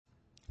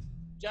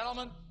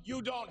Gentlemen,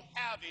 you don't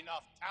have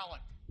enough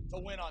talent to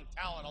win on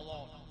talent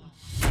alone.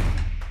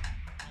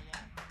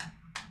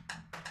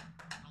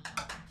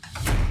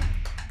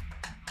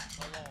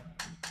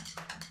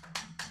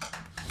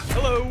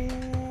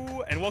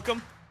 Hello, and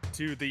welcome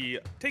to the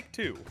take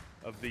two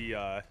of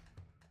the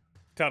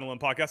Town Alone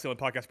podcast, the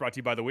only podcast brought to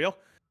you by The Wheel.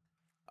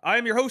 I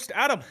am your host,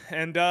 Adam,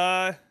 and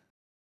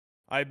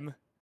I'm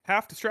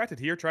half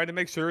distracted here trying to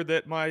make sure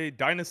that my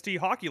Dynasty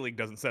Hockey League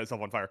doesn't set itself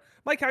on fire.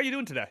 Mike, how are you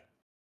doing today?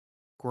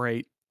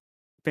 Great.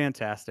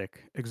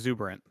 Fantastic.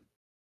 Exuberant.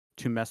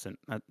 Tumescent.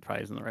 That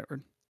probably isn't the right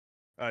word.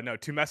 No,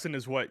 tumescent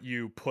is what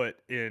you put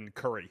in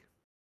curry.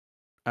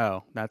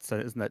 Oh, that's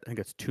isn't that? I think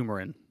it's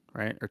turmeric,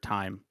 right? Or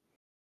thyme.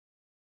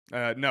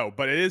 No,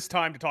 but it is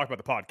time to talk about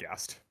the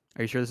podcast.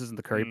 Are you sure this isn't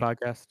the curry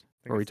podcast?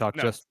 Or we talk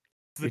No, just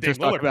it's the we Dame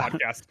just talk Lillard about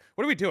podcast.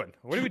 What are we doing?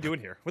 What are we doing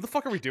here? What the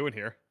fuck are we doing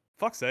here?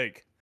 Fuck's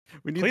sake.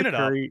 we need Clean the it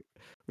up. curry.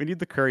 We need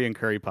the curry and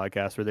curry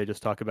podcast where they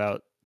just talk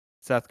about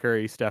Seth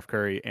Curry, Steph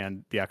Curry,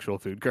 and the actual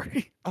food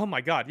curry. Oh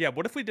my god, yeah.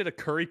 What if we did a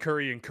curry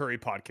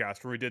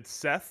podcast where we did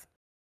Seth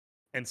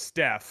and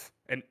Steph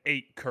and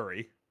ate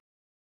curry?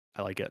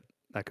 I like it.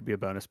 That could be a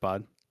bonus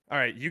pod. All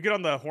right, you get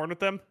on the horn with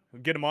them,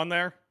 get them on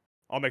there.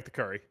 I'll make the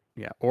curry.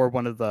 Yeah. Or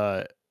one of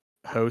the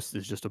hosts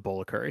is just a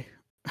bowl of curry.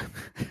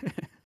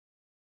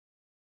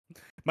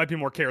 Might be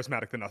more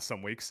charismatic than us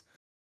some weeks.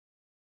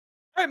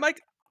 All right,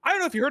 Mike. I don't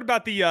know if you heard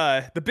about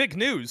the big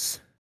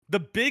news. The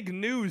big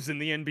news in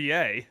the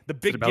NBA. The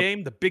big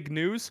game, the big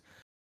news.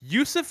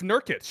 Yusuf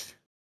Nurkic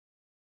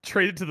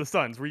traded to the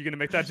Suns. Were you going to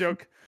make that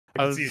joke?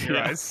 I can see it in your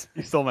eyes.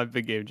 You stole my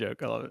big game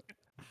joke. I love it.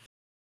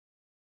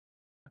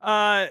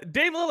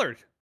 Dame Lillard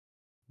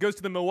goes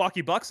to the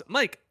Milwaukee Bucks.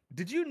 Mike,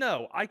 did you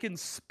know I can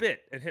spit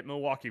and hit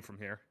Milwaukee from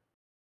here?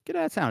 Get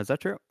out of town. Is that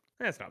true?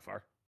 It's not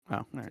far. Oh,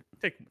 all right.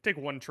 Take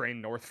one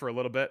train north for a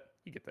little bit.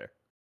 You get there.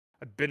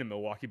 I've been in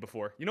Milwaukee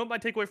before. You know what my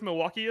takeaway from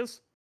Milwaukee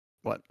is?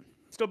 What?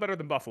 Still better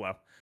than Buffalo.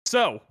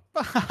 So,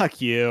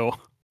 fuck you.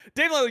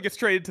 Dame Lillard gets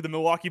traded to the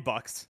Milwaukee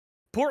Bucks.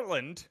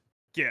 Portland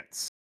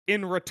gets,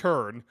 in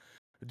return,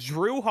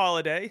 Drew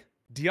Holiday,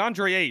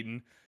 DeAndre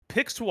Ayton,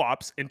 pick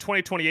swaps in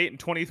 2028 and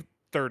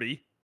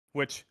 2030,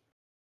 which,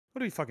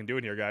 what are we fucking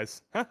doing here,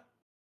 guys? Huh?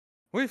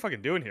 What are you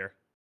fucking doing here?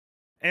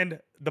 And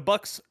the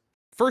Bucks'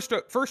 first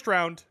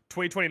round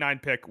 2029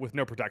 pick with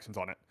no protections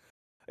on it.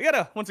 I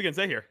gotta, once again,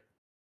 say here,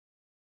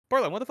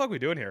 Portland, what the fuck are we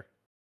doing here?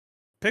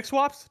 Pick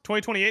swaps,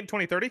 2028 and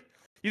 2030?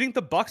 You think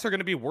the Bucks are going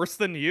to be worse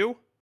than you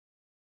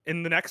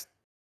in the next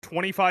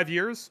 25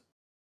 years?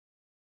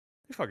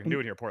 What are you fucking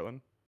doing here,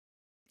 Portland?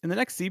 In the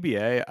next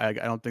CBA, I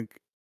don't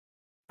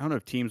know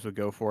if teams would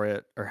go for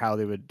it or how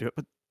they would do it,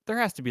 but there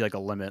has to be like a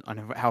limit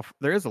on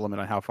there is a limit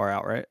on how far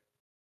out, right?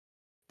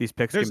 These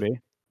picks can be.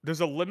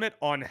 There's a limit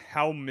on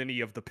how many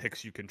of the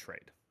picks you can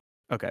trade.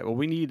 Okay, well,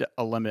 we need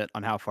a limit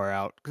on how far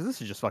out because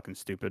this is just fucking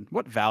stupid.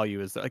 What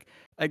value is like?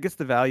 I guess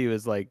the value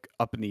is like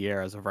up in the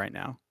air as of right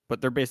now, but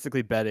they're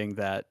basically betting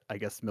that I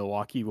guess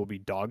Milwaukee will be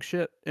dog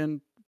shit in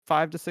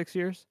 5 to 6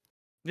 years.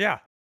 Yeah,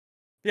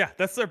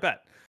 that's their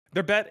bet.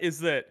 Their bet is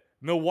that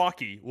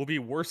Milwaukee will be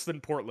worse than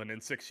Portland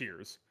in 6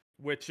 years.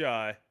 Which,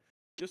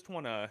 just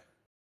want a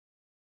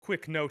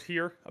quick note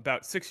here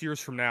about 6 years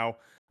from now.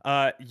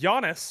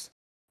 Giannis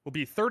will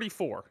be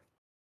 34.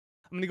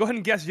 I'm going to go ahead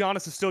and guess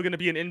Giannis is still going to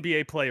be an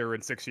NBA player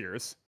in 6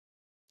 years.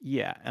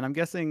 Yeah, and I'm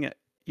guessing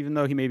even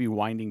though he may be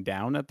winding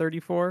down at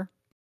 34,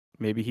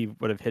 maybe he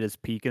would have hit his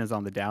peak and is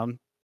on the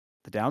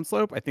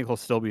downslope. I think he'll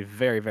still be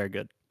very, very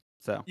good.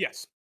 So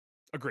yes,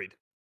 agreed.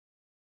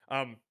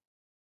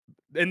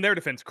 In their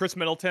defense, Chris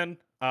Middleton,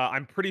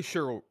 I'm pretty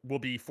sure will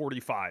be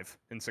 45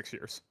 in 6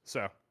 years.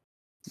 So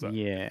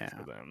yeah.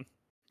 for them.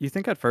 You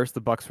think at first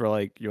the Bucks were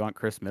like, "You want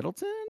Chris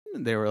Middleton?"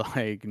 And they were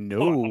like, "No."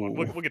 Hold on.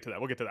 We'll get to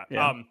that. We'll get to that.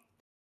 Yeah.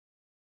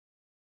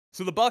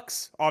 So the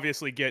Bucks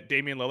obviously get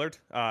Damian Lillard.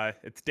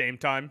 It's Dame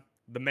time.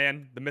 The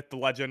man, the myth, the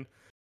legend,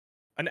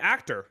 an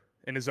actor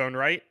in his own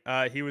right.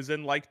 He was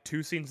in like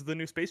 2 scenes of the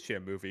new Space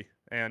Jam movie,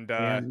 and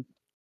a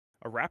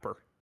rapper.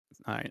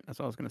 All right, that's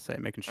what I was gonna say.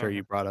 Making sure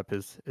you brought up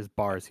his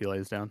bars he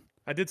lays down.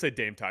 I did say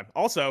Dame time.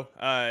 Also,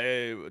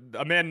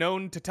 a man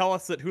known to tell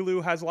us that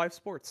Hulu has live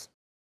sports.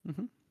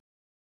 Mm-hmm.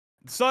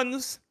 The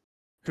Suns,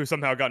 who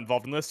somehow got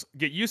involved in this,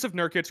 get Yusuf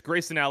Nurkic,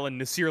 Grayson Allen,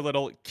 Nasir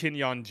Little,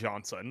 Kenyon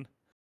Johnson.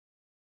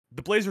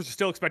 The Blazers are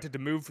still expected to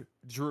move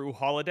Drew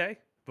Holiday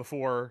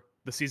before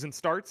the season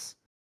starts.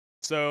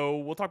 So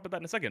we'll talk about that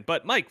in a second.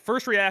 But Mike,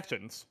 first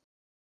reactions.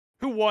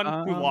 Who won?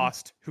 Who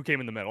lost? Who came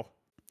in the middle?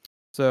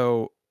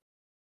 So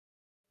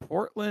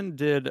I'm going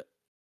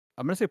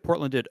to say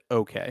Portland did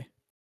okay.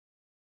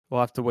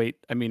 We'll have to wait.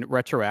 I mean,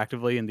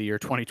 retroactively in the year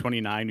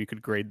 2029, you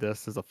could grade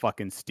this as a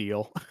fucking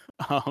steal.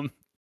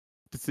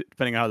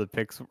 Depending on how the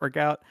picks work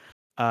out.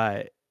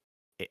 I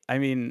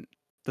mean,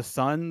 the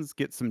Suns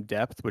get some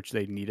depth, which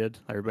they needed.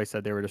 Everybody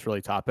said they were just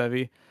really top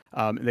heavy.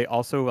 They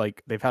also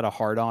they've had a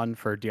hard-on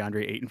for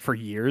DeAndre Ayton for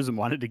years and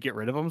wanted to get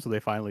rid of him, so they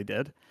finally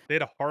did. They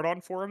had a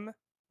hard-on for him,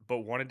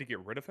 but wanted to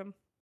get rid of him?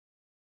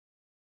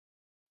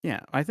 Yeah,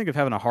 I think of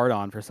having a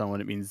hard-on for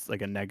someone, it means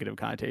like a negative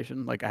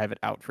connotation. Like, I have it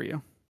out for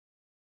you.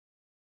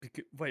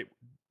 Wait,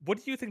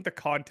 what do you think the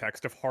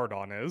context of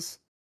hard-on is?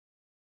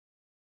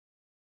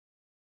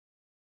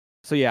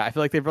 So yeah, I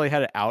feel like they've really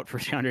had it out for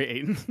DeAndre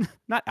Ayton.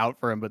 Not out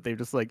for him, but they've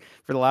just like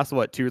for the last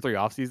 2 or 3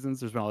 off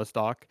seasons, there's been all this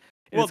talk.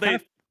 And Well, it's kind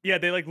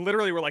of they like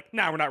literally were like,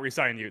 "Nah, we're not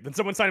re-signing you." Then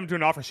someone signed him to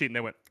an offer sheet, and they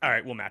went, "All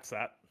right, we'll match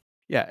that."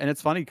 yeah, and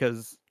it's funny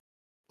because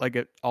like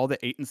all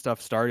the Ayton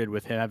stuff started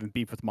with him having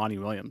beef with Monty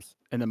Williams,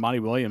 and then Monty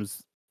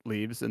Williams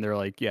leaves, and they're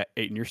like, "Yeah,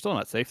 Ayton, you're still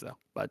not safe though,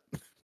 but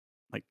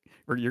like,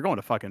 or you're going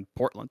to fucking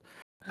Portland."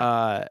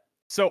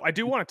 So I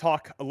do want to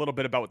talk a little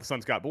bit about what the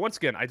Suns got, but once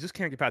again, I just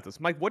can't get past this.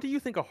 Mike, what do you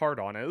think a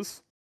hard-on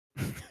is?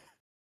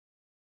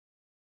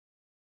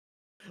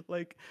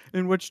 Like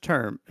in which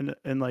term?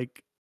 And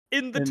like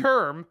In the and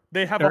term,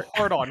 they have a or,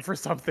 hard-on for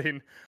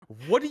something.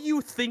 What do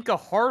you think a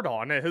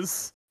hard-on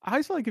is? I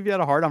just feel like if you had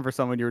a hard on for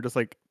someone, you were just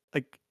like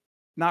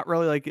not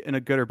really like in a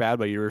good or bad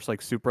way. You were just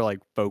like super like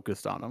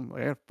focused on them.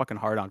 Like I got a fucking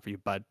hard on for you,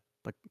 bud.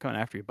 Like I'm coming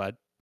after you, bud.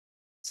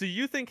 So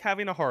you think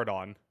having a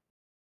hard-on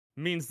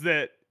means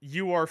that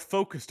you are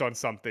focused on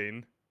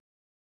something,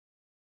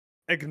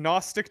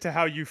 agnostic to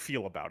how you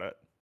feel about it.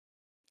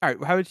 All right,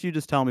 how about you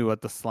just tell me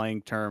what the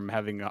slang term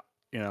having a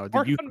the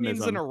Hard-on means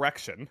an euphemism?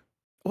 erection.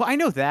 Well, I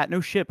know that, no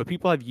shit, but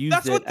people have used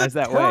That's it what the as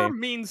that way term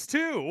means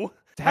too.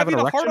 to have an Having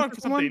a erection hard-on for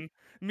for someone. something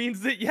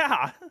means that,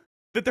 yeah,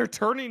 that they're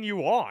turning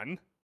you on.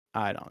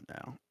 I don't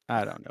know.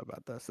 I don't know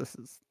about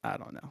this. I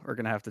don't know. We're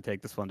gonna have to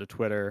take this one to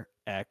Twitter,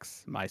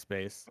 X,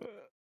 MySpace,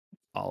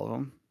 all of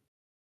them.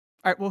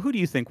 All right. Well, who do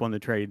you think won the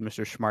trade,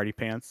 Mr. Schmarty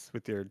Pants,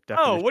 with your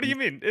Oh, what do you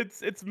definition? mean?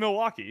 It's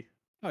Milwaukee.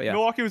 Oh yeah.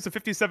 Milwaukee was a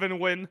 57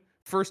 win,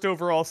 first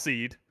overall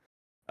seed.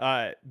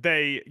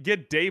 They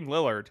get Dame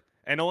Lillard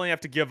and only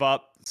have to give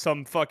up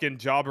some fucking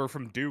jobber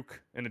from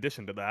Duke in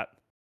addition to that,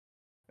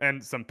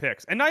 and some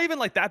picks, and not even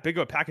like that big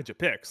of a package of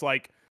picks.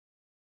 Like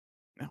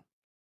No.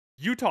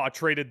 Utah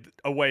traded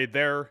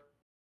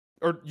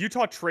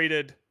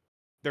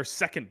their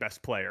second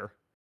best player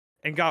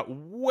and got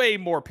way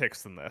more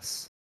picks than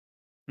this.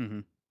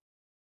 Mm-hmm.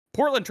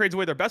 Portland trades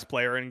away their best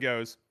player and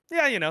goes,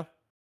 yeah,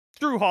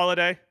 Drew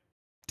Holiday,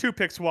 2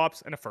 pick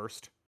swaps, and a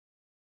first.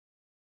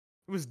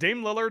 It was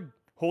Dame Lillard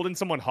holding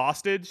someone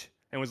hostage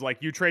and was like,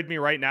 you trade me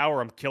right now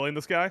or I'm killing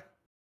this guy.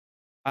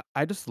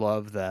 I just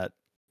love that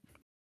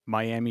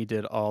Miami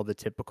did all the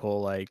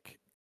typical like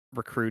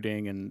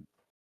recruiting and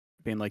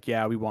being like,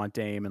 yeah, we want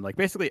Dame, and like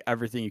basically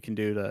everything you can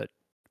do to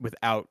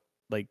without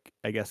like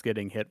I guess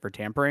getting hit for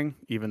tampering,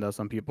 even though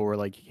some people were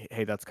like,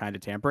 hey, that's kind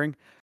of tampering.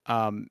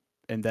 And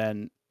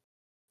then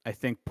I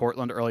think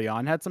Portland early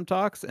on had some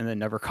talks and then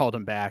never called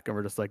him back, and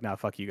we're just like, nah,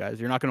 fuck you guys.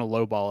 You're not going to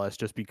lowball us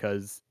just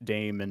because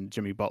Dame and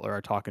Jimmy Butler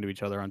are talking to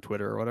each other on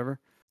Twitter or whatever.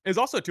 It's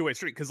also a two-way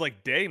street because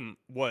like Dame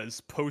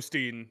was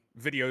posting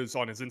videos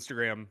on his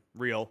Instagram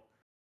reel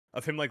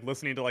of him like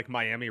listening to like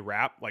Miami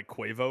rap, like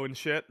Quavo and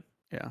shit.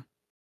 Yeah.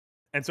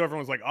 And so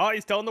everyone was like, oh,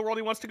 he's telling the world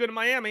he wants to go to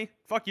Miami.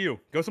 Fuck you.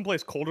 Go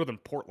someplace colder than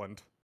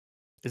Portland.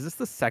 Is this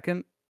the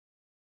second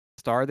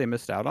star they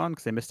missed out on?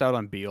 Because they missed out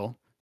on Beal,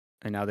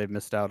 and now they've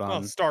missed out on.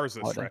 Well, stars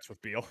a Holiday. stretch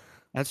with Beal.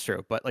 That's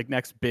true, but like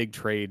next big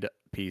trade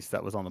piece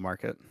that was on the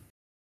market.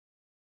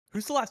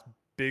 Who's the last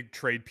big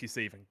trade piece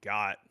they even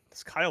got?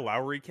 Does Kyle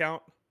Lowry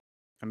count?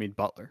 I mean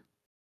Butler.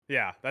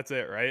 Yeah, that's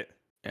it, right?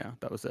 Yeah,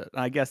 that was it.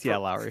 I guess yeah,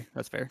 Lowry.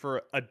 That's fair.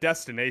 For a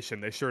destination,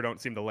 they sure don't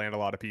seem to land a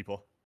lot of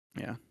people.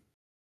 Yeah.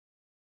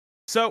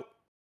 So,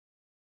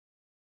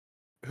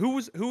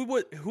 who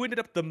ended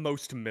up the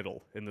most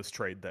middle in this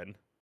trade then?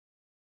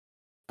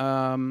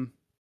 I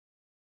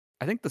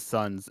think the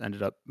Suns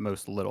ended up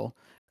most little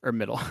or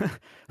middle.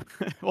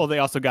 Well, they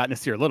also got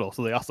Nasir Little,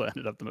 so they also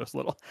ended up the most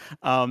little.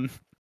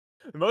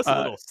 Most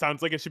little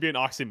sounds like it should be an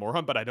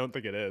oxymoron, but I don't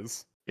think it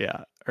is.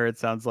 Yeah, or it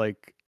sounds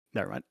like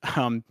never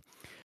mind.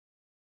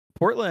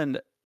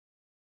 Portland,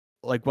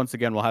 like once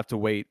again, we'll have to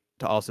wait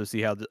to also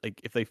see how like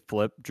if they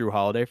flip Drew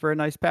Holiday for a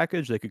nice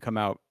package, they could come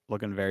out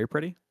looking very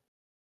pretty.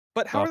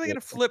 But how are they going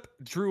to flip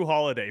Drew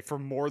Holiday for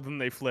more than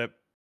they flip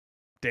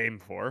Dame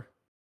for?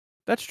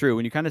 That's true.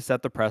 When you kind of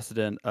set the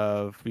precedent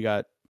of we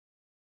got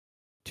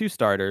 2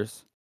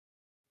 starters,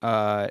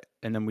 and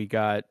then we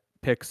got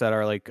picks that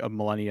are like a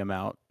millennium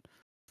out.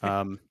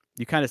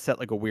 You kind of set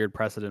like a weird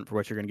precedent for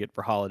what you're going to get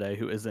for Holiday,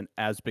 who isn't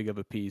as big of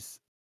a piece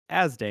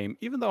as Dame,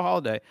 even though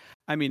Holiday,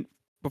 I mean,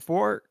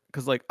 before,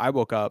 because like I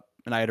woke up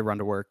and I had to run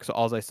to work. So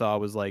all I saw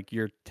was like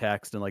your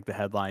text and like the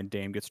headline,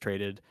 Dame gets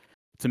traded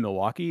to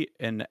Milwaukee.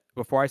 And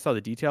before I saw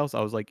the details,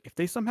 I was like, if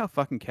they somehow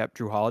fucking kept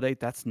Drew Holiday,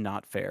 that's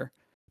not fair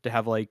to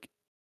have like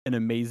an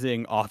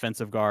amazing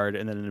offensive guard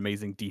and then an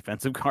amazing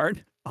defensive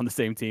guard on the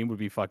same team would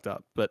be fucked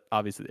up. But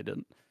obviously they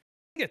didn't. I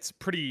think it's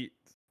pretty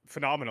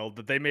phenomenal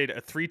that they made a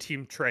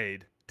 3-team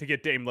trade to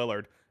get Dame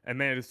Lillard and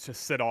managed to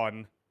sit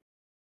on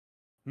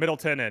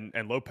Middleton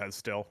and Lopez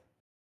still.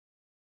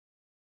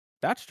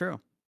 That's true.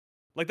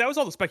 Like, that was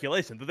all the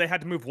speculation, that they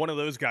had to move one of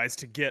those guys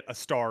to get a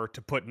star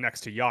to put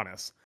next to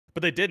Giannis.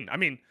 But they didn't. I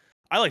mean,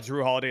 I like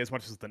Drew Holiday as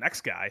much as the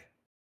next guy,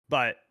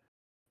 but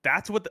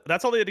that's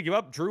all they had to give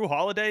up, Drew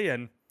Holiday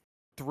and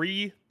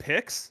 3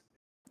 picks?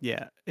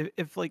 Yeah.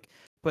 If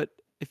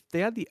they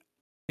had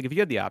if you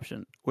had the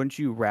option, wouldn't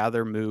you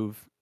rather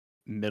move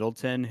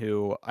Middleton,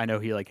 who I know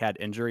he like had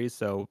injuries,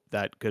 so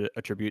that could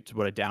attribute to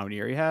what a down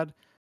year he had.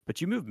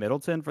 But you move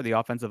Middleton for the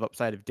offensive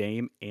upside of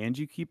Dame, and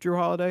you keep Drew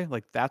Holiday.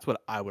 Like that's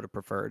what I would have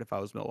preferred if I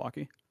was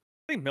Milwaukee.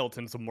 I think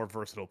Middleton's a more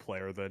versatile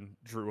player than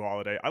Drew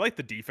Holiday. I like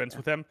the defense Yeah.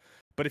 with him,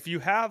 but if you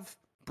have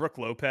Brook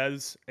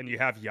Lopez and you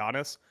have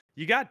Giannis,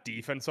 you got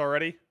defense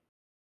already.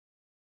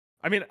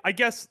 I mean, I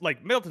guess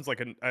like Middleton's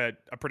like a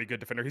pretty good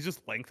defender. He's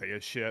just lengthy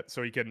as shit,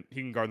 so he can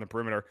guard the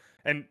perimeter.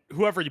 And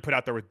whoever you put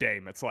out there with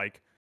Dame, it's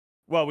like,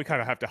 well, we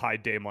kind of have to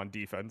hide Dame on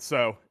defense.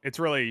 So it's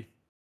really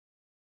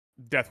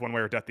death one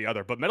way or death the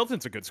other. But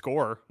Middleton's a good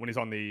scorer when he's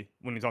on the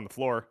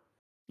floor.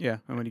 Yeah,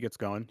 and when he gets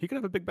going, he could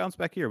have a big bounce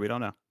back here. We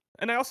don't know.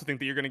 And I also think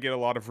that you're going to get a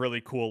lot of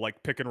really cool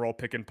like pick and roll,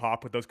 pick and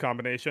pop with those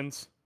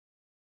combinations.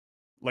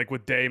 Like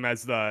with Dame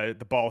as the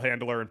ball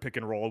handler and pick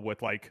and roll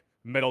with like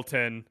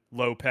Middleton,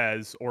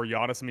 Lopez, or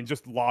Giannis. I mean,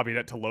 just lobbing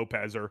it to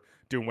Lopez or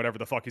doing whatever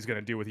the fuck he's going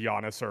to do with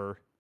Giannis or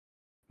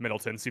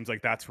Middleton seems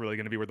like that's really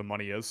going to be where the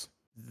money is.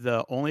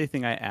 The only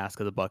thing I ask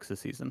of the Bucks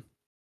this season,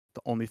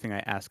 the only thing I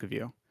ask of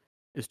you,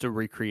 is to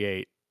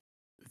recreate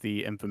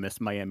the infamous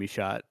Miami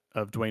shot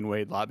of Dwayne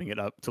Wade lobbing it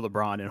up to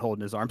LeBron and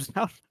holding his arms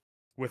out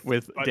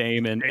with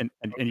Dame and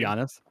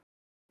Giannis.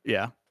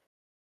 Yeah,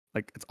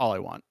 like it's all I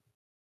want.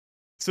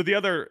 So the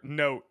other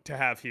note to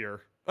have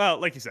here, well,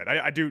 like you said,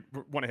 I do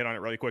want to hit on it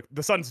really quick.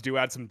 The Suns do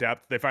add some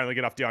depth. They finally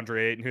get off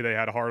DeAndre Ayton, who they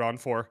had a hard on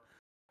for.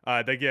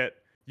 They get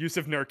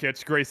Yusuf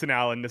Nurkic, Grayson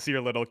Allen,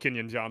 Nasir Little,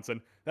 Kenyon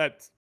Johnson.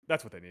 That's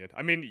what they needed.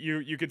 I mean,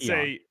 you could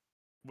say,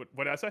 what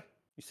did I say?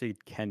 You say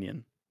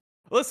Kenyon.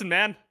 Listen,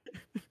 man,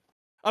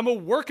 I'm a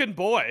working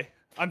boy.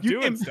 I'm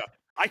doing stuff.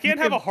 I can't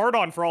have a hard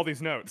on for all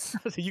these notes.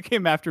 So you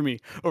came after me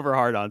over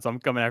hard on, so I'm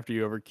coming after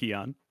you over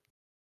Keon.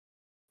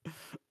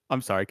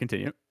 I'm sorry,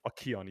 continue. I'll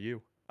key on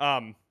you.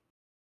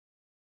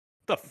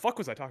 The fuck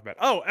was I talking about?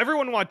 Oh,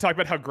 everyone wanted to talk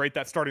about how great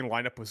that starting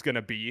lineup was going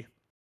to be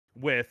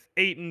with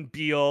Ayton,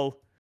 Beal,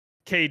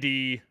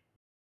 KD,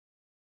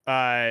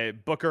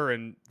 Booker,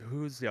 and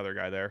who's the other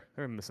guy there?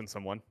 They're missing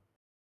someone.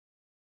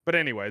 But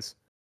anyways,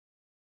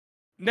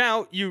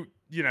 now you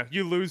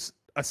lose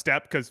a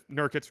step because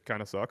Nurkic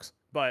kind of sucks,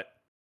 but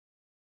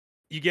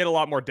you get a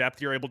lot more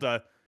depth. You're able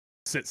to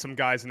sit some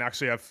guys and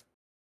actually have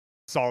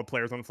solid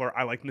players on the floor.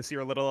 I like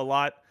Nasir Little a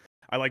lot.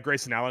 I like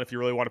Grayson Allen if you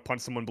really want to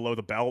punch someone below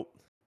the belt.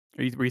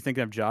 Were you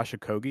thinking of Josh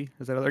Okogie?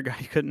 Is that other guy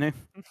you couldn't name?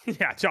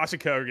 Yeah, Josh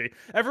Okogie.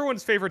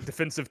 Everyone's favorite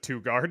defensive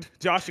two-guard,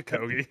 Josh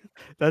Okogie.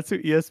 That's who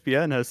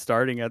ESPN has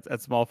starting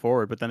at small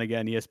forward, but then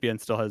again, ESPN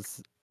still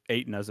has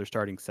Ayton as their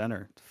starting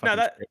center. No,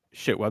 that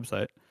shit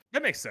website.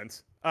 That makes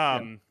sense.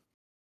 Okogie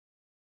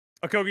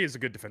is a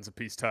good defensive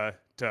piece to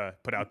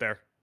put out there,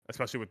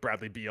 especially with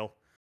Bradley Beal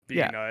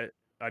being a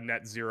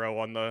net zero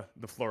on the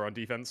floor on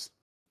defense.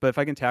 But if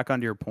I can tack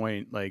onto your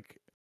point, like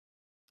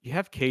you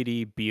have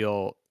KD,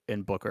 Beal,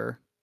 and Booker.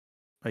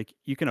 Like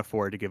you can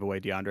afford to give away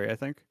DeAndre, I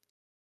think.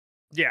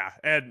 Yeah,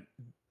 and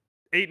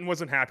Ayton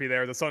wasn't happy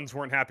there. The Suns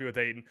weren't happy with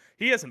Ayton.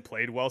 He hasn't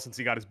played well since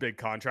he got his big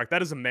contract.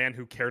 That is a man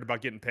who cared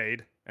about getting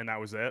paid, and that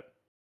was it.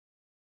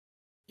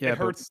 Yeah, it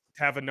hurts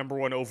to have a number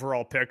one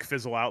overall pick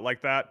fizzle out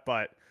like that,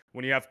 but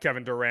when you have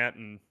Kevin Durant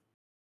and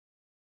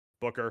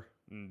Booker,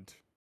 and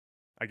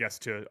I guess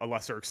to a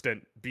lesser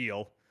extent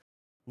Beal,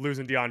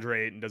 losing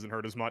DeAndre Ayton doesn't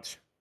hurt as much.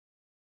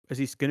 Is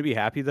he going to be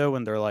happy, though,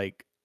 when they're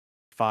like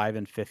 5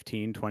 and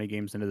 15, 20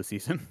 games into the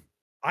season?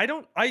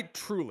 I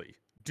truly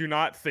do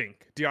not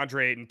think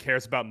DeAndre Ayton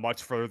cares about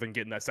much further than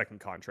getting that second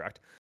contract.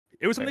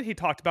 It was something he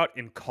talked about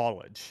in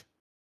college,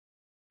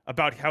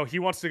 about how he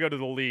wants to go to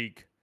the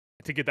league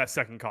to get that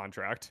second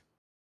contract.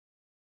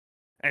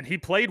 And he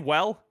played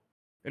well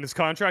in his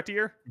contract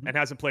year and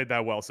hasn't played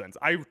that well since.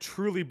 I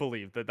truly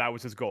believe that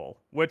was his goal,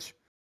 which,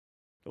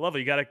 lovely,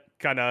 you got to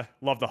kind of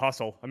love the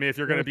hustle. I mean, if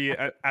you're going to be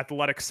an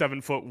athletic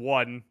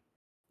 7'1"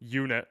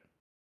 unit,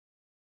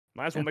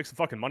 might as well make some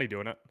fucking money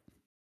doing it.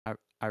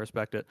 I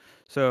respect it.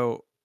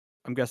 So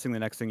I'm guessing the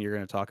next thing you're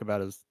going to talk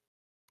about is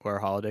where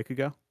Holiday could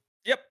go?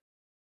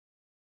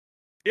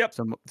 Yep.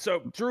 So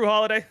Drew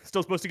Holiday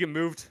still supposed to get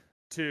moved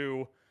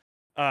to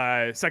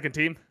second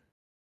team.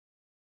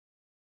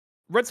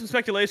 Read some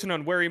speculation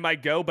on where he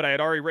might go, but I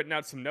had already written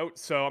out some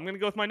notes, so I'm going to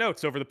go with my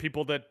notes over the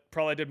people that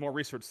probably did more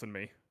research than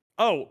me.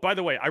 Oh, by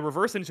the way, I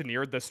reverse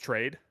engineered this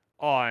trade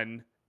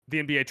on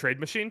the NBA trade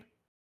machine.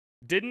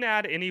 Didn't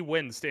add any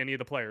wins to any of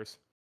the players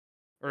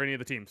or any of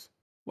the teams.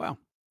 Wow.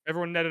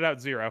 Everyone netted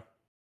out 0.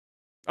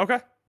 Okay.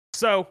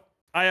 So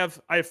I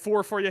have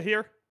 4 for you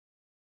here.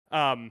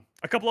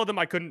 A couple of them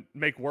I couldn't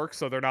make work,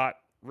 so they're not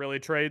really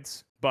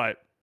trades, but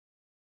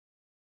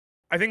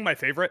I think my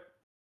favorite,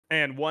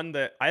 and one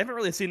that I haven't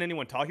really seen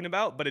anyone talking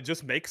about, but it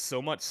just makes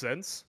so much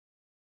sense.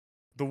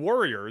 The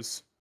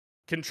Warriors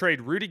can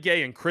trade Rudy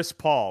Gay and Chris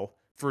Paul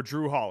for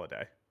Drew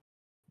Holiday.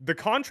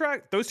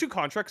 Those two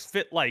contracts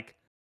fit like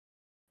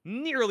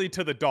nearly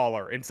to the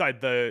dollar inside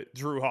the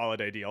Drew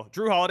Holiday deal.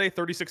 Drew Holiday,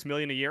 $36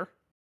 million a year.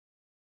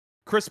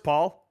 Chris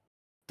Paul,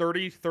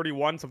 30,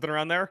 31, something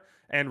around there.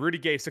 And Rudy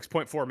Gay,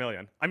 $6.4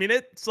 million. I mean,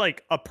 it's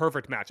like a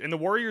perfect match. And the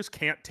Warriors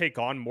can't take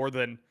on more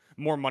than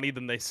more money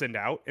than they send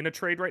out in a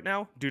trade right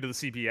now due to the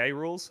CBA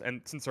rules,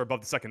 and since they're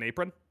above the second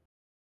apron.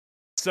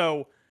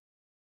 So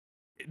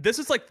this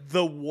is like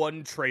the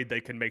one trade they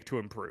can make to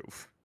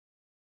improve.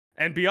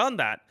 And beyond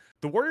that,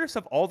 the Warriors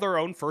have all their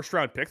own first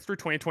round picks through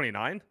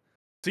 2029.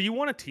 So you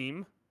want a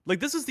team, like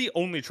this is the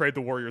only trade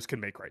the Warriors can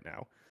make right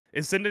now,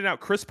 is sending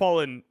out Chris Paul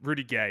and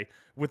Rudy Gay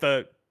with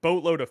a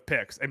boatload of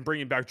picks and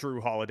bringing back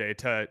Drew Holiday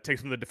to take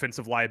some of the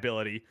defensive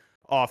liability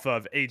off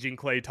of aging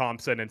Klay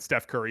Thompson and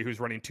Steph Curry, who's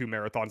running 2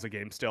 marathons a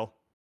game still.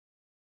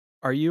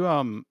 Are you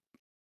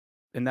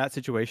in that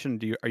situation?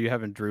 Are you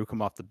having Drew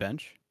come off the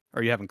bench,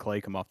 or are you having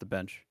Klay come off the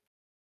bench?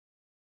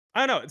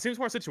 I don't know. It seems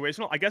more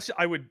situational. I guess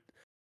I would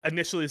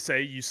initially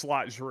say you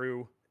slot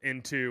Drew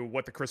into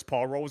what the Chris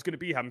Paul role was going to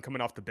be, have him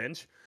coming off the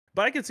bench.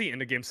 But I can see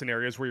end of game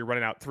scenarios where you're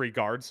running out 3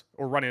 guards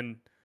or running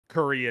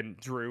Curry and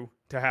Drew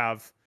to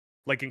have,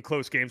 like in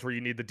close games where you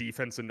need the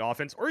defense and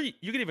offense. Or you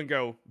can even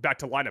go back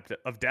to lineup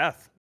of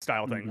death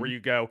style thing where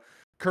you go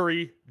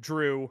Curry,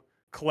 Drew,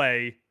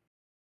 Klay,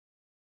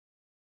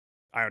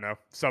 I don't know,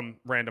 some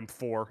random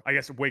 4. I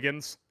guess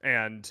Wiggins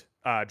and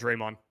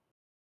Draymond.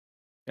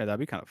 Yeah,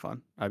 that'd be kind of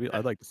fun.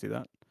 I'd like to see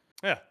that.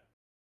 Yeah.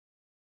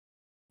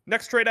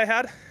 Next trade I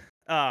had,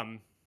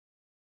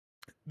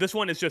 this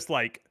one is just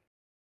like,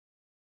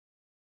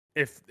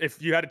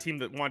 if you had a team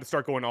that wanted to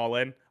start going all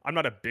in, I'm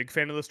not a big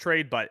fan of this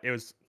trade, but it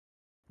was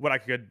what I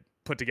could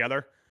put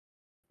together.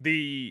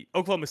 The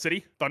Oklahoma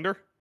City Thunder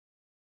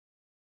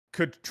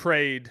could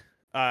trade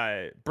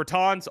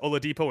Bertans,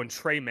 Oladipo, and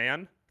Trey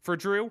Mann for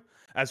Drew,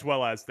 as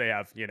well as they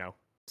have,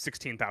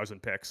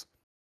 16,000 picks.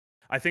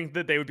 I think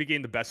that they would be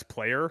getting the best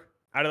player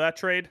out of that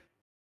trade,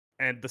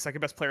 and the second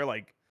best player,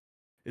 like,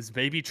 is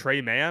maybe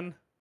Trey Mann.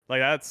 Like,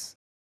 that's,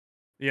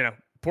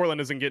 Portland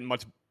isn't getting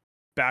much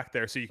back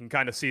there, so you can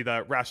kind of see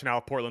the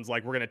rationale. Portland's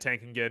like, we're going to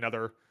tank and get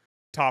another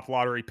top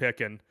lottery pick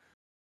and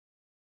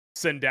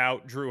send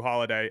out Drew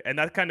Holiday. And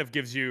that kind of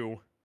gives you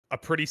a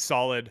pretty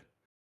solid,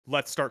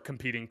 let's start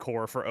competing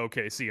core for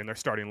OKC in their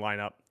starting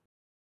lineup.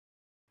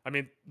 I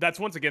mean, that's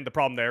once again the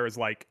problem there is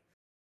like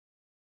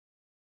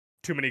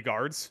too many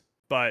guards,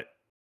 but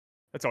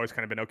that's always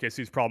kind of been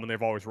OKC's problem, and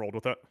they've always rolled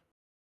with it.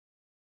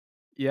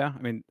 Yeah,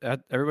 I mean,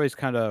 everybody's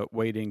kind of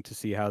waiting to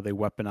see how they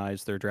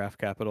weaponize their draft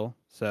capital.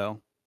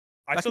 So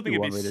I still think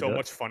it'd be so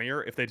much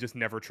funnier if they just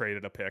never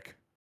traded a pick.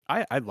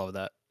 I'd love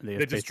that.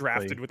 They just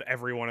drafted with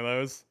every one of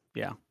those.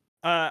 Yeah.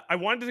 I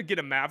wanted to get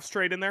a Mavs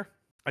trade in there.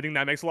 I think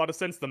that makes a lot of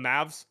sense. The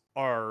Mavs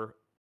are,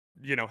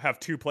 have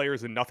 2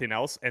 players and nothing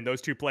else, and those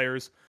 2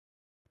 players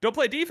don't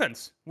play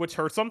defense, which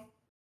hurts them.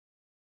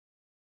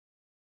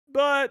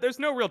 But there's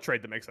no real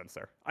trade that makes sense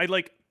there.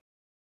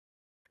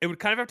 It would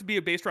kind of have to be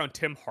based around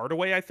Tim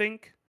Hardaway, I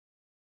think.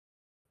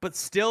 But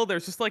still,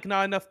 there's just like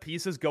not enough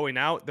pieces going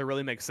out that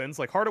really make sense.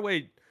 Like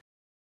Hardaway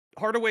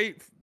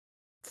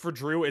for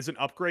Drew is an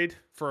upgrade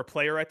for a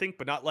player, I think,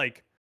 but not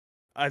like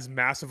as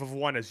massive of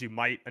one as you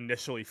might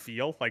initially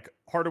feel. Like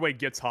Hardaway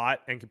gets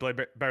hot and can play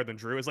better than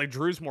Drew. It's like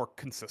Drew's more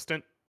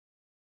consistent,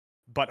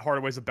 but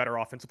Hardaway's a better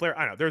offensive player.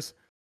 I don't know. There's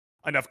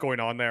enough going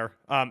on there.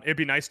 It'd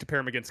be nice to pair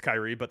him against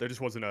Kyrie, but there just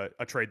wasn't a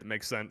trade that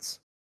makes sense.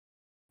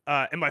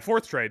 And my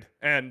 4th trade,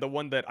 and the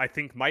one that I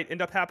think might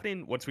end up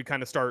happening once we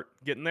kind of start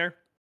getting there,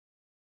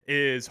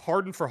 is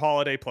Harden for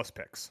Holiday plus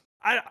picks.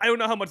 I don't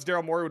know how much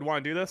Daryl Morey would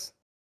want to do this.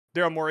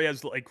 Daryl Morey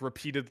has like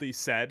repeatedly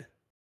said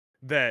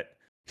that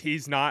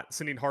he's not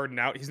sending Harden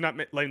out. He's not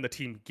letting the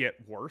team get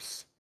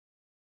worse.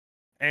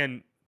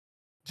 And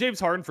James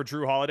Harden for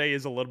Drew Holiday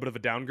is a little bit of a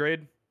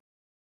downgrade.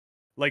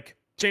 Like,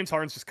 James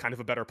Harden's just kind of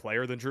a better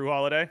player than Drew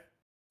Holiday.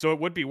 So it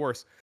would be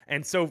worse.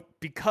 And so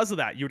because of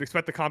that, you would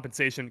expect the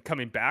compensation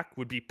coming back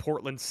would be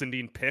Portland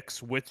sending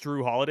picks with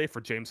Drew Holiday for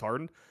James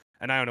Harden.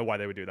 And I don't know why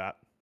they would do that.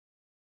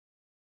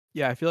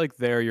 Yeah, I feel like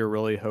there you're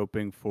really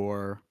hoping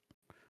for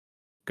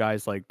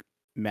guys like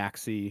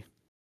Maxey,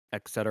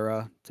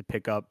 etc., to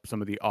pick up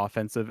some of the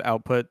offensive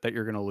output that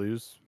you're going to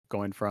lose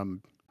going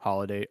from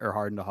Holiday or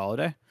Harden to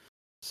Holiday.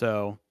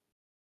 So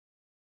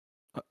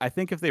I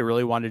think if they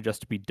really wanted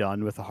just to be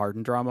done with the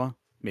Harden drama,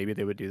 maybe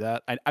they would do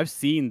that. I've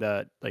seen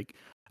that, like,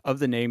 of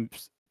the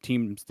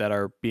teams that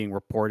are being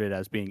reported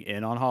as being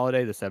in on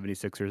Holiday, the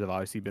 76ers have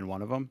obviously been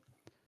one of them.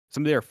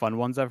 Some of their fun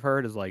ones I've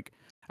heard is like,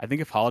 I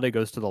think if Holiday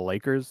goes to the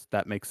Lakers,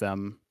 that makes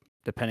them,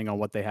 depending on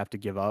what they have to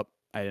give up.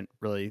 I didn't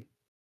really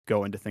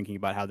go into thinking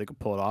about how they could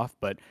pull it off,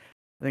 but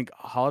I think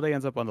Holiday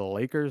ends up on the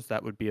Lakers.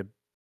 That would be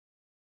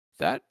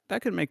that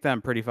could make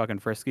them pretty fucking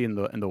frisky in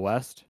the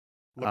West.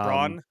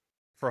 LeBron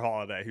for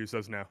Holiday. Who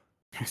says no?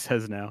 Who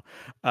says no?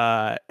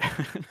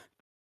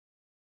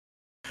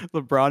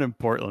 LeBron in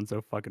Portland,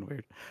 so fucking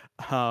weird.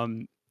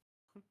 And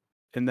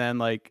then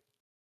like,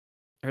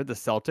 I heard the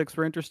Celtics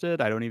were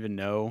interested. I don't even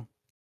know.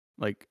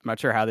 Like, I'm not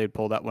sure how they'd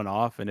pull that one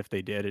off, and if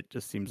they did, it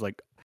just seems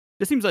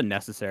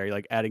unnecessary.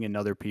 Like adding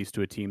another piece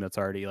to a team that's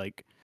already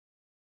like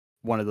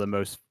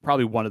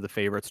probably one of the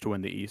favorites to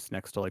win the East,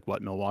 next to like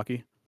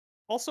Milwaukee.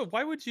 Also,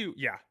 why would you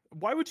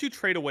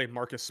trade away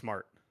Marcus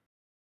Smart?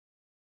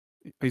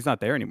 He's not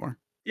there anymore.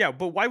 Yeah,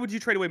 but why would you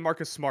trade away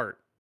Marcus Smart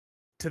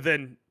to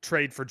then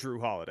trade for Drew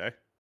Holiday?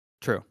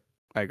 True.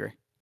 I agree.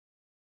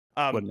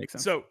 Wouldn't make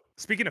sense. So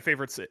speaking of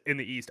favorites in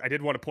the East, I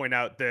did want to point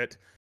out that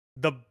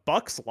the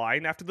Bucks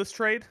line after this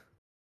trade,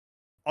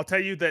 I'll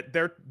tell you that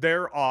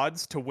their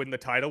odds to win the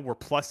title were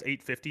plus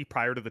 850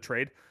 prior to the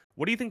trade.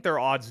 What do you think their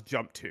odds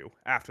jumped to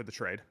after the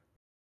trade?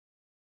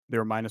 They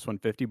were minus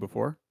 150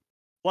 before.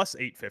 Plus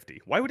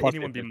 850. Why would Plus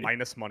anyone be 850.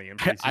 minus money in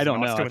I preseason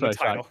don't odds know. to That's win what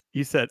the I title? thought.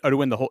 You said, to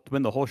win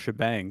the whole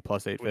shebang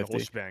plus To win the whole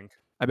 850. shebang.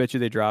 I bet you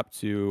they dropped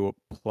to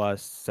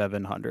plus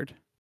 700.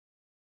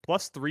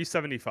 Plus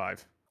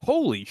 375.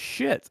 Holy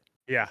shit!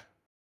 Yeah.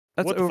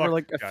 That's What the over fuck,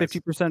 like a guys?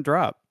 50%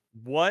 drop.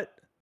 What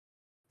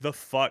the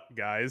fuck,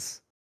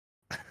 guys?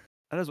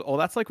 That is. Oh,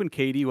 that's like when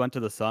KD went to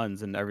the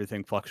Suns and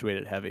everything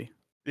fluctuated heavy.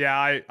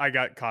 Yeah, I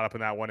got caught up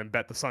in that one and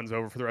bet the Suns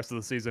over for the rest of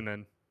the season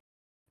and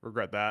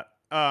regret that.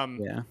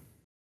 Yeah.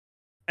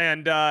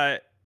 And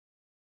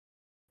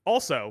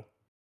also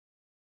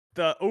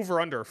the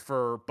over-under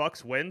for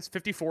Bucks wins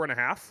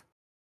 54.5.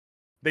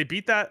 They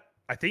beat that,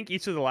 I think,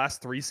 each of the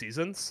last 3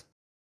 seasons.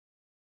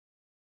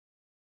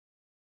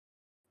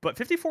 But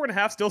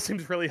 54.5 still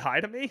seems really high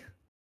to me.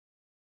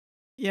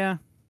 Yeah.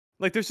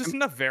 Like, there's just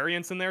enough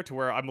variance in there to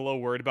where I'm a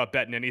little worried about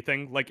betting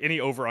anything. Like, any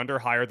over-under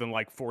higher than,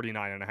 like,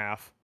 49.5.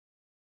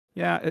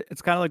 Yeah.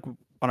 It's kind of like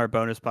on our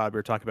bonus pod, we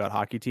were talking about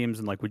hockey teams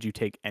and like, would you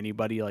take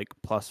anybody like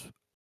plus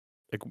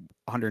like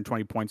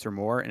 120 points or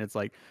more? And it's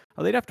like,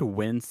 oh, they'd have to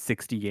win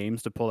 60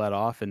 games to pull that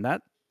off. And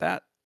that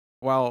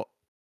while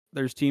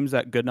there's teams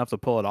that good enough to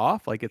pull it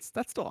off, like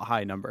that's still a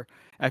high number.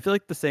 I feel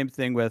like the same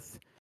thing with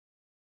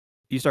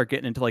you start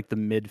getting into like the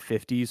mid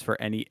 50s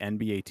for any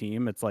NBA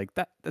team. It's like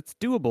that's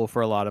doable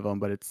for a lot of them,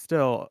 but it's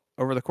still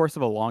over the course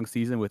of a long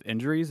season with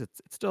injuries,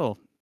 it's still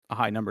a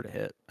high number to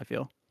hit, I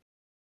feel.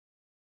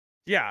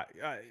 Yeah,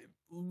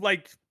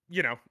 like,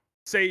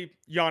 say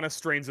Giannis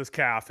strains his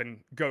calf and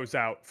goes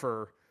out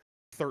for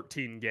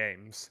 13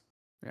 games.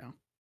 Yeah.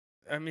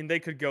 I mean, they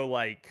could go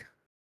like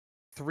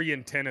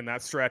 3-10 in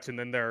that stretch, and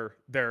then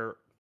their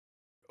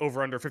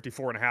over under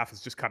 54.5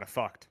 is just kind of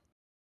fucked.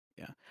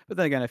 Yeah. But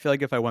then again, I feel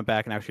like if I went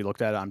back and actually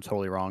looked at it, I'm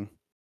totally wrong.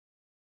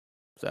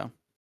 So.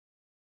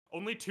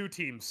 Only 2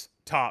 teams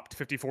topped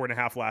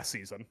 54.5 last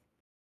season.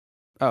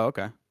 Oh,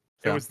 okay.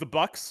 It was the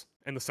Bucks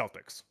and the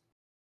Celtics.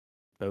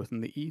 Both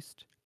in the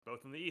East.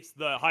 Both in the East.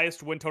 The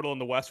highest win total in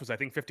the West was, I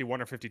think,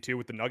 51 or 52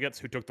 with the Nuggets,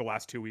 who took the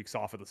last 2 weeks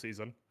off of the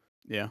season.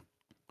 Yeah.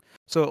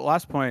 So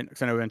last point,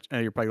 because I know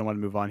you're probably gonna want to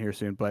move on here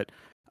soon, but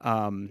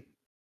I don't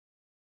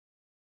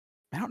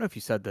know if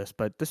you said this,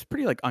 but this is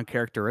pretty like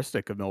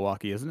uncharacteristic of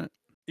Milwaukee, isn't it?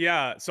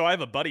 Yeah. So I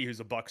have a buddy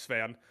who's a Bucks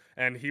fan,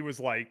 and he was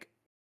like,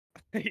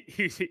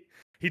 he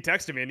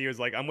texted me and he was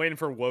like, "I'm waiting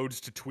for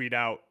Woj to tweet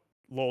out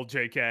lol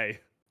JK."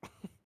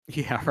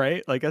 Yeah,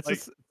 right. Like that's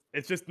Like,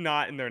 it's just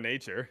not in their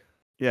nature.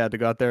 Yeah, to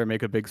go out there and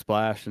make a big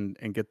splash and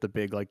get the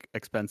big like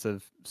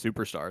expensive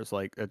superstars.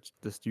 Like it's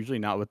just usually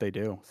not what they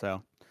do.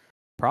 So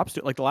props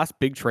to like the last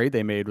big trade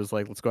they made was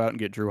like, let's go out and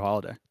get Drew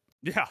Holiday.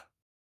 Yeah.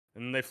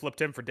 And they flipped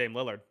him for Dame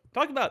Lillard.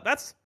 Talk about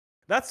that's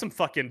some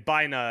fucking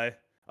buying a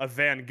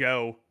Van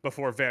Gogh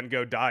before Van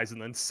Gogh dies and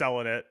then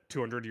selling it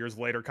 200 years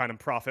later kind of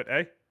profit,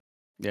 eh?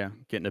 Yeah,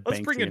 getting a Let's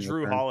Banksy bring in in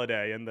Drew return.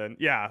 Holiday and then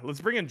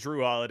let's bring in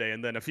Drew Holiday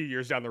and then a few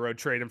years down the road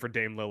trade him for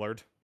Dame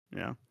Lillard.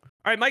 Yeah. All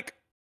right, Mike.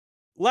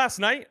 Last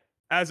night,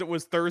 as it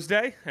was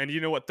Thursday, and you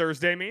know what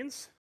Thursday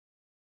means?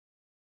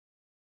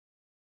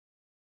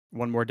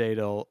 One more day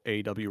till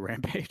AEW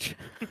Rampage.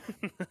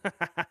 You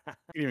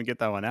didn't even get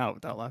that one out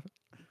without laughing.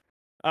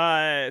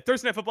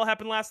 Thursday Night Football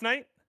happened last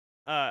night.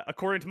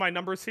 According to my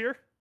numbers here,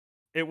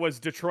 it was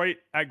Detroit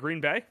at Green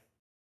Bay.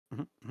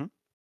 Mm-hmm.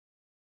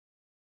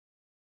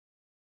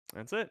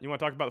 That's it. You want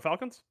to talk about the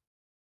Falcons?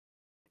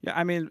 Yeah,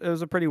 I mean, it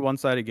was a pretty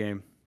one-sided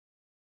game.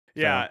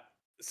 Yeah.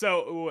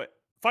 So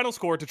final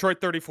score,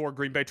 Detroit 34,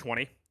 Green Bay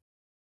 20.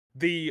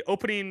 The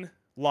opening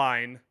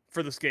line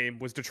for this game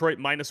was Detroit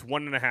minus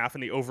 1.5,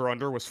 and the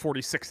over-under was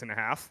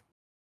 46.5.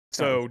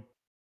 So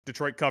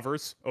Detroit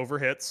covers, over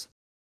hits.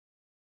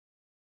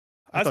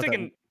 I was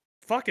thinking,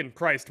 fucking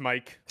Christ,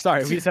 Mike.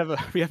 Sorry, we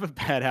have a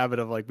bad habit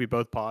of like we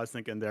both pause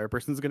thinking the other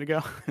person's gonna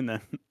go, and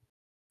then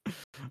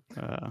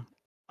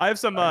I have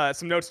some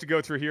notes to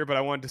go through here, but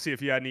I wanted to see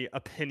if you had any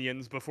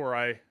opinions before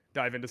I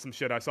dive into some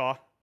shit I saw.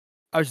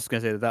 I was just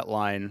gonna say that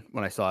line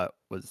when I saw it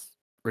was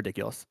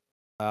ridiculous.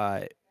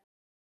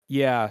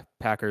 Yeah,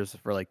 Packers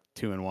for like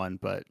 2-1,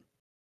 but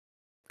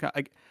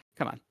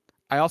come on.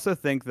 I also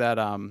think that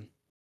and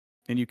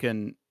you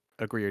can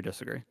agree or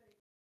disagree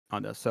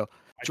on this. So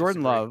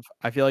Jordan Love,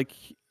 I feel like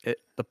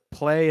the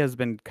play has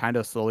been kind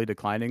of slowly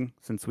declining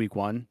since week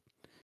 1,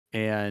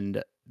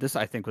 and this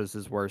I think was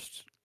his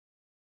worst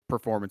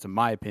performance in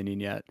my opinion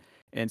yet.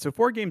 And so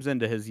 4 games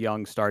into his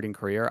young starting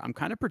career, I'm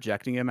kind of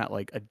projecting him at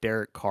like a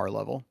Derek Carr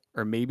level,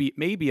 or maybe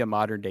a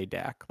modern day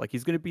Dak. Like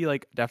he's going to be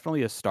like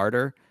definitely a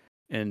starter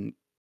and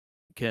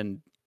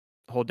can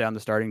hold down the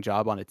starting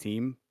job on a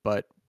team,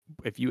 but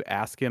if you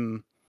ask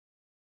him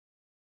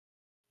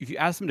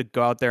to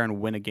go out there and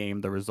win a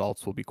game, the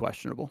results will be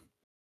questionable.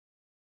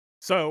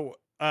 So,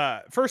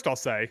 first I'll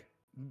say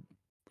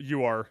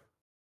you are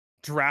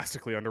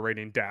drastically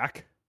underrating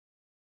Dak.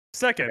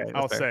 Second,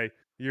 I'll say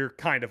you're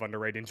kind of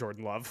underrating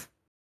Jordan Love.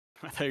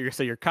 I thought you were going to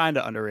say you're kind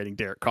of underrating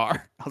Derek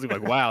Carr. I was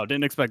like, wow,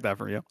 didn't expect that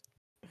from you.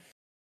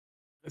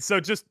 So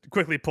just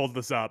quickly pulled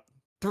this up.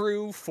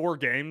 Through 4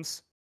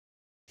 games,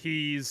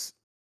 he's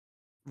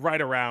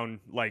right around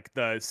like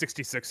the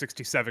 66,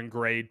 67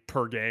 grade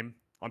per game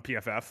on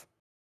PFF.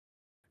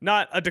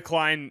 Not a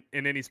decline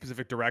in any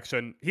specific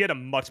direction. He had a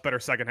much better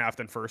second half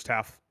than first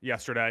half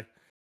yesterday.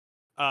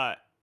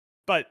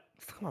 But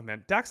come on,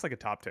 man. Dak's like a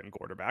top 10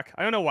 quarterback.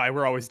 I don't know why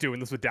we're always doing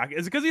this with Dak.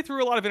 Is it because he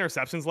threw a lot of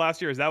interceptions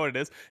last year? Is that what it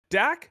is?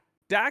 Dak,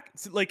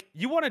 like,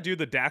 you want to do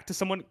the Dak to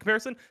someone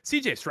comparison?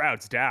 CJ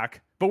Stroud's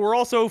Dak. But we're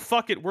also,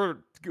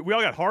 we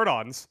all got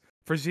hard-ons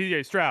for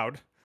CJ Stroud.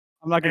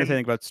 I'm not going to say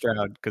anything about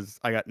Stroud because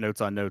I got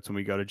notes on notes when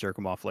we go to jerk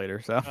him off later.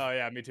 So. Oh,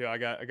 yeah, me too. I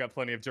got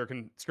plenty of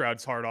jerking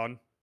Stroud's hard-on.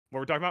 What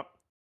we're talking about?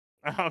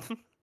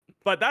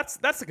 But that's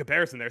the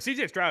comparison there.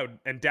 CJ Stroud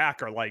and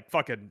Dak are like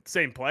fucking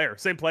same player,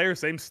 same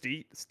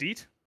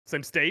state.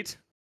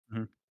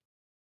 Mm-hmm.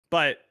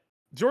 But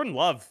Jordan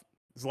Love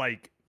is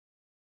like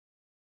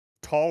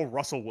tall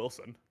Russell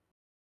Wilson.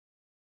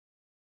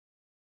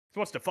 He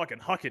wants to fucking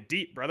huck it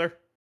deep, brother.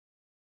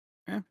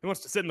 Yeah. He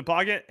wants to sit in the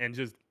pocket and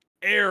just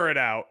air it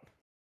out.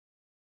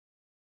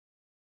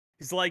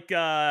 He's like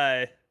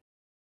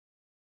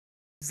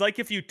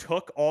if you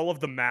took all of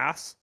the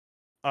mass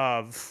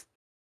of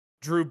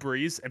Drew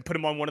Brees and put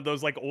him on one of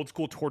those like old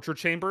school torture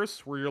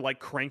chambers where you're like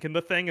cranking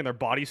the thing and their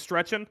body's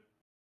stretching.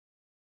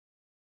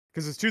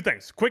 Because there's 2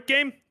 things: quick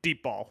game,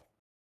 deep ball.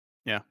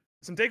 Yeah.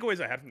 Some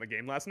takeaways I had from the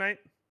game last night.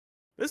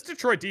 This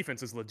Detroit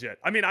defense is legit.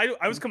 I mean,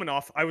 I was coming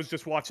off. I was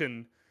just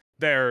watching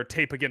their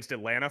tape against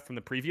Atlanta from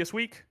the previous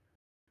week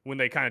when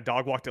they kind of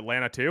dog walked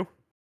Atlanta too.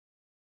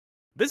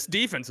 This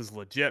defense is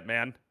legit,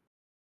 man.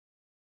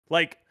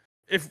 Like,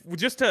 if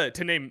just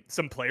to name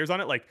some players on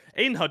it, like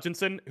Aiden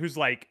Hutchinson, who's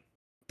like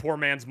poor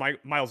man's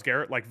Myles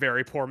Garrett, like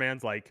very poor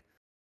man's, like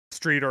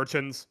street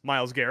urchins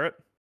Myles Garrett.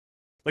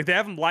 Like, they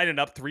have him lining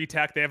up 3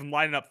 tech. They have him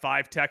lining up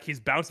 5 tech. He's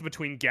bouncing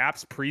between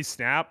gaps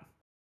pre-snap.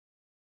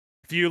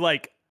 If you,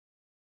 like,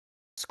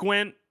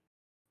 squint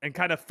and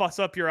kind of fuss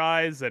up your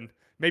eyes and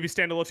maybe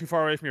stand a little too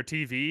far away from your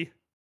TV,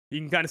 you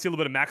can kind of see a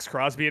little bit of Max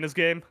Crosby in his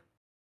game.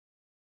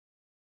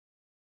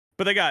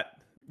 But they got...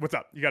 What's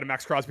up? You got a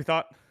Max Crosby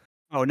thought?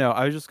 Oh, no.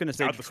 I was just going to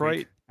say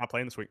Detroit... Not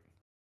playing this week.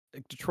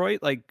 Detroit,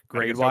 like,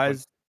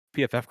 grade-wise,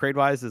 PFF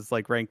grade-wise, is,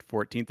 like, ranked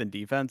 14th in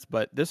defense.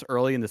 But this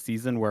early in the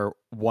season where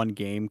one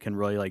game can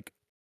really, like,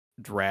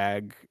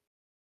 drag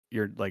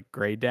your like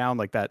grade down,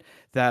 like that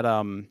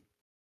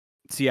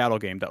Seattle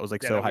game that was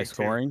like so high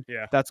scoring,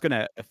 that's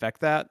gonna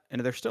affect that,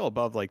 and they're still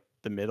above like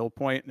the middle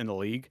point in the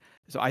league.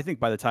 So I think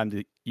by the time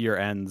the year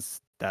ends,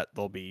 that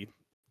they'll be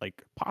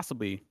like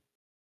possibly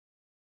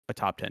a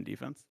top 10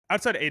 defense.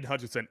 Outside of Aiden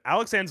Hutchinson,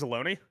 Alex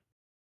Anzalone.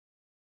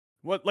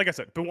 What, like I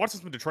said, been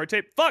watching some Detroit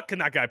tape. Fuck, can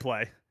that guy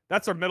play?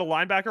 That's our middle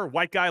linebacker,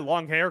 white guy,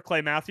 long hair,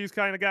 Clay Matthews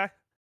kind of guy.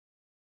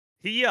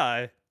 He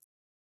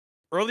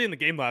early in the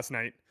game last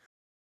night,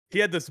 he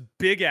had this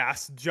big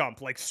ass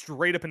jump, like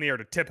straight up in the air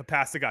to tip a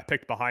pass that got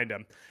picked behind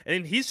him.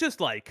 And he's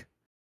just like,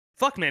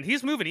 fuck, man,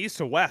 he's moving east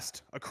to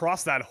west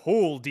across that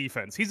whole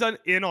defense. He's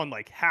in on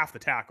like half the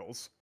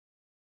tackles.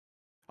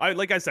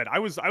 Like I said, I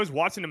was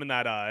watching him in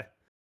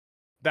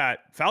that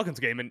Falcons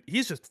game, and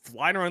he's just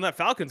flying around that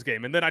Falcons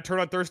game. And then I turn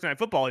on Thursday Night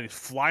Football, and he's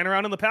flying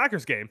around in the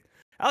Packers game.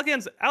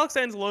 Alex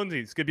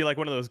Anzalone's could be like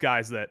one of those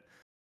guys that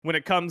when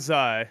it comes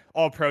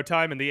all-pro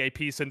time and the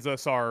AP sends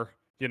us our,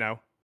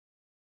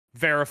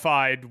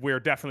 verified,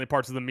 we're definitely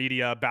parts of the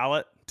media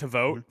ballot to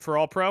vote for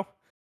all-pro,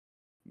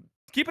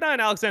 keep an eye on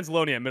Alex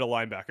Anzalone at middle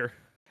linebacker.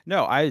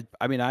 No, I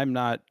mean, I'm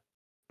not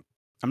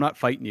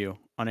fighting you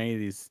on any of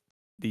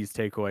these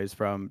takeaways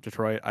from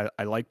Detroit.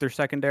 I like their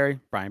secondary,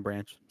 Brian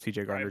Branch,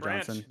 CJ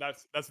Gardner-Johnson.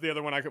 That's the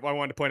other one I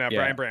wanted to point out,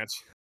 Brian Branch.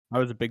 I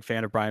was a big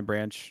fan of Brian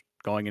Branch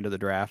going into the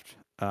draft.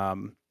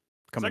 Coming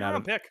out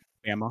of pick.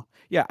 Bama.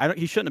 Yeah,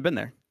 he shouldn't have been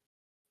there.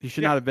 He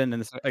should not have been in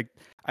this.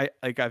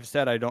 Like I've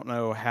said, I don't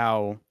know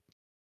how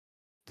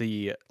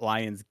the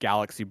Lions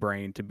galaxy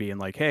brain to being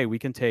like, hey, we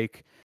can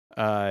take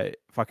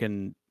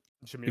fucking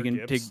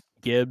take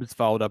Gibbs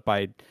followed up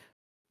by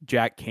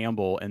Jack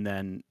Campbell, and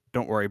then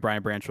don't worry,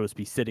 Brian Branch will just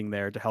be sitting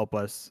there to help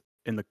us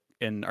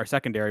in our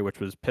secondary, which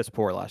was piss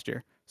poor last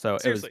year. So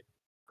seriously, it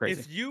was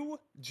crazy. If you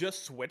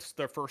just switched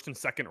their first and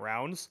second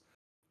rounds,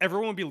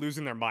 everyone would be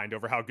losing their mind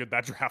over how good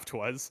that draft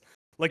was.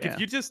 Like,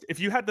 if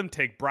you had them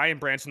take Brian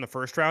Branch in the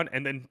first round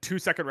and then 2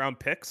 second-round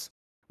picks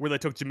where they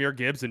took Jahmyr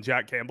Gibbs and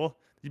Jack Campbell,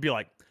 you'd be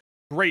like,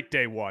 great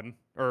day 1,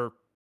 or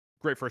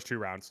great first 2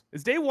 rounds.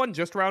 Is day 1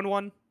 just round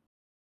 1?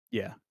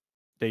 Yeah.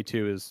 Day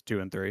 2 is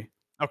 2 and 3.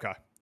 Okay.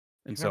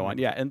 And so on.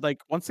 Yeah, and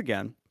like once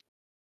again,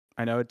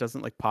 I know it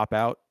doesn't like pop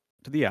out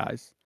to the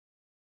eyes.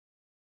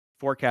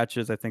 4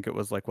 catches, I think it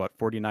was like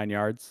 49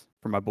 yards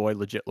for my boy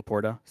legit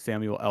Laporta,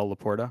 Samuel L.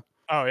 Laporta.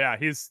 Oh yeah,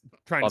 he's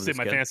trying to save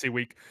my fantasy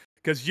week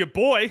because your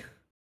boy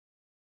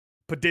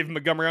put David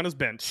Montgomery on his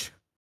bench.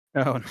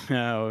 Oh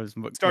no, it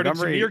was started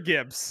Jahmyr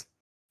Gibbs.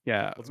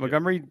 Yeah,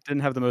 Montgomery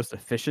didn't have the most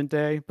efficient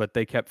day, but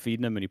they kept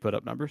feeding him and he put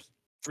up numbers.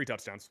 3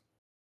 touchdowns.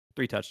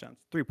 3 touchdowns,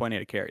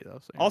 3.8 a carry though.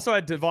 So, Also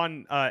had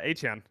Devon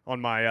Achane on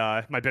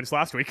my my bench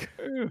last week.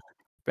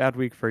 bad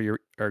week for your,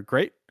 or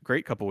great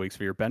couple weeks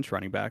for your bench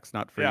running backs,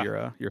 not for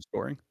Yeah. your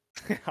scoring.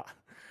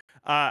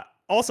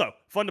 Also,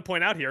 fun to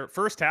point out here,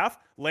 first half,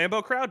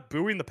 Lambeau crowd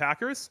booing the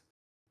Packers.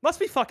 Must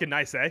be fucking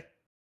nice, eh?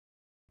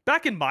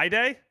 Back in my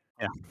day,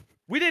 Yeah.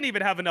 we didn't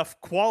even have enough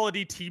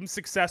quality team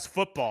success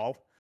football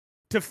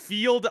to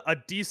field a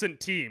decent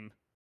team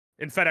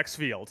in FedEx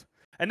Field.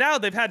 And now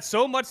they've had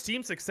so much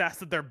team success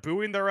that they're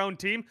booing their own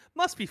team.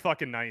 Must be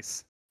fucking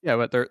nice. Yeah,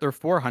 but they're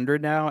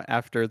 400 now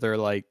after they're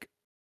like,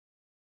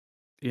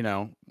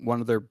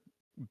 one of their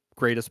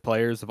greatest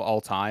players of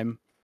all time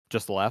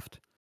just left,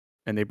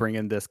 and they bring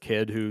in this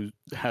kid who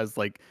has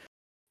like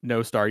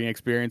no starting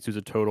experience, who's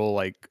a total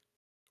like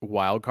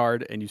wild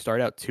card, and you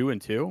start out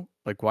 2-2.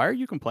 Like, why are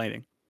you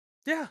complaining?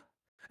 Yeah.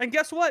 And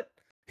guess what?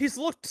 He's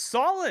looked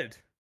solid.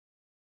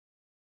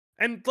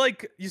 And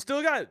like, you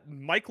still got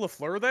Mike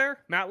LaFleur there,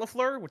 Matt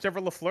LaFleur, whichever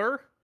LaFleur,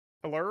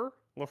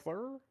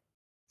 LaFleur,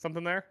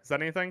 something there. Is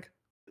that anything?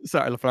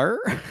 Sorry, LaFleur.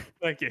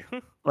 Thank you.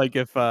 Like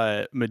if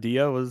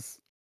Medea was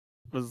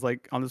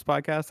like on this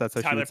podcast, that's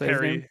how she would say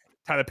his name.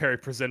 Tyler Perry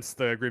presents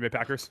the Green Bay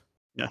Packers.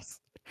 Yes,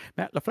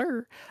 Matt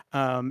LaFleur,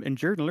 and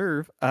Jordan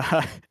Love.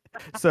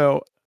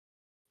 So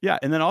yeah,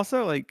 and then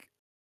also like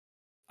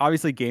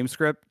obviously game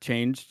script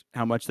changed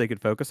how much they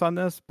could focus on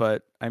this,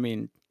 but I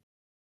mean,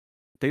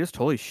 they just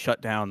totally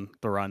shut down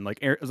the run. Like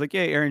it was like,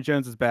 yeah, Aaron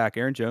Jones is back.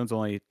 Aaron Jones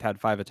only had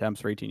 5 attempts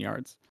for 18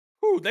 yards.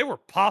 Ooh, they were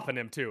popping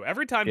him too.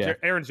 Every time Yeah.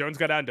 Aaron Jones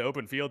got out into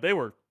open field, they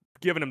were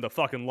giving him the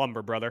fucking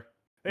lumber, brother.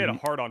 They had a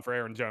Mhm. hard-on for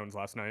Aaron Jones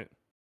last night.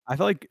 I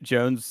feel like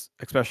Jones,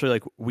 especially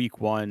like week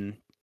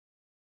 1,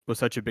 was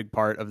such a big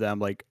part of them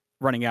like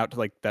running out to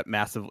like that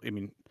massive. I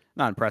mean,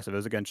 not impressive. It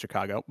was against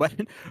Chicago, but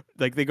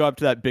like they go up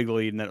to that big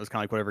lead, and then it was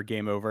kind of like whatever,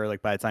 game over.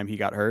 Like by the time he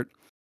got hurt,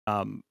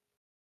 so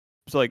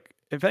like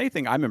if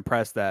anything, I'm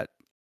impressed that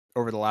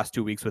over the last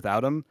 2 weeks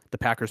without him, the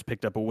Packers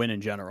picked up a win in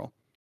general.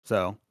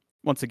 So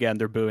once again,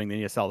 they're booing. They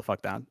need to sell the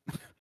fuck down.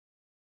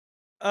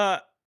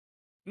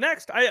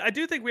 Next, I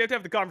do think we have to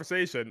have the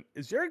conversation.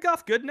 Is Jared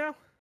Goff good now?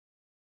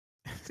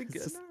 Is he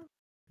good now?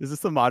 Is this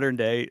the modern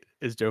day?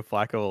 Is Joe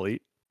Flacco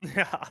elite?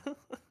 Yeah. Is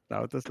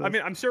that what this is? I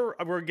mean, I'm sure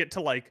we're gonna get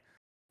to like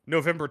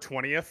November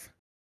 20th,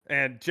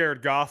 and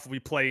Jared Goff will be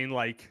playing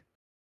like,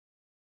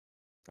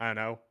 I don't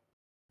know,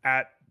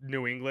 at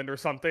New England or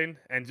something,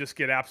 and just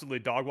get absolutely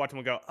dog watch, and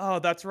we'll go, oh,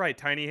 that's right,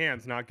 tiny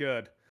hands, not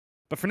good.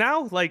 But for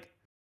now, like,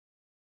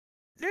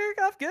 Jared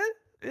Goff good?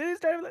 Is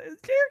Jared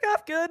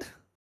Goff good?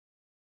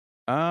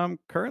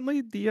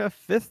 Currently the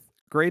 5th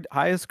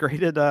highest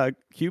graded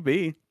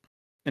QB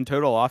in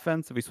total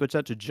offense. If we switch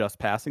that to just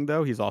passing,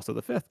 though, he's also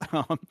the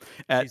 5th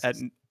at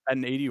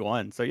an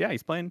 81. So yeah,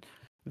 he's playing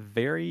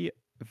very,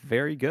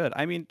 very good.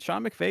 I mean,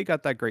 Sean McVay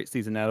got that great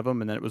season out of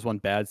him, and then it was one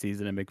bad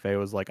season, and McVay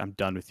was like, "I'm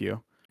done with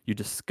you. You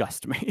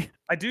disgust me."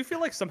 I do feel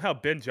like somehow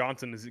Ben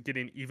Johnson is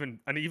getting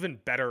an even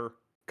better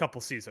couple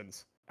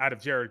seasons out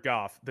of Jared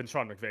Goff than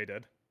Sean McVay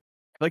did.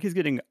 I feel like he's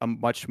getting a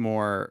much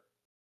more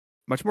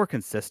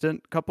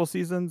consistent couple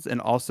seasons, and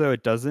also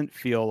it doesn't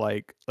feel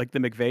like the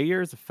McVay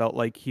years. It felt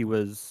like he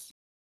was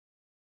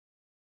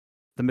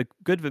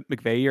good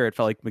McVay year. It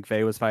felt like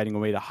McVay was finding a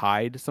way to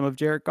hide some of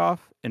Jared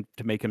Goff and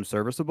to make him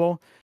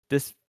serviceable.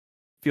 This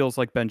feels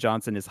like Ben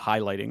Johnson is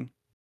highlighting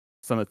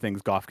some of the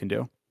things Goff can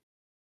do.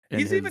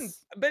 He's even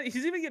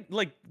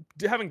like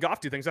having Goff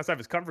do things outside of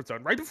his comfort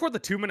zone. Right before the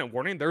 2-minute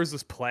warning, there was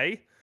this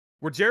play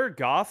where Jared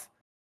Goff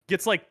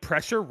gets like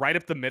pressure right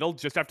up the middle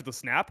just after the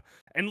snap,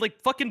 and like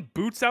fucking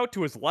boots out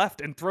to his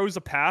left and throws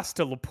a pass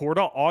to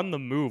Laporta on the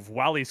move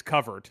while he's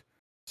covered,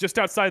 just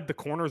outside the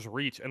corner's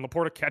reach, and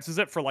Laporta catches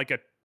it for like a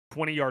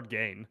 20-yard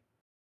gain.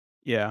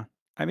 Yeah,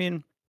 I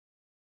mean,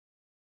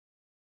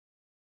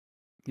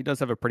 he does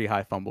have a pretty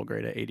high fumble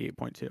grade at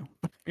 88.2.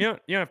 You don't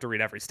have to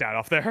read every stat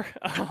off there.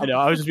 I know.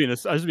 I was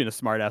just being a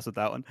smart ass with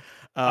that one.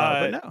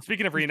 But no,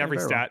 speaking of reading every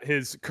stat,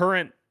 his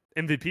current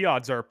MVP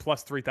odds are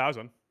plus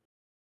 3,000.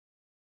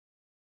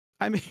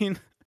 I mean,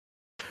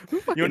 who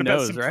you fucking want to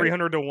knows, bet some right?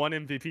 300 to 1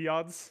 MVP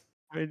odds?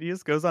 I mean, he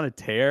just goes on a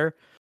tear.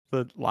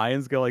 The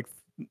Lions go like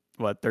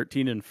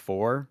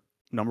 13-4,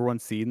 number 1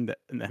 seed in the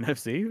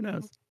NFC. Who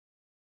knows?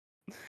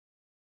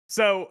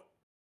 So,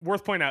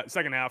 worth pointing out,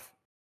 second half,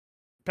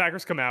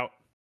 Packers come out.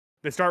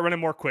 They start running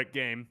more quick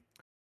game.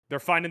 They're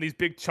finding these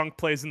big chunk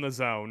plays in the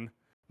zone.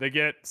 They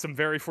get some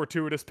very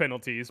fortuitous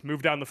penalties,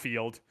 move down the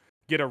field,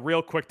 get a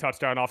real quick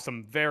touchdown off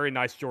some very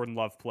nice Jordan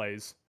Love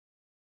plays.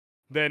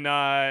 Then,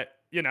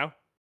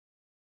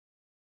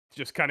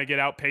 just kind of get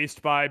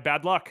outpaced by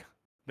bad luck.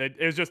 They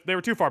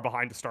were too far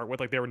behind to start with.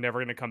 Like, they were never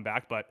going to come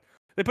back, but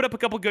they put up a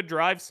couple good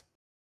drives.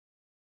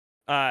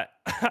 I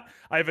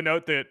have a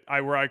note that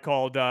I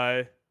called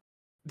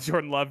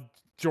Jordan Love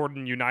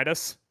Jordan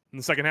Unitas in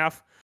the second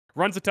half.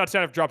 Runs a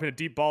touchdown after dropping a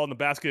deep ball in the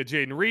basket of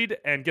Jaden Reed,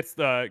 and gets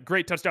the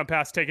great touchdown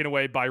pass taken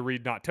away by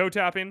Reed not toe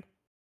tapping.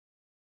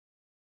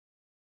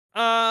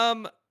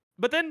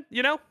 But then,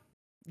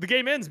 the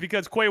game ends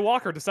because Quay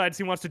Walker decides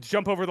he wants to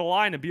jump over the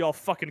line and be all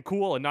fucking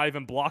cool and not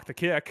even block the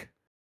kick.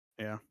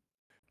 Yeah.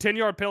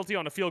 10-yard penalty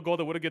on a field goal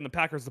that would have given the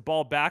Packers the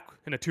ball back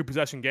in a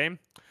 2-possession game.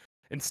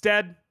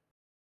 Instead,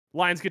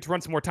 Lions get to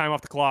run some more time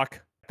off the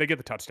clock. They get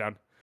the touchdown.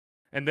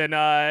 And then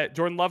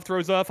Jordan Love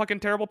throws a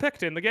fucking terrible pick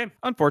to end the game.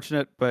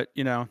 Unfortunate, but,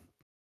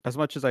 as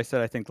much as I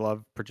said I think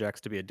Love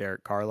projects to be a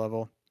Derek Carr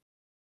level,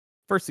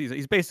 first season,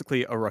 he's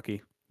basically a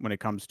rookie when it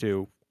comes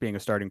to being a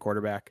starting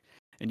quarterback.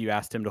 And you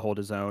asked him to hold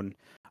his own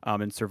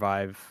and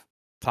survive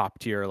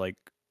top-tier,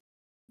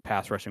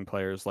 pass rushing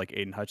players like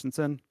Aiden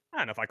Hutchinson. I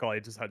don't know if I call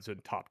Aiden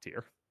Hutchinson top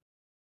tier.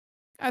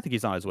 I think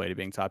he's on his way to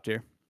being top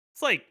tier.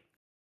 It's like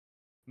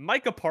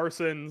Micah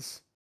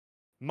Parsons,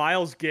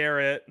 Myles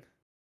Garrett,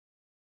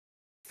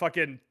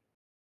 fucking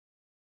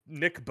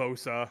Nick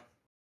Bosa,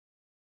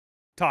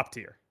 top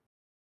tier.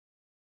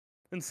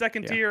 And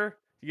second tier,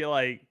 you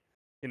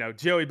get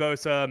Joey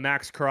Bosa,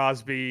 Max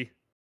Crosby,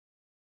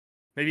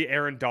 maybe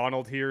Aaron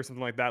Donald here,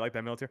 something like that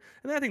military.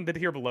 And then I think the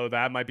tier below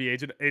that might be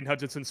Aiden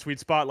Hutchinson's sweet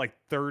spot,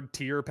 third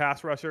tier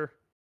pass rusher.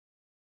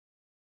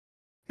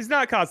 He's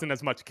not causing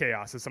as much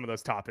chaos as some of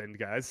those top end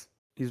guys.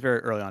 He's very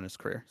early on in his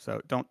career, so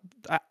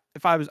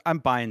I'm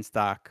buying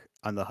stock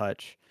on the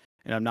Hutch,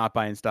 and I'm not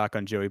buying stock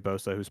on Joey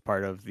Bosa, who's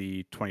part of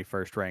the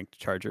 21st ranked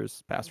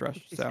Chargers pass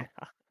rush. So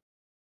yeah.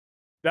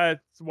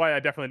 That's why I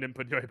definitely didn't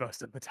put Joey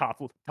Bosa in the top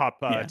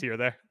tier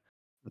there.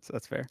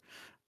 That's fair.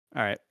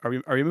 All right,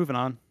 are we moving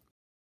on?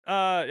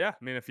 Yeah.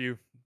 I mean, if you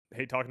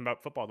hate talking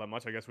about football that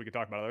much, I guess we could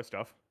talk about other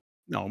stuff.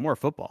 No, more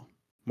football.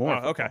 More.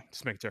 Football. Okay.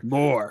 Just make sure.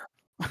 More.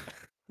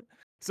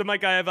 So,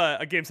 Mike, I have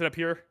a game set up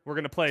here. We're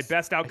gonna play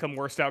best outcome,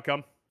 worst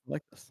outcome. I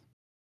like this.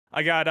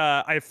 I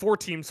have 4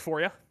 teams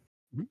for you.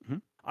 Mm-hmm.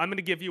 I'm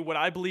gonna give you what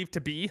I believe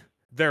to be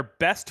their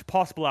best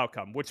possible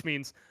outcome, which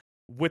means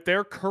with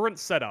their current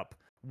setup,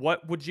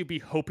 what would you be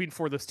hoping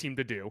for this team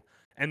to do?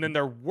 And then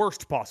their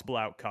worst possible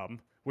outcome,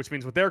 which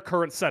means with their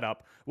current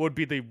setup, what would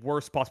be the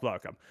worst possible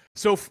outcome?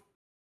 So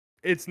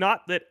it's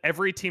not that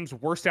every team's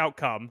worst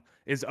outcome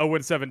is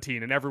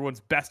 0-17 and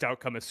everyone's best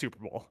outcome is Super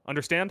Bowl.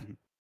 Understand? Mm-hmm.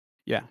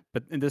 Yeah,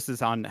 but this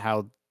is on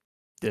how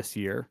this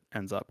year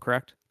ends up,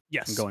 correct?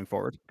 Yes. And going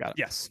forward. Got it.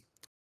 Yes.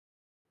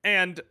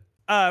 And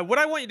what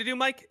I want you to do,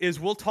 Mike, is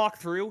we'll talk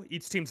through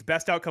each team's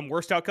best outcome,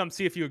 worst outcome,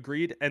 see if you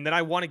agreed, and then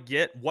I want to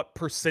get what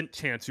 %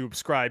 chance you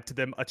ascribe to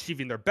them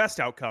achieving their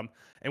best outcome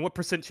and what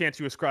 % chance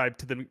you ascribe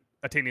to them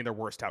attaining their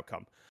worst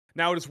outcome.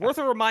 Now, it is worth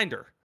a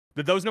reminder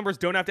that those numbers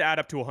don't have to add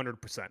up to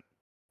 100%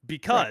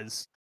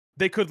 because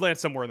they could land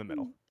somewhere in the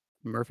middle.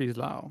 Murphy's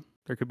Law.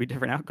 There could be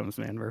different outcomes,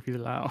 man. Murphy's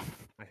Law.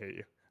 I hate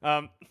you.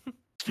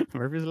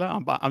 Murphy's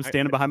Law. I'm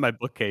standing behind my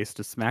bookcase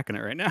just smacking it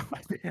right now.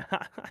 Yeah.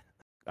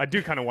 I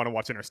do kind of want to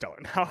watch Interstellar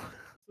now.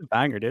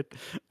 Banger, dude.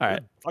 All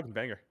right. Fucking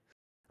banger.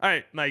 All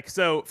right, Mike.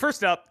 So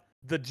first up,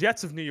 the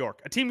Jets of New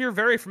York, a team you're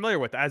very familiar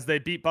with as they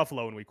beat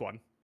Buffalo in week 1.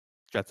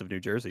 Jets of New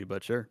Jersey,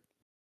 but sure.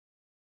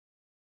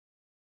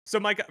 So,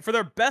 Mike, for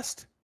their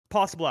best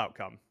possible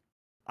outcome,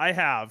 I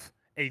have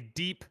a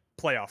deep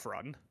playoff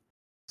run.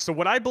 So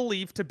what I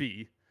believe to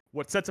be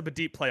what sets up a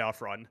deep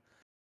playoff run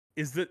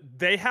is that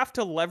they have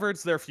to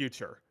leverage their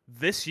future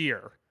this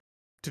year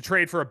to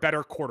trade for a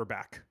better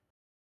quarterback.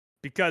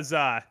 Because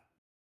might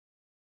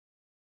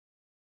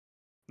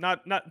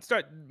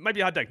be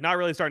a hot take. Not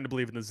really starting to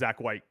believe in the Zach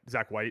White.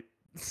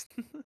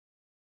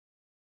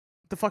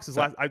 The fuck's his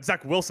last?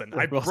 Zach Wilson.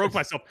 I broke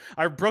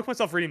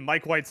myself reading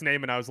Mike White's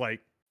name, and I was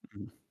like,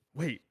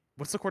 wait,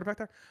 what's the quarterback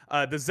there?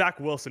 The Zach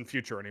Wilson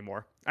future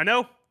anymore. I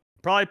know,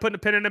 probably putting a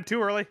pin in him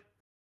too early.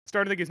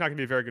 Starting to think he's not going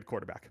to be a very good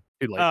quarterback.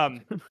 Too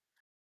late.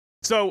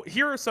 So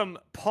here are some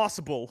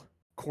possible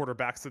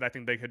quarterbacks that I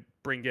think they could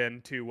bring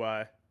in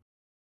to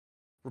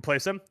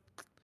replace him.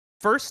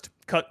 First,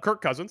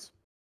 Kirk Cousins.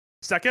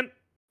 Second,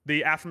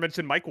 the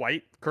aforementioned Mike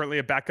White, currently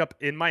a backup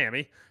in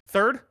Miami.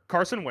 Third,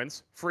 Carson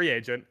Wentz, free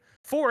agent.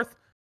 Fourth,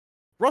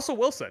 Russell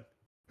Wilson,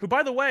 who,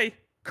 by the way,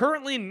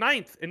 currently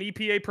 9th in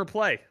EPA per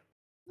play.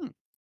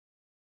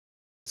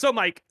 So,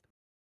 Mike,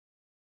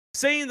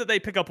 saying that they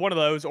pick up one of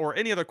those or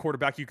any other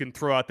quarterback you can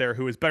throw out there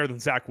who is better than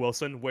Zach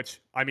Wilson,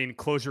 which, I mean,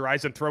 close your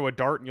eyes and throw a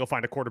dart and you'll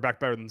find a quarterback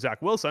better than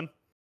Zach Wilson.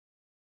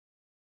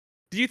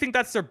 Do you think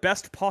that's their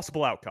best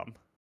possible outcome?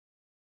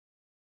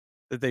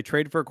 That they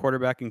trade for a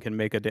quarterback and can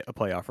make a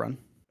playoff run.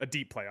 A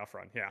deep playoff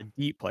run, yeah. A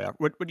deep playoff.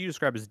 What do you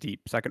describe as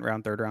deep? Second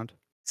round, third round?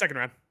 Second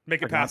round.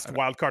 Make it past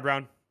wild card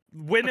round.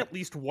 Win at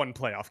least one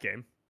playoff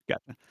game.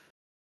 Gotcha.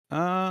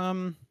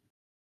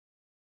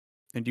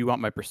 And do you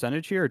want my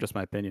percentage here or just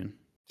my opinion?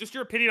 Just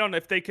your opinion on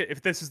if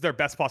this is their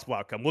best possible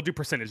outcome. We'll do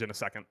percentage in a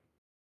second.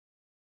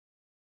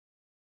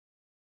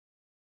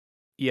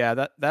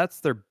 Yeah,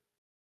 that's their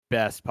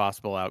best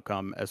possible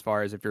outcome as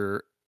far as if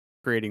you're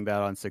grading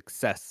that on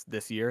success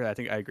this year. I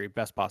think I agree.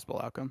 Best possible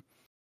outcome.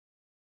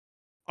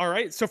 All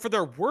right. So for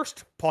their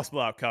worst possible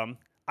outcome,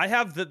 I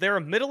have that they're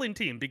a middling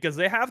team because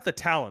they have the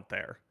talent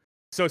there.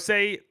 So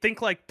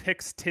think like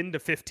picks 10 to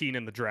 15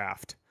 in the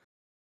draft.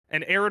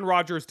 And Aaron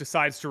Rodgers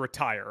decides to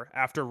retire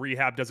after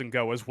rehab doesn't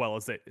go as well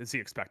as he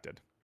expected.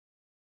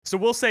 So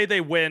we'll say they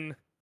win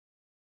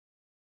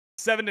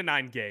 7 to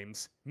 9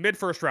 games,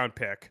 mid-first round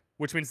pick,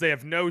 which means they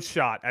have no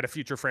shot at a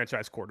future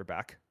franchise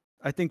quarterback.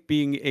 I think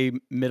being a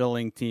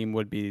middling team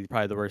would be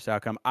probably the worst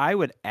outcome. I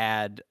would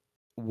add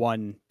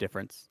one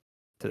difference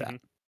to that,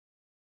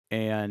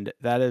 and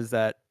that is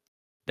that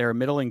they're a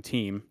middling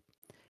team,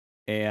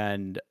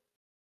 and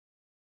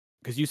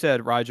because you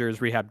said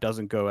Rodgers' rehab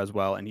doesn't go as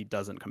well and he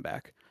doesn't come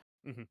back.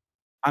 Mhm.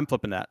 I'm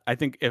flipping that. I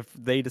think if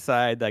they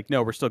decide like,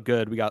 no, we're still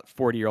good, we got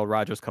 40-year-old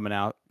Rodgers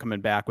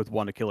coming back with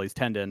one Achilles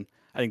tendon,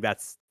 I think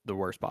that's the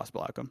worst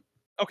possible outcome.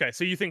 Okay,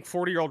 so you think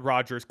 40-year-old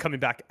Rodgers coming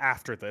back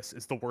after this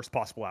is the worst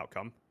possible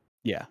outcome?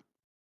 Yeah.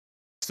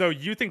 So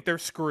you think they're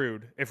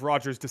screwed if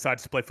Rodgers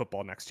decides to play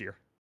football next year?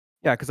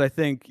 Yeah, because I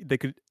think they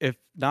could, if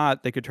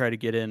not, they could try to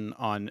get in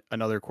on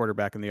another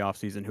quarterback in the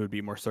offseason who would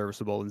be more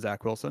serviceable than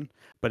Zach Wilson.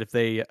 But if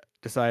they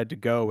decide to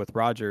go with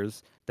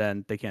Rodgers,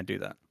 then they can't do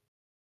that.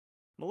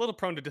 I'm a little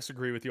prone to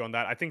disagree with you on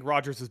that. I think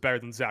Rodgers is better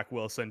than Zach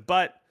Wilson,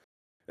 but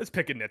it's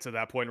picking nits at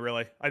that point,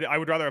 really. I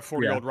would rather have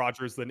 40-year-old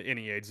Rodgers than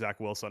any age Zach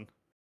Wilson.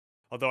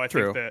 Although I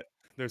think True. that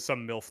there's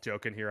some MILF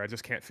joke in here. I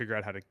just can't figure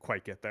out how to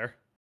quite get there.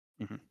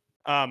 Mhm.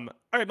 All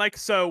right, Mike.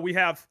 So we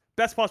have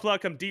best possible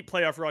outcome, deep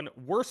playoff run,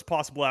 worst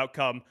possible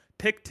outcome,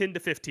 pick 10 to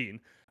 15.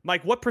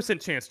 Mike, what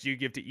percent chance do you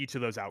give to each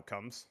of those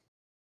outcomes?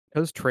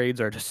 Those trades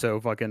are just so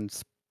fucking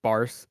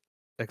sparse,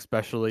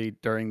 especially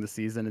during the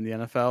season in the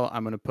NFL.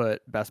 I'm going to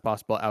put best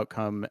possible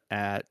outcome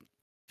at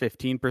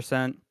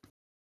 15%.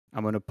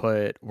 I'm going to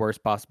put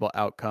worst possible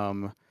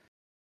outcome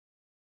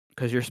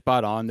because you're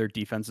spot on. Their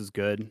defense is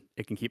good.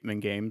 It can keep them in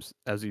games,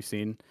 as you've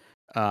seen.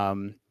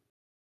 I'm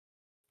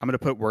going to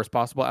put worst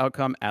possible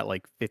outcome at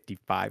like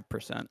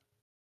 55%.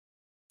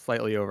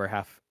 Slightly over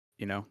half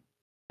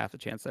the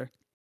chance there.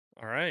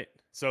 All right.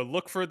 So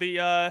look for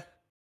the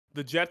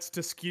Jets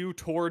to skew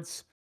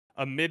towards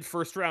a mid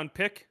first round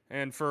pick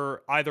and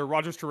for either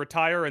Rodgers to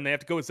retire and they have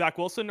to go with Zach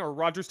Wilson or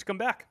Rodgers to come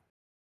back.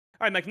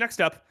 All right, Mike, next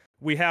up,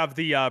 we have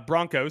the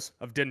Broncos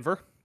of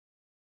Denver.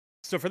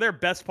 So for their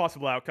best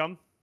possible outcome,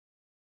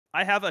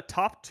 I have a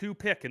top 2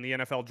 pick in the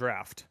NFL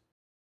draft.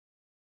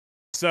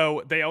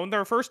 So they own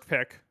their first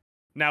pick.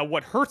 Now,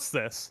 what hurts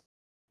this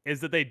is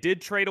that they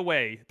did trade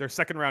away their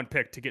second round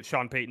pick to get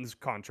Sean Payton's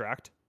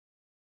contract.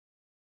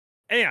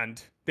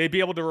 And they'd be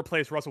able to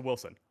replace Russell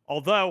Wilson.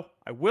 Although,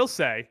 I will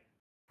say,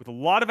 with a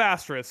lot of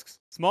asterisks,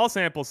 small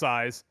sample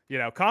size,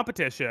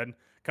 competition,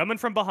 coming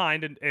from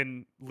behind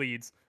in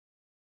leads,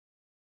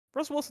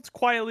 Russell Wilson's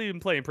quietly been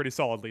playing pretty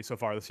solidly so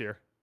far this year.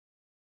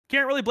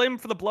 Can't really blame him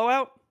for the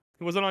blowout.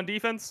 He wasn't on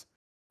defense.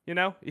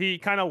 He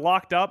kind of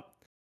locked up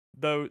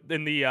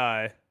in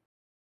the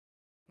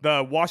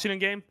Washington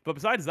game. But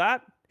besides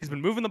that, he's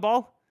been moving the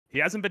ball. He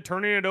hasn't been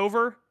turning it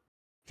over.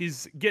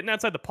 He's getting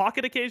outside the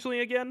pocket occasionally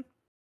again.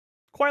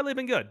 Quietly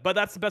been good, but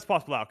that's the best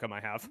possible outcome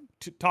I have.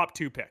 Top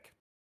 2 pick.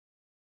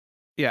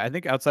 Yeah, I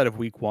think outside of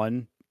week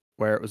 1,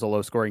 where it was a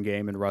low-scoring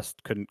game and Russ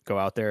couldn't go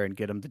out there and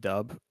get him the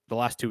dub, the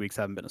last 2 weeks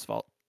haven't been his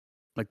fault.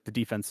 Like, the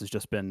defense has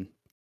just been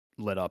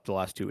lit up the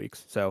last 2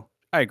 weeks. So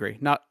I agree. It's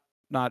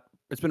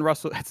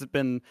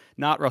been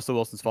not Russell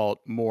Wilson's fault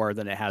more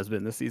than it has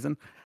been this season.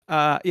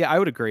 Yeah, I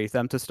would agree.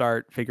 Them to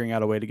start figuring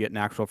out a way to get an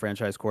actual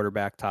franchise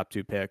quarterback, top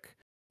 2 pick,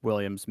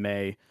 Williams,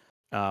 May.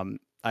 I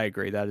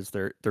agree. That is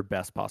their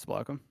best possible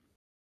outcome.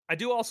 I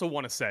do also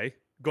want to say,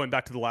 going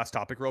back to the last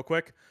topic real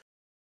quick,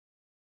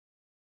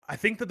 I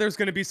think that there's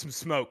going to be some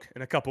smoke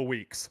in a couple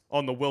weeks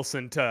on the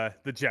Wilson to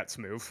the Jets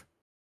move.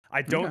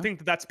 I don't think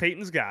that that's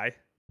Peyton's guy.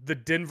 The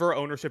Denver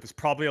ownership is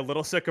probably a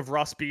little sick of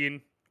Russ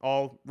being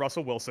all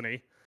Russell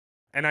Wilson-y.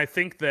 And I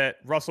think that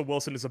Russell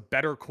Wilson is a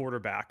better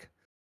quarterback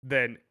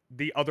than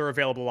the other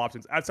available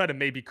options, outside of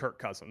maybe Kirk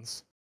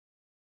Cousins.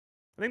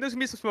 I think there's going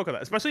to be some smoke on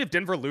that, especially if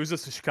Denver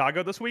loses to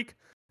Chicago this week.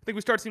 I think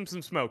we start seeing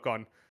some smoke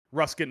on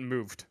Russ getting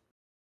moved.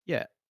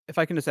 Yeah, if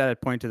I can just add a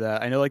point to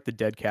that, I know like the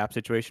dead cap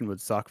situation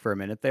would suck for a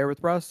minute there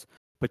with Russ,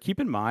 but keep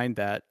in mind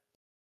that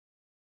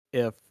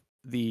if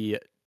the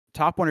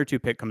top 1 or 2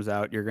 pick comes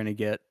out, you're going to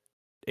get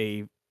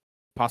a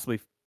possibly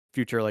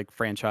future like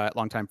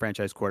longtime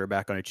franchise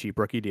quarterback on a cheap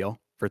rookie deal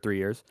for 3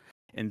 years.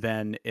 And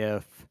then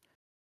if,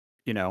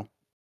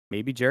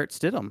 maybe Jarrett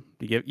Stidham,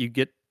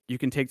 you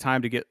can take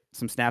time to get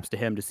some snaps to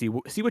him to see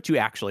what you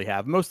actually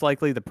have. Most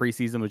likely the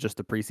preseason was just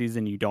the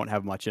preseason. You don't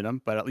have much in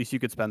him, but at least you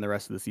could spend the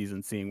rest of the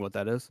season seeing what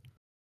that is.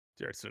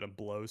 Jarrett Stidham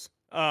blows.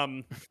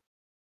 You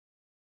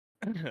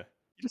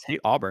just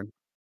hate Auburn.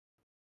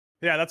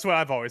 Yeah, that's what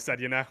I've always said,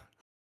 Just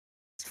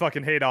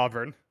fucking hate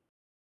Auburn.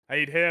 I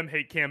hate him,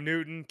 hate Cam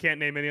Newton, can't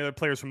name any other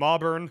players from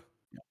Auburn.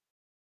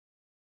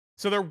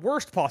 So their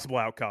worst possible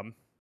outcome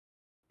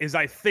is,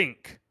 I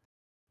think,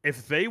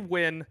 if they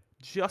win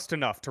just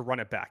enough to run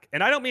it back.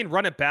 And I don't mean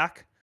run it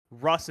back,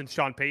 Russ and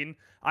Sean Payton.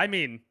 I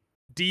mean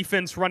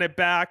defense run it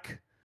back.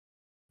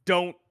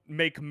 Don't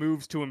make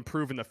moves to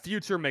improve in the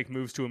future, make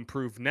moves to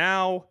improve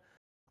now.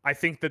 I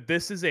think that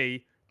this is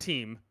a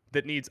team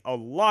that needs a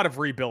lot of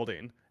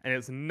rebuilding, and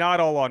it's not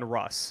all on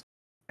Russ.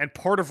 And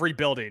part of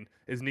rebuilding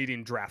is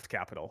needing draft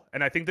capital.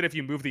 And I think that if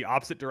you move the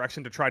opposite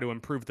direction to try to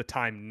improve the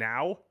time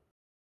now,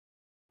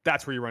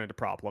 that's where you run into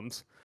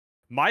problems.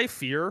 My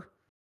fear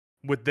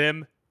with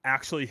them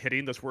actually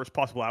hitting this worst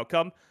possible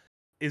outcome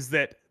is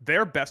that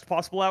their best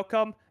possible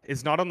outcome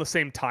is not on the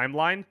same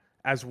timeline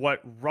as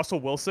what Russell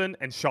Wilson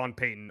and Sean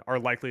Payton are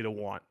likely to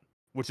want,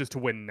 which is to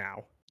win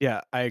now.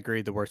 Yeah, I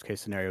agree. The worst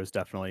case scenario is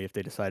definitely if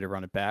they decide to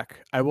run it back.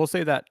 I will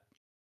say that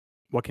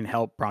what can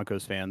help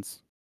Broncos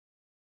fans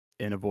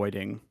in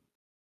avoiding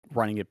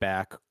running it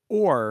back,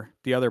 or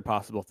the other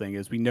possible thing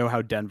is we know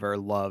how Denver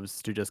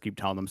loves to just keep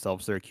telling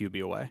themselves they're a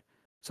QB away.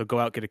 So go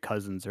out, get a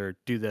Cousins or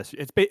do this.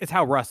 It's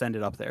how Russ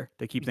ended up there.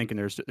 They keep thinking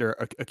they're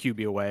a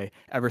QB away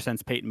ever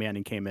since Peyton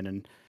Manning came in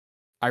and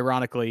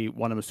ironically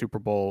won him a Super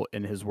Bowl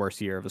in his worst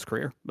year of his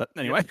career. But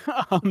anyway,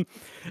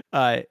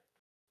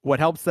 what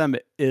helps them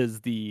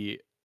is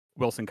the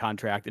Wilson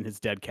contract and his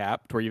dead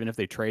cap, where even if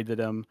they traded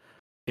him,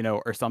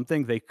 or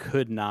something, they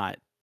could not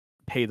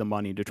pay the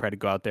money to try to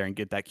go out there and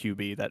get that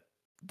QB that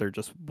they're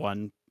just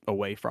one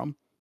away from.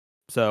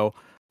 So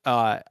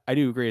I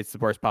do agree it's the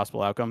worst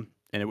possible outcome,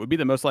 and it would be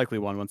the most likely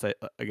one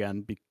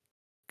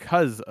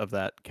because of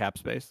that cap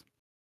space.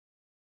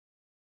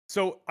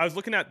 So I was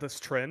looking at this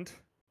trend.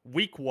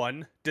 Week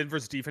 1,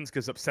 Denver's defense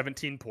gives up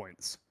 17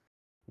 points.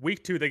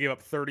 Week 2, they gave up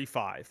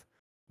 35.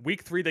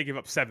 Week 3, they give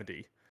up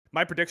 70.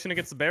 My prediction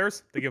against the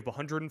Bears, they give up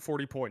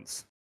 140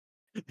 points.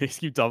 They just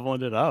keep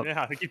doubling it up.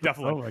 Yeah, they keep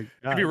doubling. Oh my God.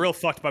 They'd be real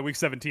fucked by week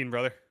 17,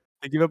 brother.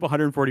 They give up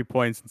 140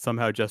 points, and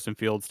somehow Justin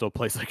Fields still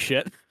plays like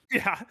shit.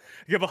 Yeah,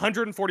 you have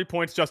 140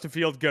 points. Justin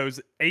Fields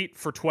goes 8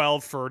 for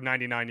 12 for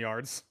 99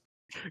 yards.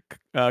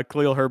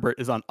 Khalil Herbert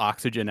is on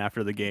oxygen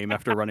after the game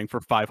after running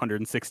for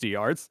 560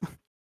 yards.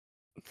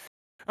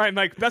 All right,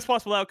 Mike, best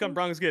possible outcome,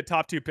 Broncos get a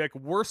top 2 pick.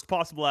 Worst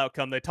possible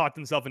outcome, they talked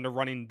themselves into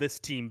running this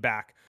team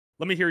back.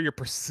 Let me hear your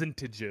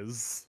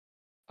percentages.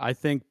 I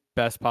think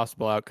best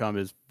possible outcome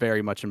is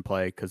very much in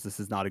play because this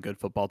is not a good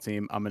football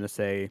team. I'm going to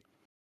say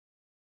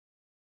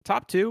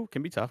top 2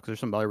 can be tough because there's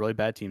some other really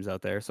bad teams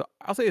out there. So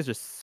I'll say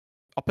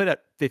I'll put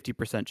at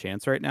 50%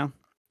 chance right now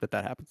that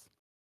happens.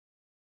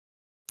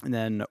 And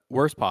then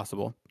worst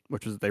possible,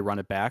 which was they run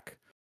it back.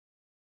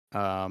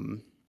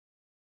 I'm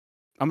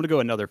going to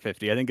go another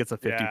 50. I think it's a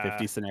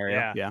 50-50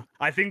 scenario. Yeah.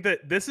 I think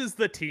that this is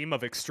the team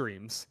of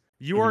extremes.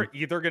 You are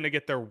either going to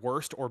get their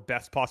worst or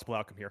best possible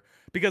outcome here,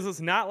 because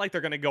it's not like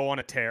they're going to go on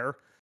a tear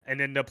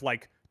and end up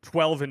like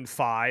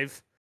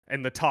 12-5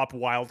 in the top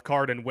wild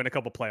card and win a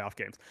couple playoff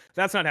games.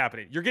 That's not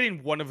happening. You're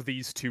getting one of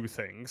these two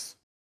things.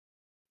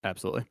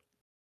 Absolutely.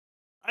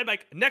 All right,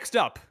 Mike. Next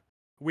up,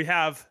 we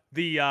have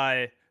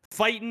the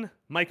fighting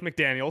Mike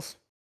McDaniels,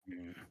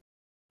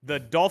 the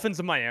Dolphins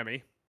of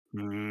Miami.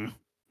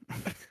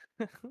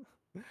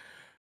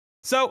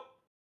 So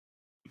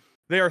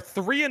they are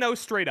 3-0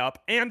 straight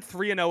up and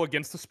 3-0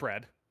 against the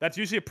spread. That's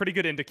usually a pretty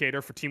good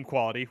indicator for team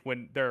quality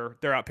when they're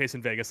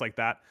outpacing Vegas like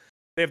that.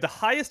 They have the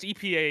highest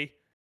EPA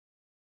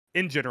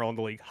in general in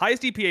the league,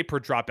 highest EPA per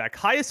dropback,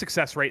 highest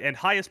success rate, and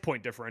highest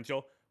point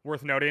differential.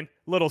 Worth noting,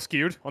 little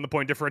skewed on the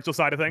point differential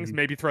side of things.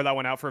 Maybe throw that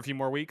one out for a few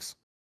more weeks.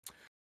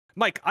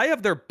 Mike, I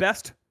have their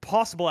best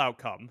possible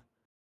outcome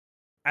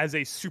as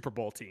a Super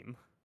Bowl team.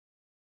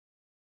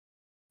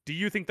 Do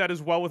you think that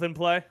is well within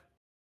play?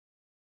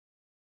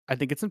 I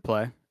think it's in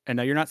play. And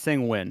now you're not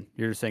saying win.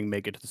 You're just saying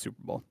make it to the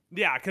Super Bowl.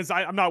 Yeah, because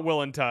I'm not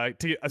willing to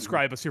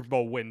ascribe a Super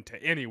Bowl win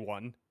to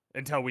anyone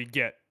until we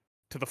get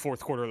to the fourth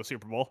quarter of the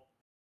Super Bowl.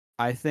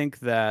 I think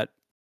that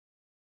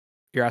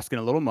you're asking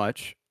a little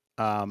much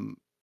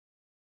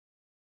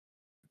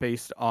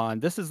based on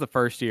this is the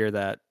first year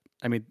that,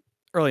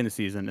 early in the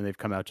season, and they've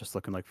come out just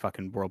looking like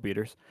fucking world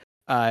beaters.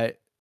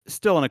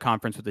 Still in a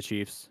conference with the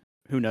Chiefs.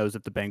 Who knows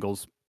if the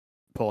Bengals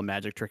pull a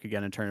magic trick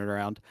again and turn it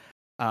around.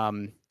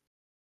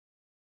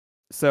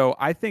 So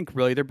I think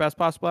really their best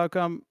possible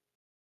outcome,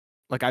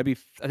 I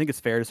think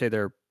it's fair to say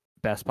their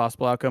best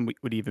possible outcome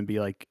would even be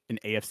like an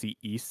AFC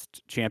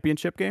East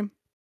championship game.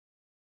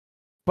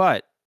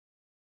 But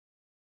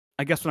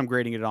I guess what I'm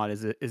grading it on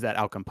is that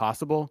outcome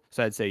possible?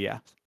 So I'd say, yeah,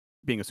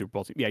 being a Super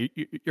Bowl team. Yeah,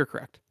 you're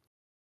correct.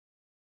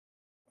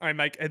 All right,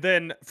 Mike. And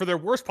then for their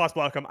worst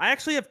possible outcome, I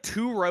actually have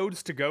 2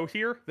 roads to go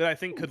here that I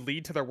think could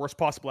lead to their worst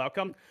possible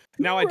outcome.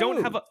 Now, I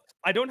don't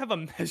have a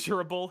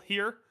measurable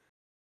here.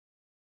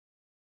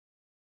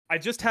 I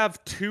just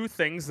have 2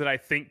 things that I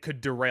think could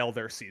derail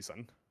their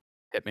season.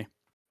 Hit me.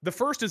 The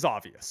first is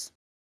obvious.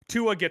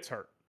 Tua gets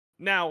hurt.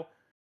 Now,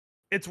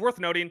 it's worth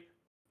noting,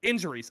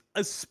 injuries,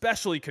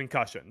 especially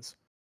concussions,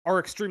 are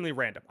extremely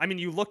random.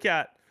 You look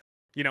at,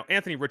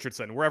 Anthony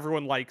Richardson, where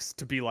everyone likes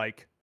to be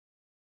like,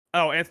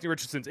 oh, Anthony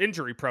Richardson's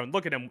injury prone.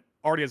 Look at him,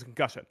 already has a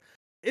concussion.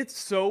 It's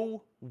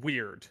so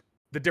weird,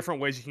 the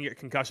different ways you can get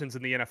concussions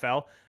in the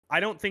NFL.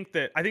 I think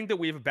that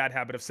we have a bad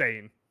habit of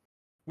saying,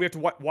 we have to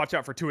watch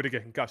out for Tua to get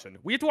a concussion.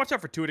 We have to watch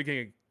out for Tua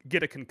to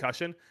get a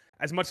concussion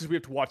as much as we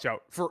have to watch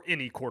out for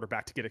any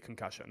quarterback to get a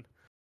concussion.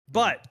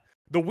 But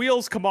the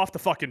wheels come off the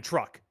fucking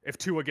truck if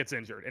Tua gets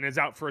injured and is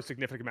out for a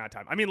significant amount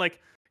of time.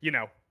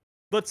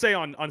 Let's say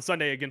on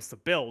Sunday against the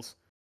Bills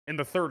in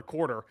the third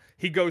quarter,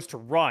 he goes to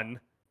run,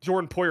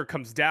 Jordan Poyer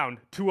comes down,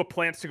 Tua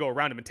plants to go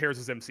around him and tears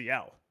his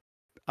MCL.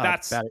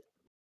 That's bad.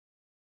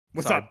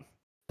 What's up?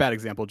 Bad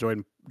example.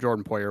 Jordan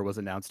Poyer was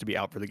announced to be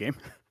out for the game.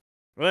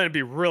 Well, that'd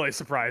be really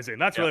surprising.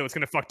 That's really what's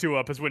going to fuck Tua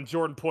up is when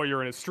Jordan Poyer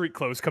in his street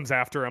clothes comes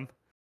after him.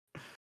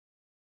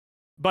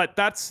 But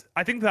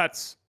I think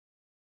that's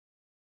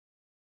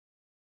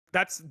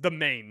That's the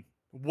main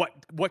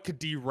what could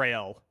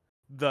derail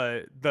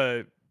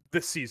this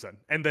season.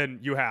 And then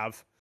you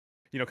have,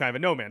 kind of a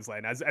no man's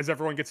land. As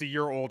everyone gets a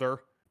year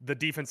older, the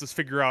defenses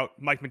figure out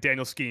Mike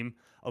McDaniel's scheme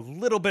a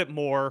little bit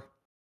more,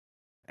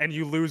 and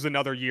you lose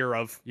another year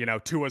of,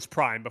 Tua's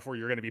prime before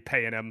you're going to be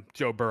paying him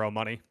Joe Burrow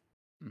money.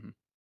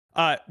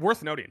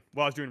 Worth noting,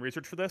 while I was doing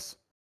research for this,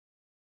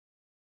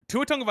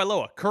 Tua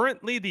Tagovailoa,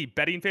 currently the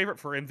betting favorite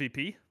for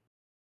MVP,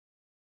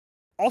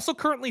 also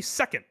currently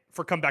second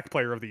for comeback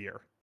player of the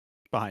year.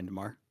 Behind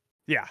DeMar.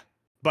 Yeah.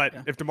 But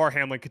if DeMar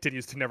Hamlin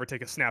continues to never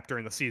take a snap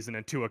during the season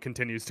and Tua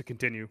continues to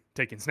continue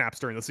taking snaps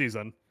during the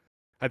season,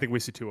 I think we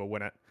see Tua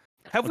win it.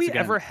 Have we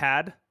ever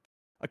had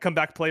a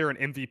comeback player and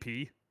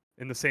MVP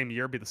in the same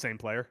year be the same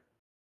player?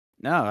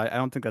 No, I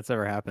don't think that's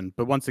ever happened.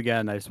 But once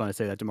again, I just want to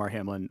say that DeMar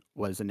Hamlin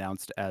was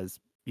announced as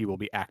he will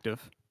be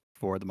active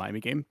for the Miami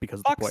game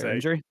because of the player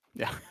injury.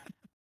 Yeah.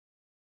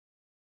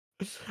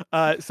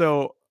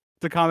 So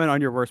to comment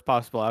on your worst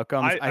possible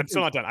outcomes, I'm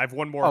still not done. I have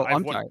one more.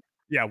 I'm sorry.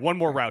 Yeah, one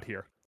more route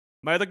here.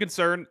 My other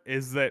concern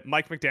is that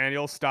Mike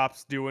McDaniel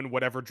stops doing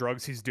whatever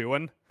drugs he's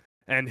doing,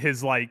 and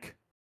his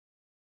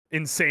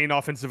insane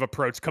offensive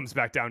approach comes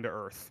back down to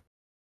earth.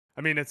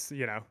 I mean, it's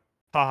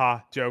haha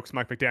jokes,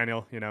 Mike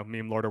McDaniel,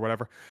 meme lord or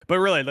whatever. But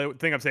really, the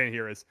thing I'm saying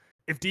here is,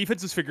 if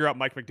defenses figure out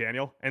Mike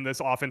McDaniel and this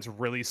offense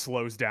really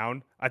slows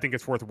down, I think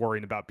it's worth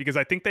worrying about, because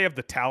I think they have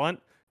the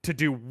talent to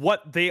do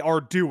what they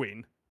are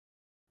doing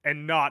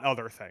and not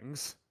other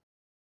things.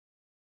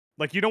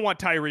 Like, you don't want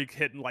Tyreek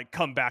hitting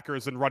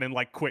comebackers and running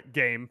quick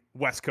game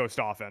West Coast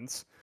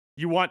offense.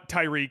 You want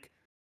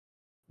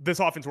this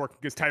offense working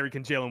because Tyreek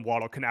and Jalen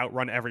Waddle can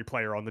outrun every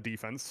player on the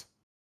defense.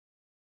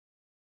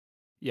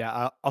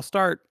 Yeah, I'll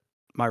start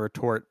my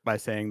retort by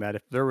saying that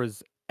if there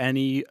was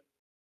any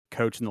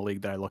coach in the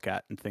league that I look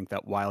at and think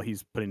that while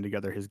he's putting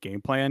together his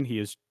game plan,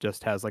 he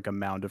just has a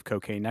mound of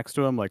cocaine next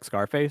to him like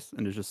Scarface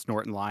and is just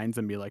snorting lines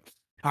and be like,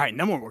 all right,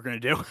 know what we're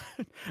going to do.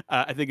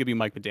 I think it'd be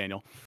Mike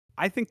McDaniel.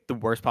 I think the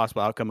worst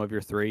possible outcome of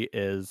your three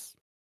is,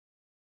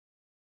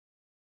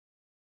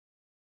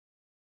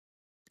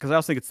 because I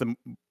also think it's the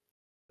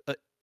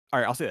all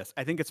right, I'll say this.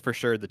 I think it's for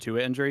sure the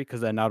Tua injury, because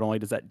then not only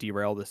does that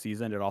derail the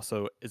season, it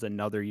also is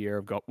another year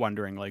of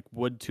wondering,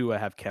 would Tua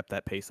have kept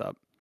that pace up?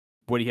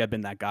 Would he have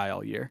been that guy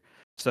all year?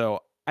 So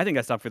I think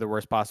that's not for the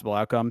worst possible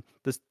outcome.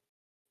 The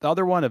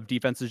other one of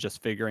defenses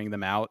just figuring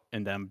them out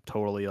and them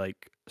totally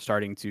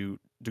starting to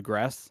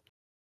digress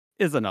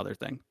is another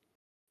thing.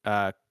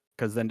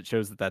 Because then it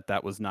shows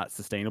that was not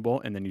sustainable,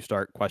 and then you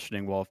start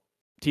questioning, well, if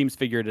teams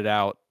figured it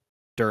out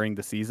during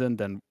the season,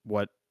 then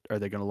what are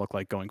they going to look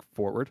like going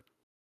forward?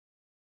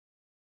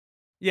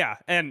 Yeah,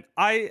 and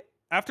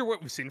after what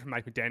we've seen from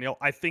Mike McDaniel,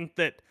 I think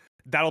that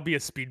that'll be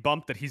a speed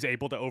bump that he's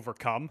able to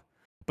overcome.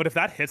 But if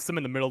that hits them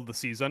in the middle of the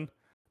season,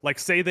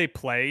 say they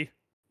play,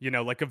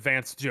 a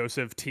Vance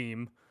Joseph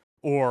team,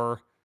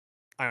 or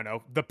I don't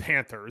know, the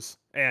Panthers,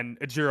 and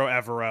Ejiro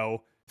Evero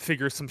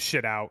figures some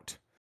shit out,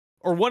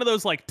 or one of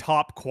those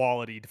top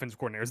quality defensive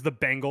coordinators, the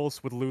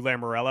Bengals with Lou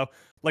Lamoriello,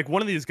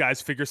 one of these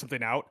guys figures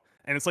something out,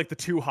 and it's the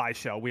too high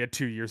shell we had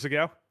 2 years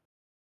ago,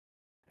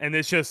 and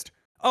it's just,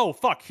 oh,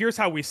 fuck, here's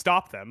how we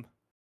stop them.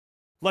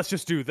 Let's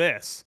just do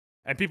this.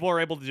 And people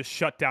are able to just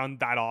shut down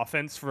that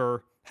offense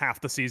for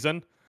half the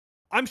season.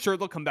 I'm sure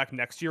they'll come back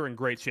next year in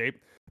great shape,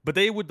 but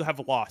they would have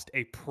lost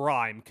a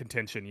prime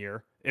contention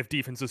year if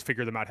defenses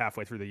figure them out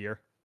halfway through the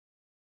year.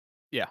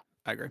 Yeah,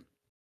 I agree.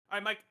 All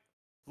right, Mike,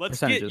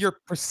 let's get your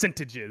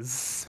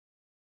percentages.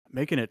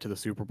 Making it to the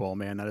Super Bowl,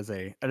 man, that is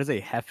a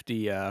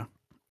hefty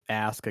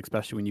ask,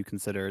 especially when you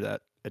consider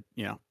that,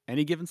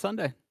 any given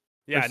Sunday.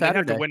 Yeah, and they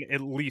have to win at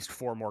least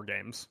 4 more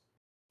games.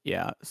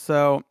 Yeah,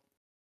 so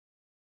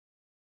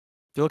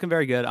they're looking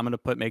very good. I'm going to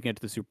put making it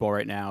to the Super Bowl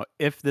right now.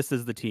 If this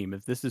is the team,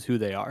 if this is who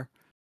they are,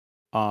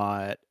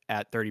 at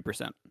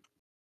 30%.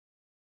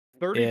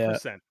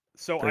 30%.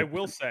 So 30%. I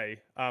will say,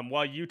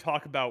 while you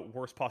talk about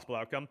worst possible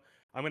outcome,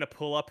 I'm going to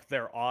pull up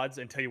their odds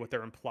and tell you what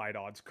their implied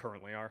odds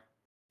currently are.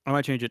 I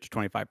might change it to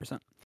 25%.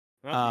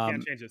 Well, you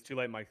can't change it. It's too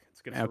late, Mike. It's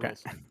against the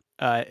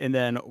rules. And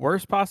then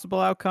worst possible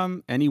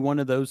outcome, any one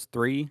of those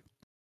three.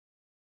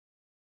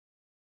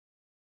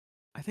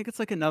 I think it's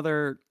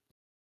another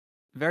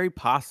very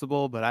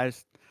possible, but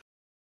it's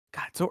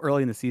so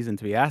early in the season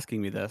to be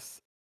asking me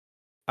this.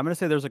 I'm going to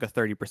say there's a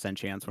 30%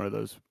 chance one of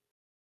those,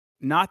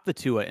 not the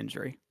Tua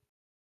injury,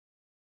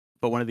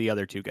 but one of the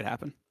other two could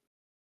happen.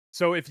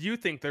 So if you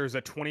think there's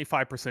a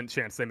 25%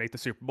 chance they make the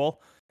Super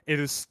Bowl, it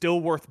is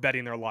still worth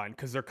betting their line,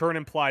 because their current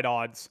implied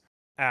odds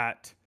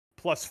at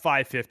plus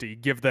 550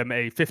 give them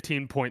a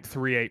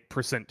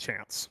 15.38%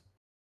 chance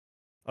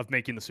of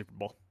making the Super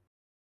Bowl.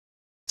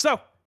 So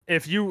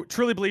if you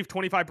truly believe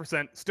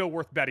 25%, still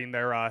worth betting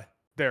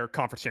their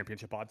conference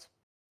championship odds.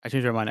 I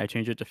changed my mind. I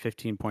changed it to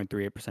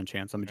 15.38%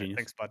 chance. I'm a genius.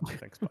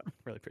 Thanks, bud.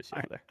 Really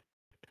appreciate it there.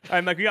 All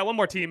right, Mike, we got one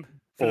more team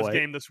for this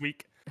game this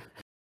week.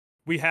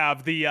 We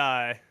have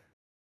the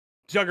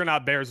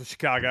Juggernaut Bears of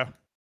Chicago.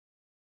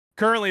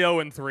 Currently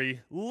 0-3.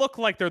 Look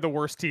like they're the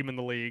worst team in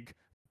the league.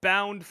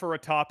 Bound for a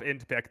top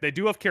end pick. They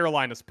do have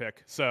Carolina's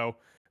pick, so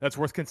that's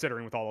worth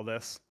considering with all of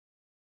this.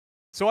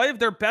 So I have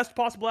their best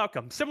possible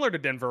outcome, similar to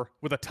Denver,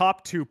 with a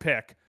top 2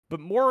 pick, but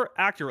more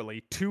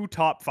accurately, 2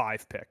 top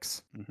 5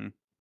 picks. Mm-hmm.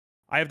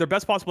 I have their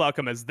best possible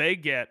outcome as they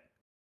get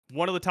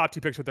one of the top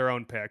 2 picks with their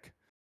own pick,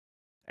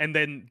 and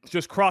then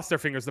just cross their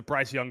fingers that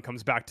Bryce Young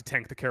comes back to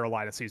tank the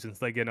Carolina season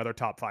so they get another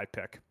top 5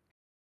 pick.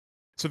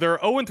 So they're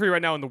 0-3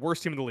 right now and the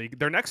worst team in the league.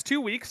 Their next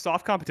 2 weeks,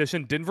 soft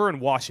competition, Denver and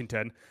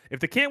Washington. If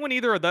they can't win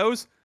either of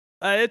those,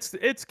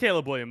 it's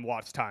Caleb Williams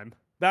watch time.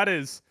 That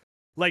is,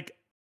 like,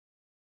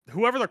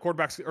 whoever their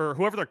quarterbacks or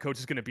whoever their coach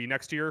is going to be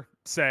next year,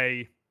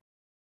 say,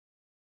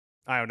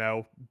 I don't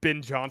know,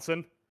 Ben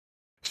Johnson,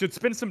 should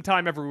spend some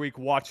time every week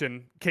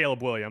watching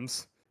Caleb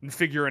Williams and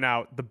figuring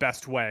out the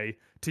best way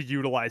to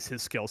utilize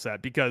his skill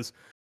set. Because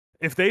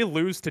if they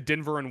lose to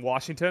Denver and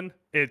Washington,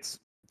 it's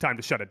time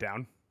to shut it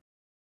down.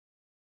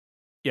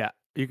 Yeah,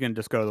 you can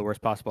just go to the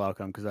worst possible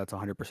outcome because that's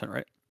 100%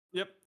 right.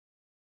 Yep.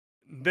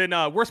 Then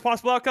worst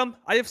possible outcome,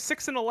 I have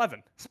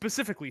 6-11,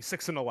 specifically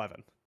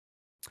 6-11.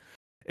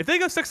 If they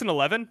go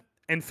 6-11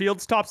 and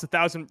Fields tops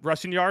 1,000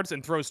 rushing yards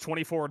and throws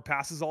 20 forward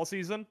passes all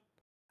season,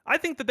 I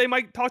think that they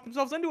might talk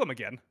themselves into him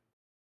again.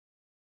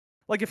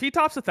 Like, if he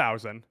tops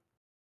 1,000,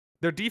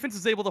 their defense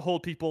is able to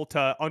hold people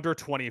to under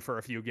 20 for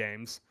a few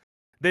games.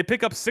 They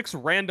pick up 6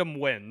 random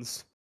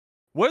wins.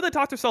 What if they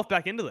talk themselves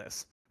back into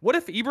this? What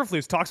if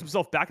Eberflus talks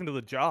himself back into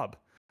the job?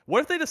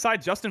 What if they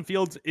decide Justin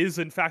Fields is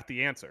in fact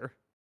the answer?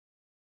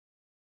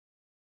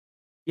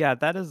 Yeah,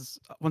 that is,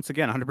 once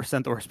again,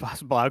 100% the worst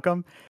possible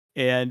outcome.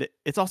 And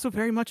it's also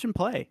very much in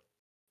play.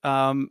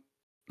 Not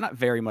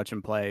very much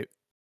in play.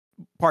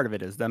 Part of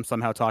it is them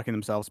somehow talking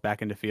themselves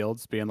back into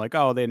Fields, being like,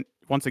 oh, then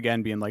once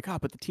again being like, oh,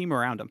 but the team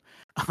around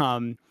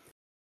him.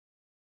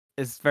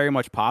 Is very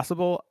much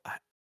possible.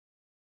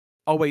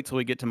 I'll wait till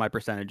we get to my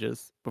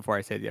percentages before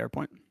I say the other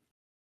point.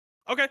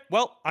 Okay,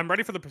 well, I'm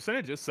ready for the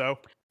percentages, so.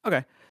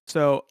 Okay,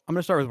 so I'm going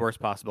to start with worst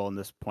possible in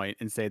this point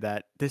and say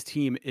that this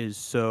team is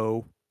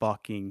so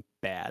fucking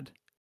bad.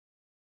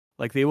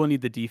 Like, they will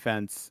need the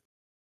defense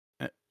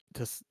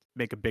to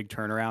make a big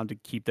turnaround to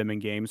keep them in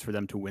games for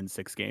them to win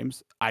 6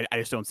 games. I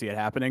just don't see it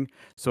happening.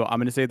 So I'm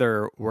going to say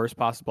their worst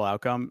possible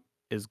outcome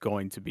is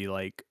going to be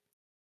like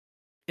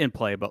in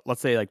play, but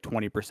let's say like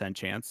 20%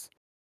 chance.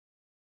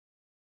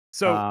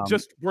 So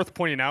just worth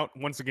pointing out,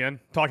 once again,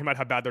 talking about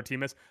how bad their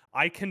team is,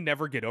 I can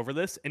never get over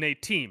this. In a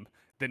team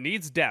that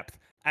needs depth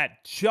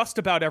at just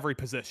about every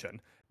position,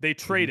 they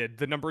traded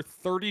the number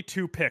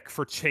 32 pick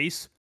for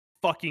Chase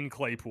fucking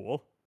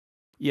Claypool.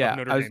 Yeah, of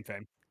Notre Dame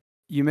fame.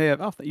 You may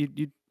have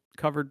you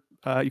covered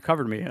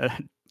me,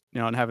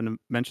 and having to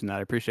mention that.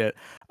 I appreciate it.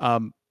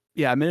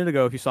 Yeah, a minute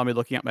ago, if you saw me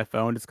looking at my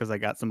phone, it's because I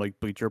got some like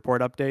Bleacher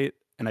Report update,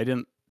 and I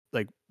didn't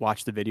like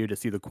watch the video to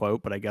see the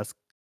quote, but I guess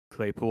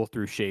Claypool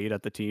threw shade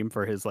at the team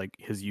for his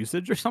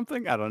usage or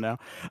something. I don't know.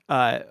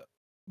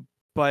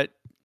 But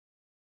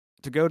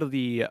to go to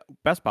the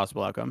best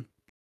possible outcome,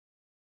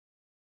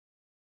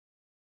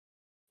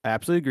 I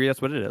absolutely agree.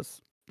 That's what it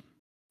is.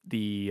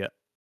 They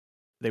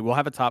will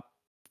have a top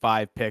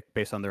 5 pick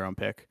based on their own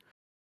pick.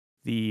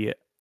 The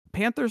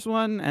Panthers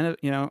one, and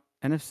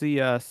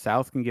NFC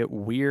South can get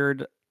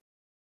weird.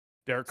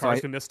 Derek Carr's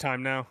gonna miss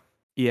time now.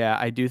 Yeah,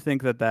 I do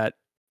think that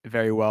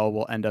very well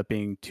will end up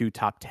being 2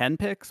 top 10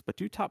 picks, but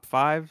 2 top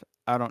 5,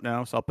 I don't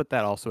know. So I'll put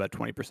that also at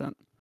 20%.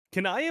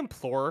 Can I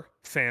implore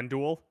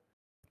FanDuel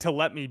to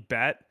let me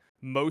bet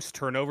most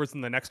turnovers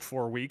in the next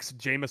 4 weeks,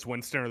 Jameis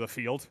Winston or the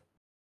field?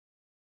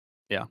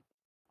 Yeah.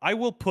 I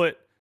will put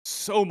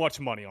so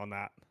much money on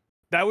that.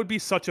 That would be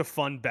such a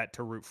fun bet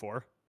to root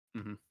for.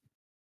 Mm-hmm.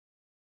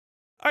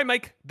 All right,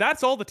 Mike,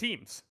 that's all the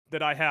teams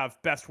that I have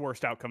best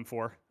worst outcome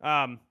for.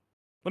 Let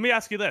me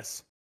ask you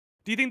this.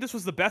 Do you think this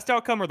was the best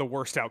outcome or the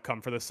worst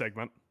outcome for this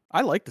segment?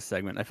 I like the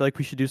segment. I feel like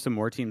we should do some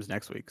more teams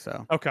next week.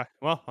 So okay,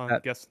 well, I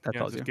guess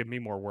just give me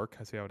more work.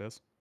 I see how it is.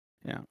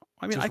 Yeah,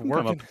 I mean, just I can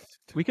come up.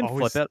 We can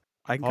flip it.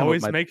 I can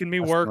always making me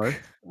work.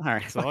 All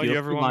right, that's all you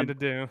ever want me to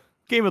do.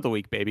 Game of the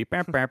week, baby.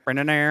 Dun, dun,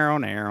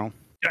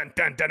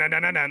 dun, dun,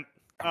 dun, dun,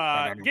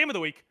 dun. Game of the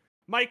week,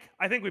 Mike.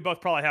 I think we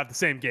both probably have the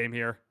same game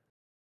here.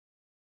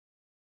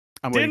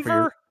 I'm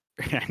Denver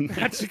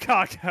at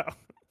Chicago.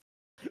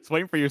 Just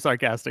waiting for your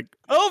sarcastic.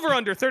 Over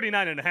under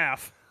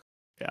 39.5.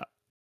 Yeah.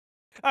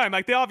 All right,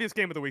 Mike, the obvious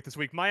game of the week this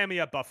week,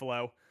 Miami at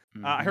Buffalo.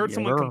 I heard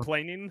someone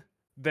complaining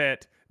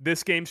that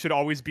this game should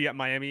always be at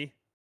Miami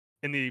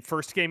in the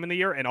first game of the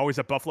year and always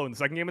at Buffalo in the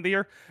second game of the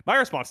year. My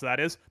response to that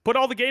is put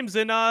all the games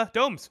in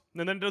domes,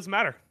 and then it doesn't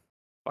matter.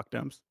 Fuck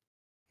domes.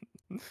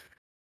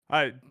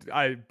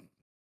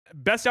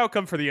 Best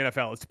outcome for the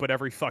NFL is to put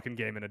every fucking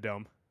game in a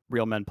dome.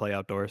 Real men play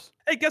outdoors.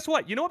 Hey, guess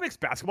what? You know what makes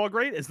basketball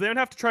great is they don't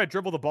have to try to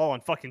dribble the ball on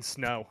fucking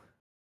snow.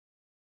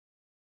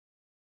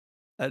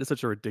 That is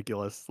such a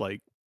ridiculous, I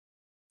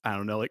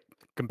don't know,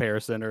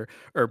 comparison or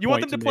you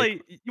want them to play.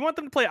 You want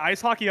them to play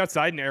ice hockey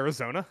outside in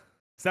Arizona?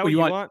 Is that what you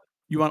want?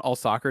 You want all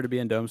soccer to be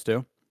in domes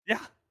too? Yeah.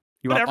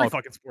 You want every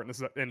fucking sport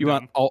in you dome.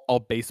 Want all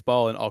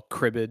baseball and all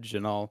cribbage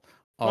and all.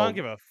 I don't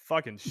give a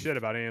fucking shit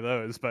about any of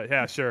those, but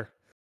yeah, sure.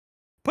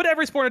 Put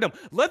every sport in a dome.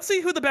 Let's see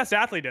who the best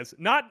athlete is,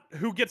 not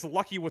who gets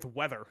lucky with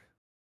weather.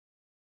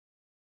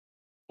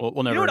 We'll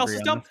You know never what else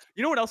agree is on dumb? this.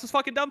 You know what else is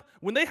fucking dumb?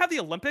 When they have the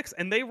Olympics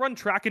and they run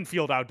track and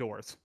field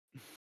outdoors.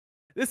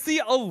 It's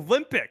the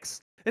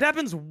Olympics. It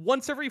happens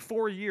once every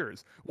 4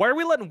 years. Why are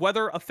we letting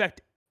weather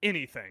affect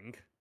anything?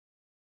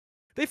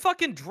 They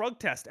fucking drug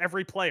test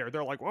every player.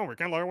 They're like, well, we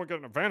can't let anyone get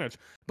an advantage.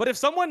 But if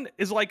someone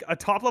is like a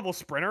top level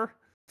sprinter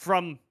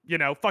from,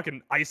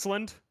 fucking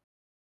Iceland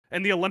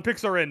and the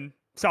Olympics are in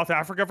South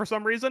Africa for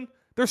some reason,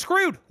 they're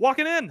screwed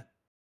walking in.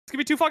 It's gonna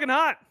be too fucking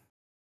hot.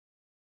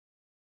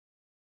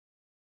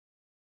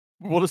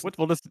 We'll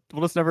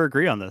just never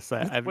agree on this.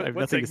 I have What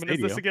nothing to segment say is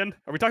to this you. again?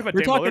 Are we talking about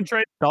We're Dame Lillard talking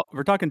trade?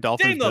 we're talking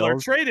Dolphins Dame Lillard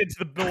Bills. traded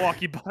to the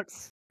Milwaukee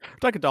Bucks. We're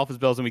talking Dolphins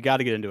Bills, and we got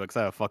to get into it because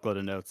I have a fuckload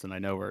of notes, and I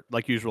know we're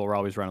like usual. We're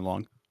always running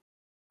long.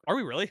 Are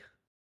we really?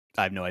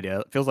 I have no idea.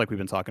 It feels like we've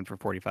been talking for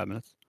 45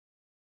 minutes.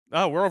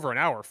 Oh, we're over an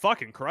hour.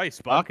 Fucking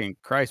Christ, bud. Fucking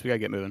Christ, we gotta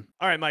get moving.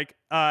 All right, Mike.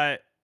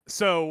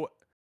 So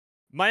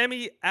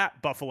Miami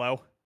at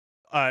Buffalo.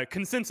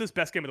 Consensus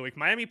best game of the week.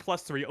 Miami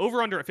 +3,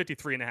 over under at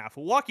 53.5.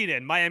 Locking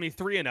in Miami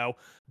 3-0,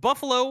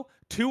 Buffalo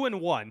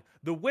 2-1.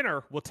 The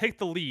winner will take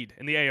the lead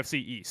in the AFC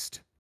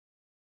East.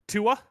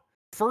 Tua,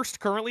 first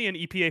currently in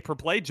EPA per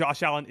play.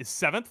 Josh Allen is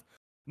 7th.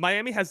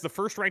 Miami has the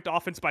first ranked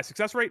offense by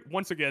success rate.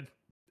 Once again,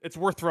 it's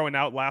worth throwing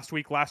out last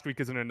week. Last week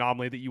is an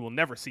anomaly that you will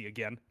never see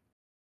again.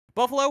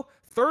 Buffalo,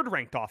 third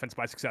ranked offense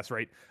by success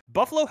rate.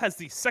 Buffalo has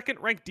the second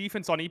ranked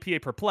defense on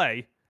EPA per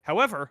play.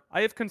 However,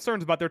 I have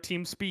concerns about their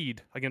team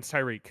speed against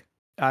Tyreek.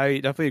 I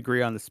definitely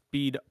agree on the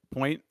speed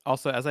point.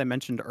 Also, as I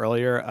mentioned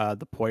earlier,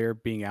 the Poyer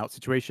being out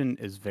situation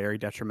is very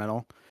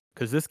detrimental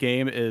because this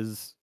game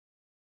is,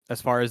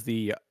 as far as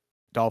the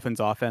Dolphins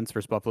offense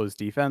versus Buffalo's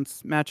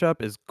defense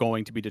matchup, is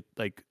going to be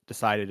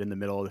decided in the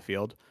middle of the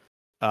field.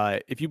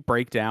 If you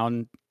break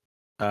down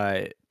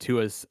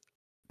Tua's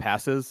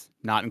passes,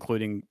 not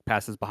including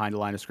passes behind the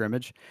line of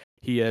scrimmage,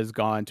 he has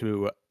gone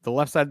to the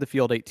left side of the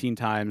field 18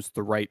 times,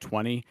 the right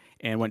 20,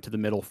 and went to the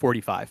middle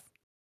 45.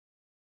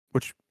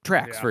 Which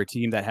tracks for a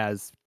team that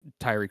has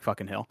Tyreek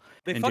fucking Hill.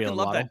 They and fucking Jalen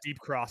love Waddle. that deep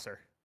crosser.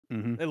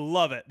 Mm-hmm. They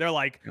love it. They're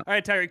like, all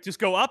right, Tyreek, just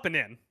go up and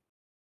in.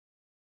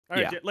 All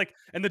right,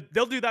 Yeah.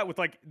 They'll do that with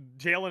like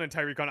Jalen and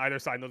Tyreek on either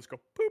side, and they'll just go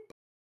poop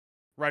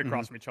right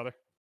across from each other.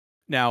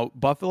 Now,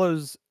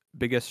 Buffalo's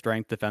biggest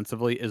strength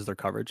defensively is their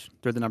coverage.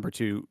 They're the number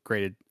 2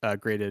 graded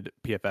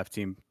PFF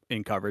team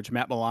in coverage.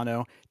 Matt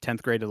Milano,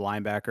 10th graded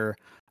linebacker.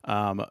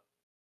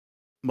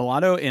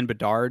 Milano and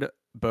Bedard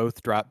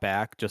both dropped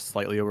back just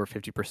slightly over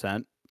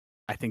 50%.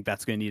 I think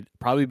that's going to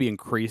probably be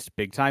increased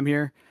big time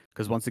here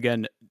because once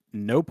again,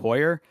 no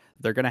Poyer.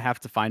 They're going to have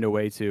to find a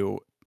way to.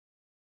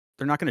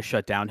 They're not going to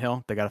shut down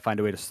Hill. They got to find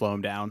a way to slow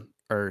him down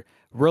or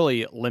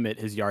really limit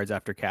his yards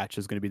after catch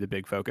is going to be the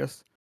big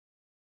focus.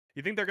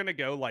 You think they're going to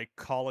go like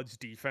college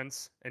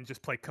defense and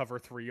just play cover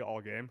 3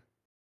 all game?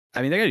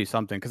 I mean, they got to do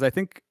something because I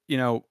think,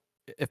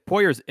 if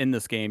Poyer's in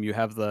this game, you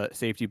have the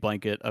safety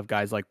blanket of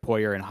guys like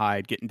Poyer and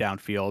Hyde getting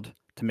downfield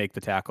to make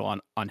the tackle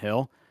on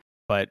Hill.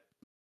 But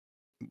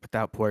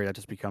without Poyer, that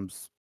just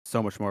becomes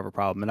so much more of a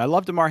problem. And I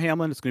love DeMar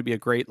Hamlin. It's going to be a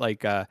great,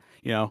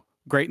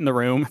 great in the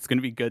room. It's going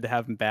to be good to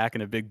have him back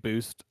and a big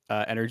boost,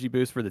 energy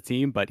boost for the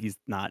team, but he's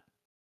not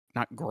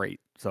great.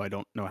 So I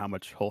don't know how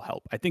much he'll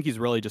help. I think he's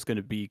really just going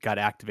to got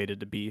activated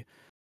to be,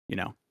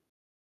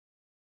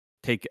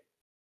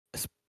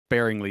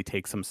 sparingly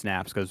take some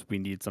snaps because we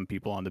need some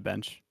people on the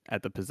bench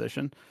at the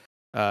position.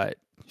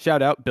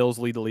 Shout out, Bills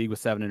lead the league with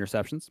 7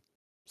 interceptions.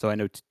 So I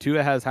know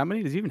Tua has how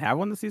many? Does he even have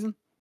one this season?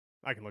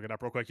 I can look it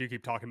up real quick. You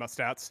keep talking about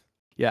stats.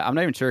 Yeah, I'm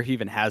not even sure he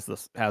even has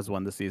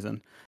one this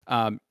season.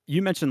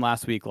 You mentioned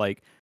last week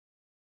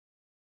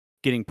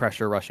getting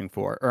pressure rushing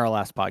for or our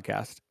last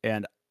podcast,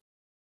 and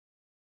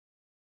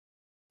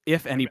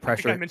if any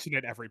pressure, I think I mentioned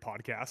it every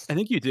podcast. I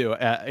think you do.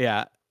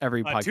 Yeah,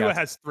 every podcast. Tua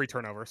has 3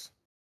 turnovers.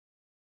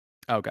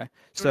 Okay,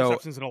 2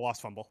 interceptions and a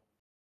lost fumble.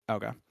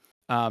 Okay.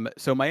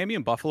 So Miami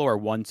and Buffalo are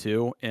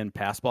 1-2 in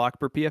pass block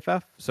per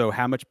PFF. So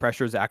how much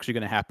pressure is actually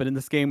going to happen in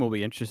this game will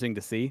be interesting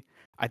to see.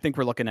 I think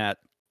we're looking at,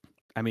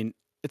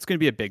 it's going to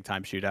be a big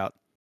time shootout.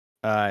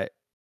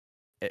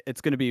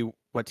 It's going to be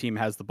what team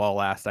has the ball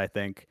last, I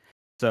think.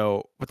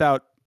 So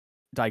without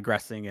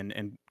digressing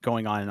and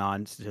going on and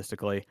on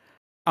statistically,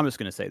 I'm just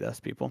going to say this,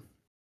 people.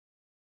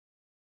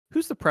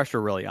 Who's the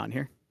pressure really on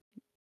here?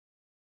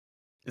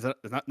 Is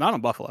not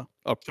on Buffalo?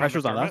 Oh,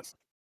 pressure's on us.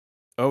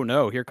 Oh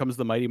no, here comes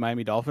the mighty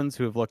Miami Dolphins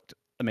who have looked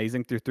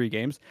amazing through 3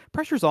 games.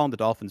 Pressure's all on the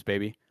Dolphins,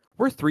 baby.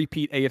 We're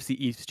 3-peat AFC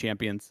East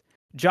champions.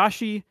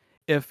 Joshy,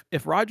 if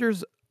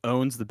Rodgers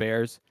owns the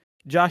Bears,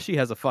 Joshy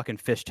has a fucking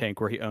fish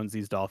tank where he owns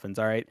these Dolphins,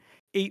 all right?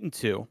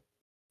 8-2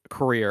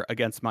 career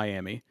against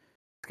Miami.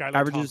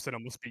 Skylar Thompson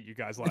almost beat you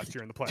guys last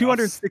year in the playoffs.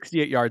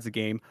 268 yards a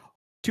game,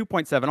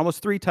 2.7,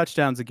 almost 3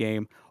 touchdowns a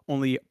game,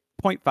 only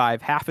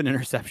 0.5, half an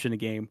interception a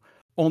game,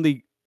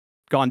 only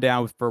gone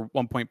down for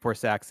 1.4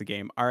 sacks a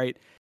game, all right?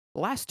 The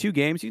last 2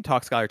 games, you can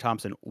talk Skylar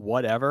Thompson,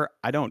 whatever.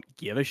 I don't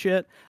give a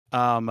shit.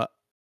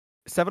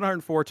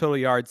 704 total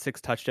yards, 6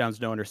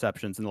 touchdowns, no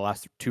interceptions in the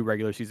last 2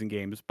 regular season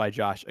games by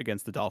Josh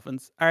against the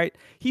Dolphins. All right.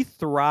 He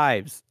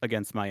thrives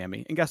against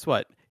Miami. And guess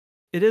what?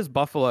 It is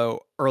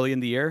Buffalo early in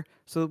the year,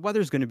 so the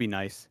weather's going to be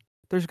nice.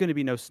 there's going to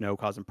be no snow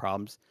causing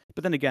problems.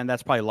 But then again,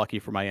 that's probably lucky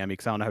for Miami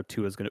because I don't know how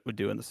Tua's would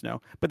do in the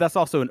snow. But that's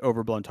also an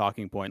overblown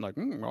talking point. Like,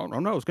 I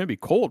don't know, it's going to be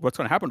cold. What's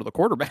going to happen to the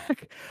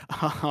quarterback?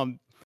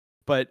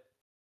 But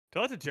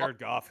Tell that to Jared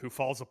Goff, who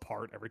falls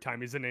apart every time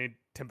he's in a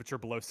temperature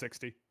below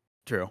 60.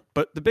 true.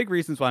 But the big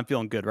reasons why I'm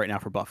feeling good right now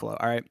for Buffalo.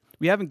 All right,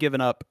 we haven't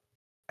given up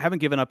a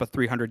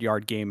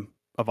 300-yard game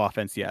of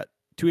offense yet.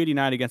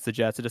 289 against the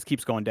Jets. It just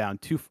keeps going down.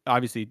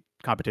 Obviously,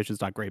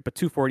 competition's not great, but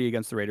 240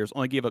 against the Raiders.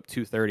 Only gave up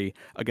 230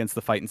 against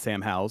the fighting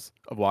Sam Howells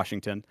of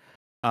Washington.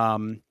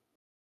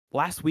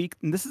 Last week,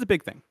 and this is a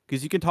big thing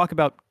because you can talk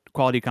about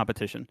quality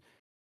competition.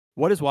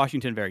 What is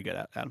Washington very good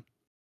at, Adam?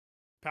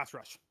 Pass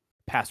rush.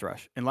 Pass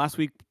rush. And last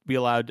week, we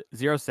allowed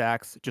 0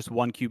 sacks, just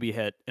 1 QB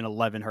hit, and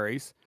 11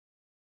 hurries.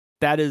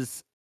 That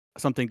is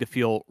something to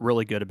feel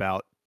really good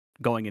about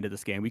going into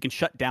this game. We can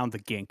shut down the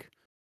Gink.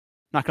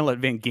 Not going to let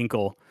Van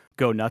Ginkel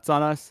go nuts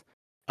on us.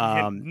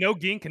 No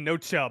Gink and no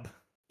Chubb.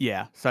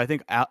 Yeah, so I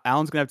think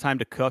Allen's going to have time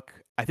to cook.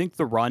 I think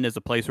the run is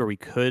a place where we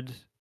could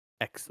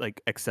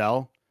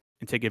excel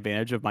and take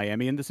advantage of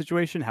Miami in the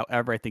situation.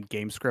 However, I think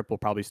game script will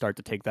probably start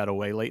to take that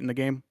away late in the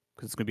game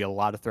because it's going to be a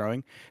lot of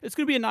throwing. It's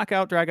going to be a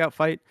knockout, drag-out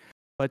fight.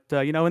 But,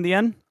 in the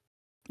end,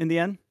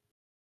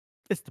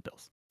 it's the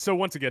Bills. So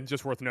once again,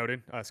 just worth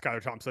noting,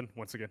 Skylar Thompson,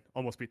 once again,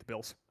 almost beat the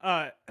Bills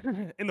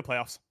in the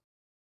playoffs.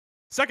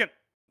 Second,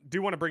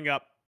 do want to bring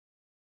up,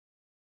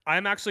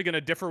 I'm actually going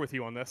to differ with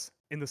you on this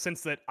in the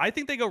sense that I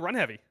think they go run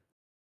heavy.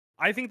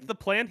 I think the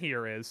plan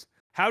here is,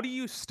 how do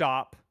you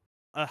stop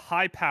a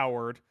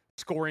high-powered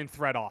scoring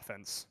threat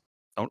offense?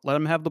 Don't let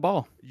them have the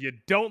ball. You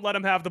don't let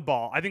them have the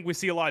ball. I think we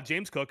see a lot of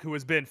James Cook, who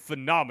has been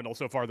phenomenal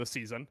so far this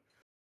season.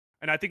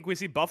 And I think we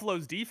see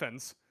Buffalo's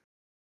defense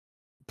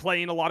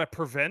playing a lot of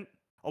prevent,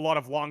 a lot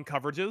of long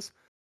coverages,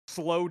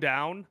 slow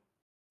down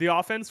the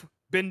offense,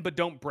 bend but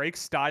don't break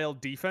style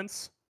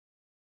defense.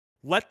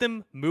 Let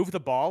them move the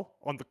ball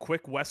on the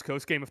quick West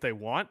Coast game if they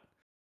want.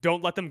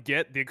 Don't let them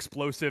get the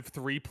explosive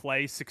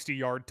 3-play,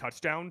 60-yard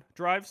touchdown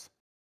drives.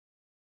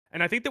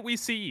 And I think that we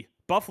see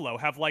Buffalo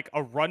have like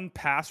a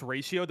run-pass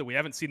ratio that we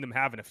haven't seen them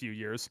have in a few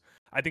years.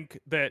 I think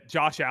that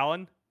Josh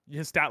Allen,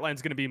 his stat line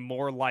is going to be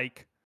more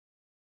like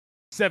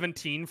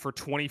 17 for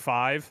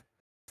 25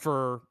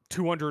 for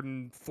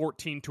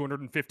 214,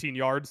 215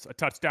 yards, a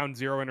touchdown,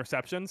 0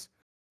 interceptions.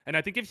 And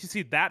I think if you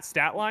see that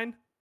stat line,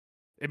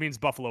 it means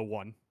Buffalo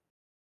won.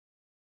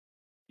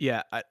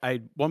 Yeah,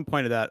 I one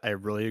point of that I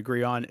really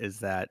agree on is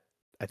that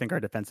I think our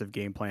defensive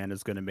game plan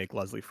is going to make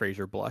Leslie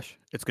Frazier blush.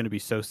 It's going to be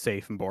so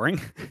safe and boring.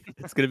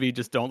 It's going to be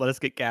just don't let us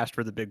get gashed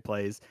for the big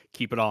plays.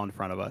 Keep it all in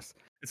front of us.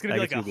 It's going to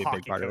be like a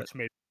hockey coach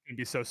made it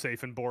be so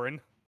safe and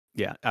boring.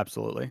 Yeah,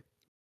 absolutely.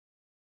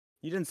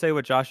 You didn't say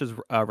what Josh's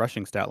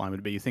rushing stat line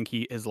would be. You think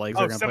his legs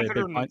are going to play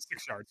a big part?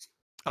 6 yards.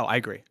 Oh, I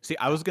agree. See,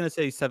 I was going to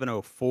say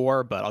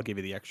 704, but I'll give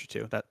you the extra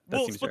 2. That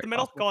we'll seems split very the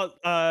middle. possible.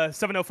 Call it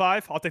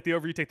 705. I'll take the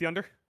over. You take the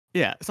under.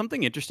 Yeah,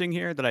 something interesting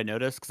here that I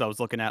noticed because I was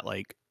looking at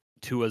like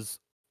Tua's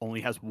only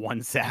has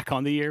 1 sack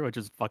on the year, which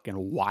is fucking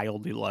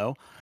wildly low.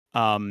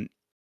 They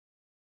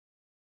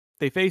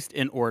faced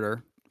in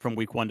order from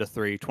week 1 to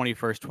 3,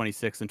 21st,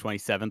 26th, and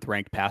 27th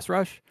ranked pass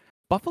rush.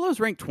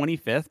 Buffalo's ranked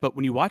 25th, but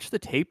when you watch the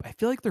tape, I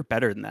feel like they're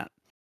better than that.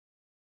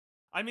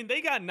 I mean,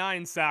 they got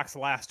 9 sacks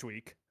last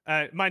week.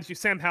 Mind you,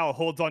 Sam Howell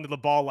holds onto the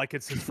ball like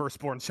it's his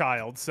firstborn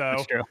child,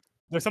 so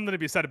there's something to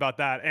be said about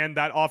that. And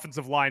that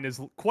offensive line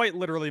is quite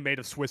literally made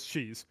of Swiss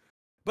cheese.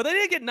 But they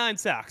did get 9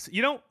 sacks.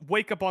 You don't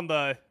wake up on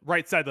the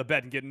right side of the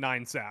bed and get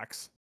 9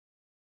 sacks.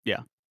 Yeah.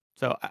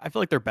 So I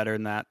feel like they're better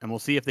than that, and we'll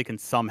see if they can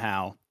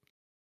somehow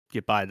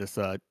get by this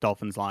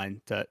Dolphins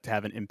line to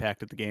have an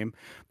impact at the game.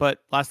 But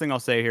last thing I'll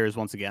say here is,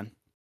 once again,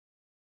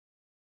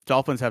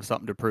 Dolphins have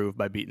something to prove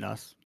by beating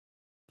us.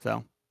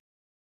 So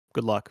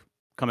good luck.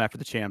 Come after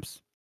the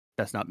champs.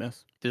 Best not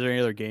miss. Is there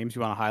any other games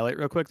you want to highlight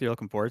real quick that you're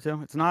looking forward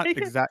to? It's not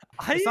exact.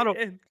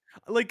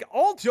 Like,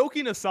 all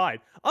joking aside,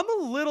 I'm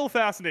a little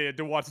fascinated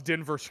to watch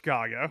Denver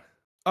Chicago.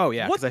 Oh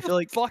yeah, because I feel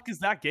like fuck is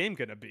that game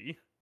gonna be?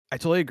 I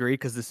totally agree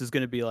because this is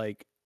gonna be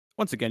like,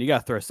 once again, you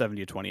gotta throw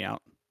 70-20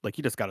 out. Like,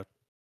 you just gotta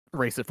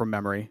erase it from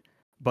memory.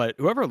 But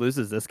whoever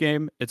loses this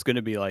game, it's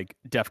gonna be like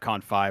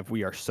DEFCON 5.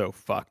 We are so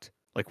fucked.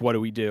 Like, what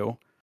do we do?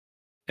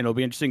 And it'll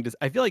be interesting to.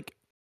 I feel like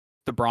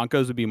the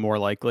Broncos would be more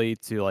likely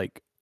to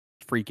like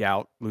freak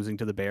out losing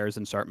to the Bears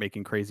and start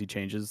making crazy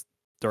changes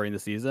during the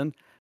season.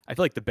 I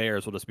feel like the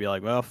Bears will just be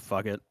like, well,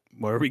 fuck it.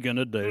 What are we going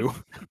to do?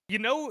 You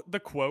know the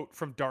quote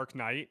from Dark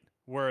Knight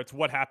where it's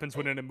what happens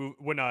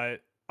when a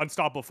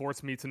unstoppable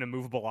force meets an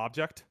immovable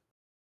object?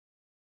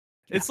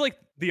 Yeah. It's like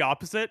the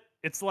opposite.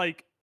 It's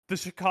like the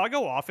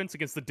Chicago offense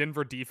against the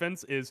Denver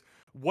defense is,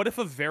 what if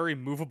a very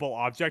movable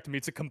object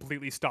meets a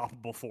completely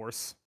stoppable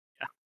force?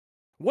 Yeah.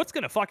 What's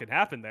going to fucking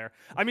happen there?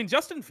 I mean,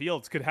 Justin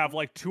Fields could have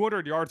like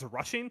 200 yards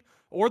rushing,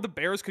 or the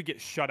Bears could get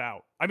shut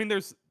out. I mean,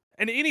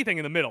 and anything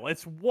in the middle.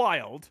 It's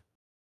wild.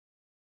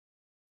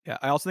 Yeah,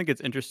 I also think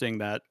it's interesting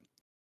that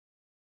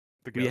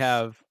we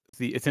have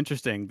it's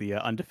interesting, the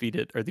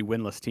undefeated or the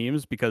winless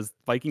teams, because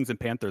Vikings and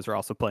Panthers are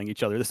also playing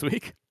each other this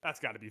week. That's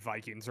got to be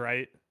Vikings,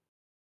 right?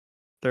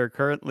 They're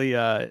currently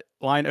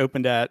line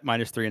opened at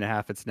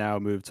 -3.5. It's now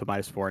moved to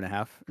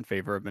 -4.5 in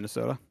favor of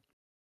Minnesota.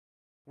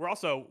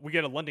 We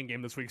get a London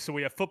game this week, so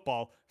we have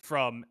football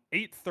from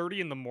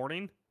 8:30 in the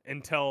morning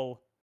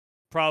until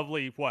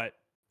probably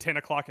 10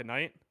 o'clock at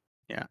night.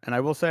 Yeah, and I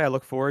will say I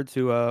look forward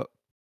to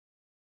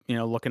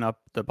looking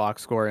up the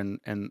box score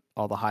and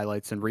all the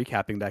highlights and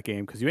recapping that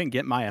game, because you ain't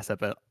getting my ass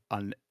up at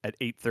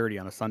 8:30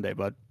 on a Sunday,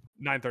 bud.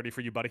 9:30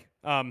 for you, buddy.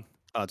 Oh,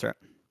 that's right.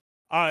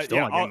 Still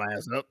Yeah, not getting my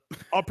ass up.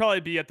 I'll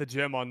probably be at the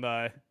gym on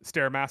the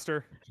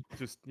Stairmaster,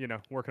 just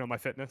working on my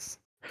fitness.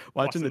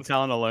 Watching the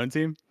Talent Alone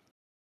team.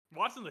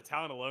 Watching the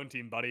Talent Alone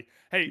team, buddy.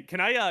 Hey, can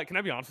I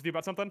be honest with you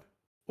about something?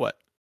 What?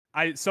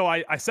 I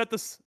set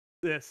this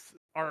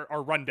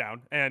our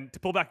rundown, and to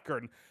pull back the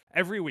curtain,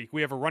 every week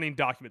we have a running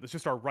document that's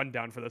just our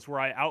rundown for this, where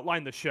I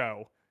outline the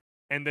show,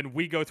 and then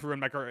we go through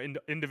and make our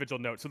individual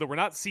notes, so that we're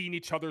not seeing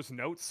each other's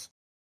notes,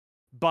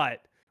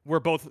 but we're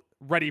both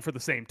ready for the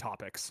same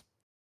topics.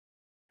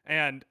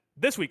 And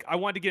this week, I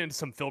wanted to get into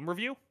some film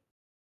review.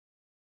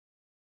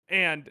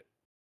 And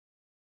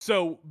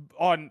so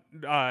on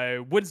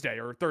Wednesday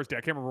or Thursday,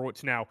 I can't remember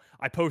which now,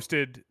 I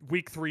posted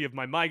week 3 of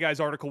my Guys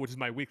article, which is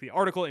my weekly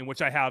article in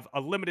which I have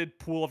a limited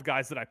pool of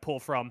guys that I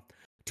pull from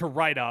to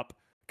write up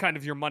kind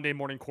of your Monday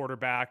morning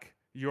quarterback,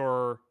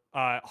 your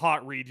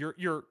hot read,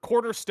 your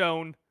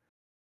cornerstone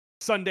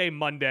Sunday,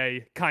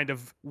 Monday kind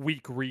of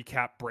week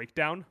recap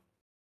breakdown.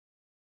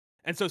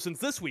 And so since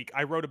this week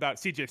I wrote about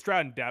CJ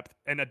Stroud in depth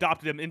and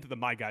adopted him into the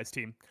My Guys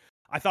team,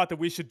 I thought that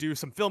we should do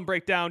some film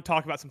breakdown,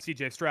 talk about some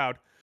CJ Stroud,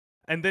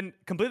 and then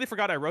completely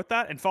forgot I wrote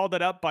that and followed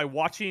that up by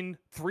watching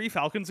 3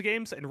 Falcons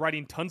games and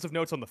writing tons of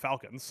notes on the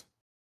Falcons.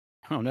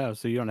 Oh no,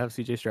 so you don't have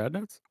CJ Stroud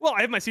notes? Well,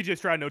 I have my CJ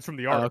Stroud notes from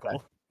the article,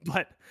 okay.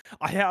 But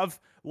I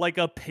have like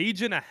a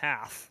page and a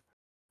half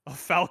of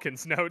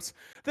Falcons notes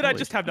that I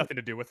just have nothing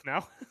to do with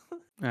now.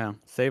 Yeah,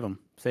 save them.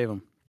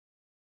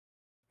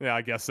 Yeah,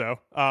 I guess so.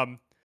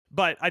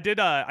 But I did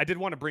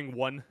want to bring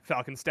one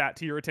Falcon stat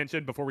to your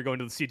attention before we go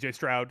into the CJ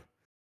Stroud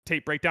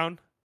tape breakdown.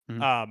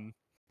 Mm-hmm.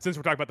 Since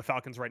we're talking about the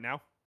Falcons right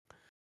now.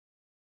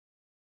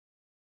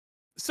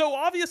 So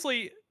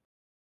obviously,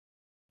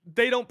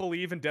 they don't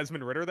believe in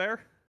Desmond Ridder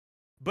there,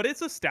 but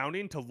it's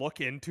astounding to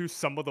look into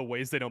some of the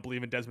ways they don't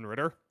believe in Desmond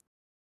Ridder.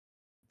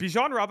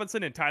 Bijan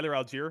Robinson and Tyler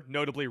Algier,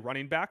 notably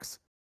running backs,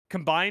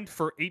 combined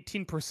for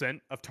 18%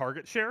 of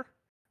target share,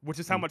 which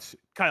is how much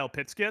Kyle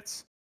Pitts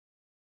gets.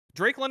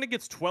 Drake London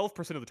gets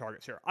 12% of the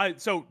target share.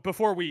 So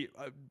before we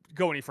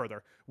go any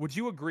further, would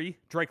you agree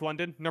Drake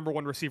London, number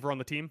 1 receiver on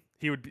the team?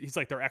 He's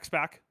like their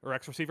X-back or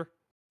X-receiver?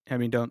 I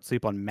mean, don't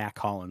sleep on Mac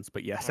Hollins,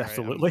 but yes, All right,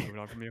 absolutely. moving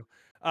on from you.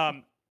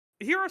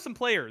 Here are some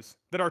players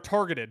that are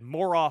targeted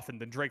more often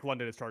than Drake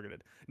London is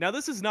targeted. Now,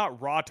 this is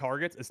not raw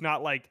targets. It's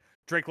not like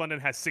Drake London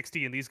has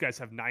 60 and these guys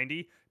have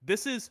 90.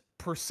 This is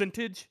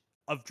percentage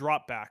of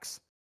dropbacks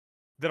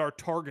that are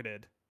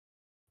targeted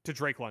to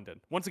Drake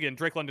London. Once again,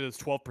 Drake London is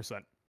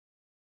 12%.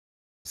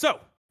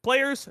 So,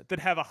 players that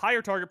have a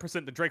higher target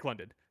percent than Drake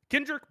London: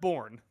 Kendrick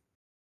Bourne,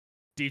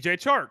 DJ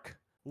Chark,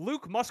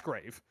 Luke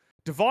Musgrave,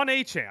 Devon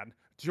Achane,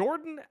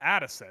 Jordan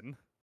Addison,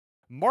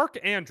 Mark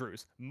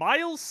Andrews,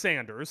 Miles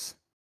Sanders,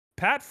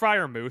 Pat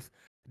Freiermuth,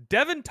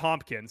 Devin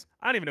Tompkins.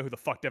 I don't even know who the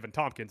fuck Devin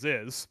Tompkins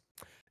is.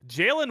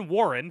 Jalen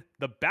Warren,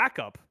 the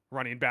backup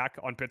running back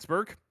on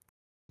Pittsburgh.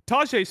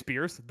 Tajay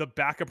Spears, the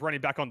backup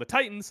running back on the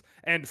Titans.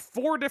 And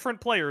 4 different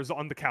players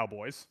on the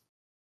Cowboys.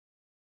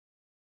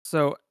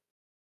 So,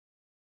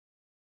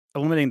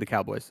 eliminating the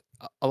Cowboys,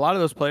 a lot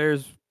of those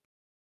players,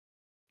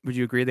 would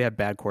you agree they have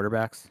bad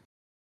quarterbacks?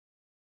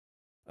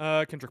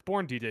 Kendrick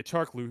Bourne, DJ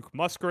Chark, Luke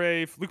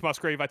Musgrave. Luke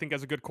Musgrave, I think,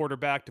 has a good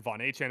quarterback. Devon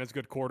Achane has a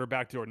good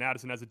quarterback. Jordan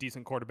Addison has a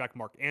decent quarterback.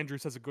 Mark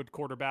Andrews has a good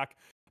quarterback.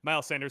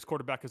 Miles Sanders'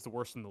 quarterback is the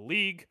worst in the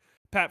league.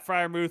 Pat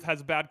Freiermuth has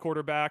a bad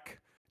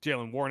quarterback.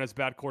 Jalen Warren has a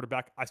bad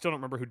quarterback. I still don't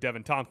remember who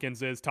Devin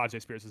Tompkins is. Tajay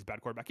Spears is a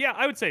bad quarterback. Yeah,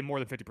 I would say more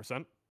than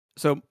 50%.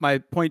 So my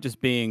point just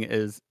being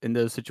is, in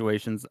those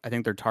situations, I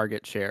think their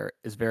target share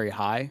is very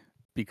high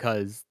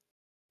because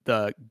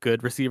the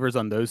good receivers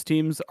on those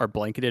teams are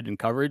blanketed in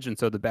coverage, and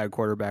so the bad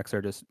quarterbacks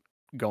are just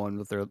going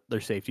with their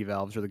safety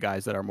valves or the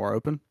guys that are more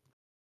open.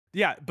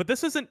 Yeah, but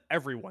this isn't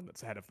everyone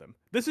that's ahead of them.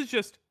 This is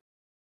just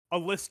a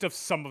list of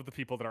some of the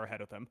people that are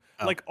ahead of them.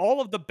 Oh. Like, all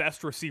of the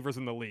best receivers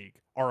in the league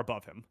are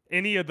above him.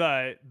 Any of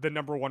the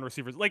number 1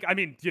 receivers, like, I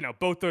mean,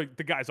 both the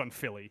guys on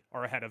Philly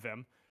are ahead of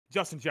him.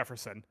 Justin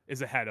Jefferson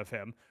is ahead of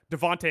him.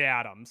 Devontae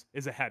Adams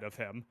is ahead of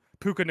him.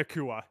 Puka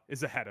Nacua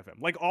is ahead of him.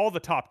 Like, all the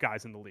top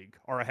guys in the league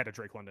are ahead of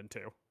Drake London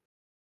too.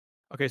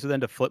 Okay, so then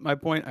to flip my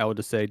point, I would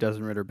just say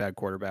Desmond Ridder, bad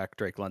quarterback.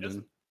 Drake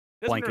London,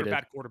 blanketed.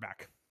 Bad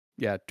quarterback.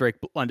 Yeah, Drake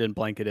London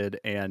blanketed,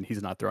 and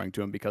he's not throwing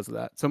to him because of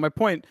that. So my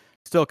point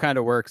still kind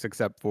of works,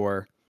 except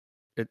for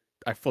it.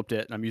 I flipped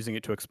it, and I'm using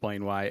it to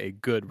explain why a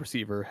good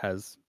receiver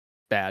has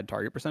bad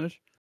target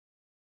percentage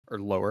or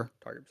lower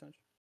target percentage.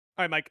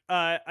 All right, Mike.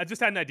 I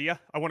just had an idea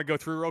I want to go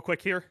through real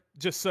quick here,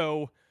 just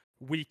so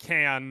we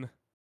can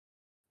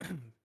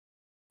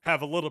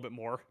have a little bit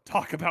more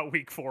talk about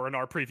week 4 in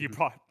our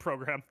preview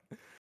program.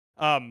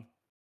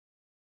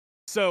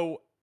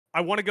 So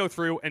I want to go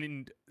through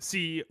and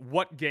see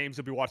what games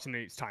you'll be watching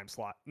in each time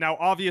slot. Now,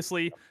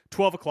 obviously,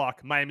 12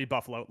 o'clock, Miami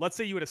Buffalo. Let's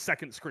say you had a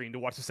second screen to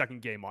watch the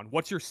second game on.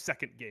 What's your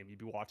second game you'd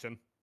be watching?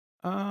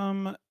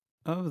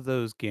 Of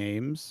those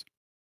games,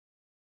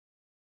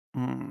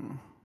 mm,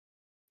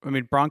 I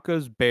mean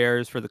Broncos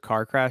Bears for the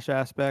car crash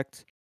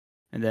aspect,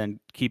 and then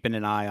keeping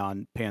an eye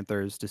on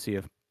Panthers to see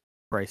if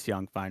Bryce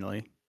Young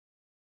finally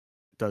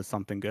does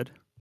something good.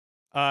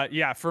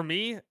 Yeah, for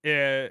me,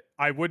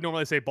 I would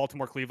normally say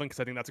Baltimore Cleveland because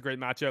I think that's a great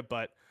matchup,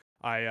 but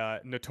I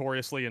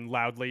notoriously and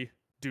loudly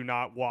do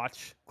not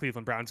watch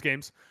Cleveland Browns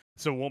games,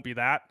 so it won't be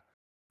that.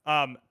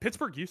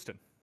 Pittsburgh Houston.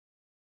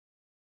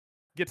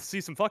 Get to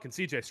see some fucking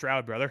CJ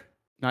Stroud, brother.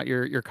 Not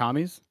your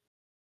commies.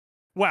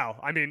 Well,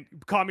 I mean,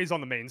 commies on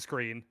the main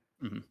screen.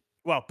 Mm-hmm.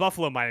 Well,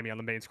 Buffalo Miami on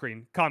the main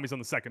screen, commies on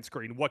the second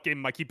screen. What game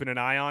am I keeping an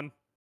eye on?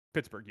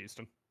 Pittsburgh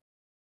Houston.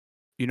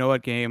 You know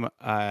what game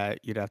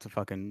you'd have to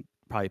fucking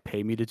probably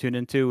pay me to tune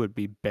into would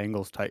be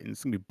Bengals Titans.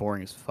 It's gonna be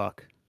boring as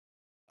fuck.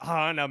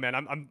 No,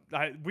 man.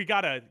 We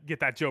gotta get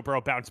that Joe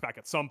Burrow bounce back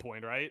at some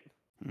point, right?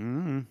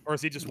 Mm, Or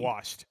is he just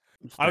washed?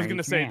 I was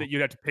gonna strange say man. that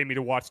you'd have to pay me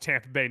to watch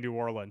Tampa Bay, New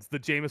Orleans, the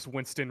Jameis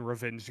Winston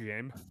revenge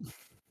game.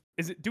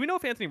 Do we know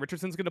if Anthony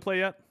Richardson's gonna play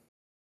yet?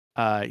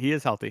 He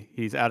is healthy.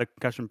 He's out of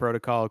concussion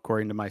protocol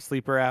according to my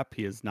sleeper app.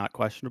 He is not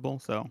questionable.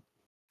 So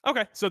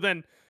Okay, so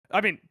then,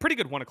 I mean, pretty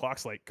good 1 o'clock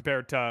slate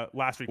compared to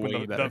last week when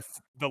way better.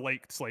 the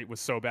late slate was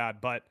so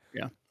bad. But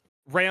Yeah.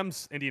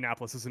 Rams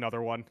Indianapolis is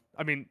another one.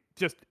 I mean,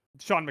 just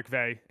Sean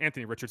McVay,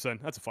 Anthony Richardson.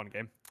 That's a fun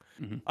game.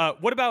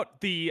 Mm-hmm. What about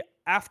the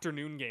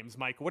afternoon games,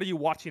 Mike? What are you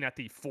watching at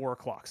the 4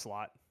 o'clock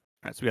slot?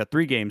 All right, so we got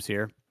 3 games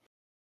here.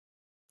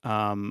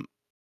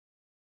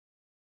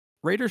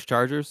 Raiders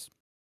Chargers.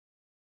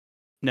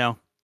 No,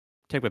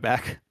 take it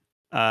back.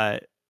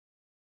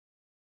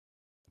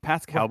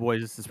 Pats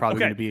Cowboys is probably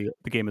Okay. going to be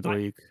the game of the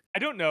week. I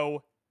don't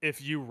know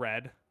if you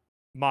read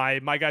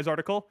my guy's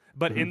article,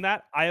 but in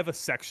that I have a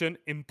section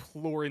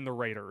imploring the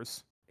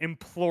Raiders,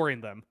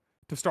 imploring them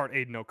to start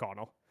Aiden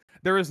O'Connell.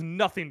 There is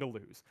nothing to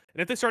lose,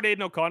 and if they start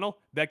Aiden O'Connell,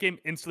 that game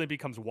instantly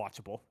becomes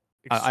watchable.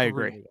 I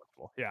agree. Extremely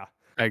watchable. Yeah,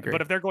 I agree.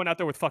 But if they're going out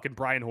there with fucking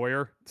Brian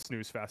Hoyer,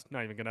 snooze fest.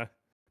 Not even gonna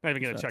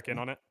check in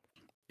on it.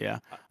 Yeah.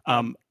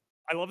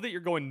 I love that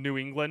you're going New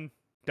England,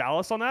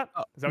 Dallas on that.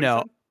 Is that what you No,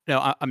 said?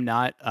 no, I'm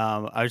not.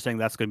 I was saying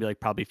that's going to be like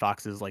probably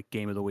Fox's like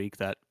game of the week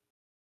that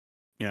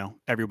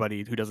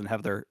everybody who doesn't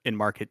have their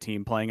in-market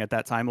team playing at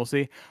that time will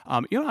see.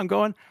 I'm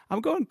going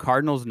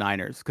Cardinals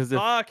Niners because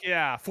Fuck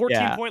yeah,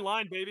 14-point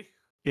line, baby.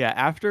 Yeah,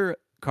 after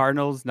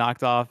Cardinals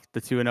knocked off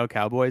the 2-0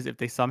 Cowboys, if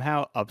they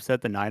somehow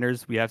upset the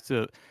Niners, we have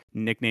to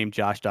nickname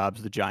Josh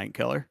Dobbs the Giant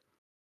Killer.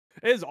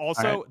 It is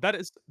also that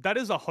is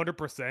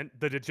 100%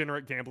 the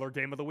degenerate gambler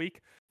game of the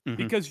week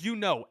because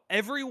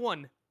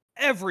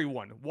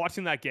everyone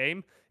watching that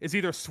game is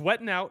either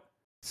sweating out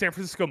San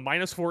Francisco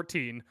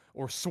 -14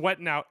 or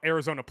sweating out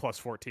Arizona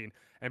 +14.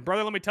 And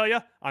brother, let me tell you,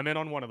 I'm in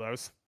on one of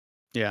those.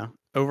 Yeah,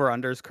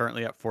 over/unders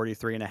currently at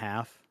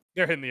 43.5.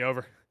 They're hitting the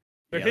over.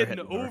 They're hitting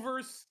the over.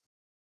 overs.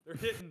 They're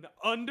hitting the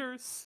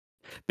unders.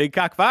 Big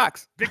Cock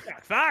Fox. Big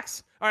Cock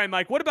Fox. All right,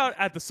 Mike. What about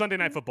at the Sunday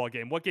night football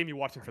game? What game are you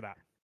watching for that?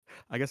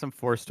 I guess I'm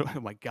forced to.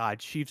 Oh my God,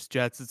 Chiefs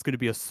Jets. It's going to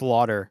be a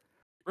slaughter.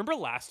 Remember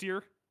last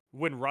year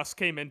when Russ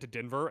came into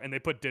Denver and they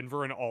put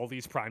Denver in all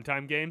these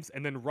primetime games,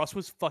 and then Russ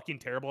was fucking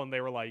terrible, and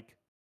they were like,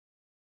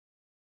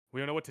 "We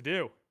don't know what to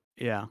do."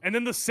 Yeah. And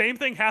then the same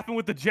thing happened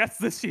with the Jets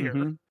this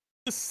year.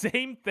 The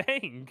same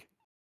thing.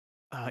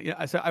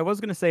 So I was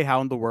going to say,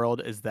 how in the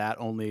world is that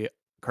only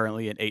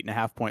currently an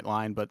 8.5-point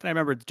line? But then I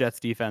remember the Jets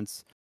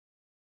defense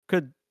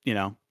could,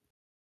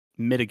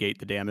 mitigate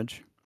the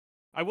damage.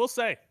 I will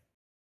say,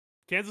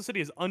 Kansas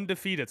City is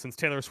undefeated since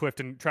Taylor Swift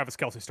and Travis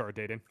Kelce started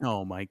dating.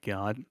 Oh my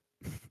God.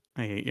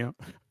 I hate you.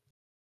 All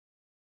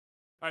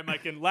right,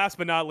 Mike, and last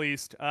but not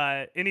least,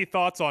 any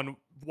thoughts on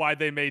why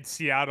they made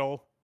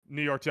Seattle,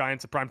 New York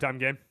Giants a primetime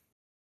game?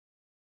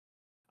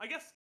 I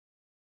guess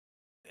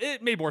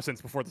it made more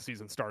sense before the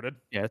season started.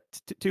 Yeah,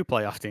 2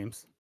 playoff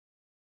teams.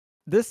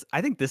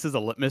 I think this is a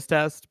litmus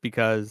test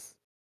because,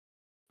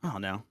 oh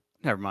no,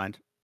 never mind.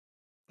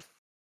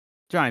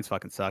 Giants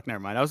fucking suck. Never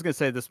mind. I was gonna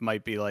say this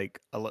might be like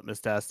a litmus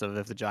test of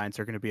if the Giants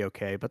are gonna be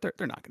okay, but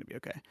they're not gonna be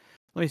okay.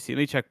 Let me see.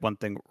 Let me check one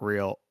thing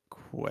real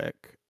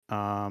quick.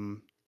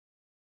 Let's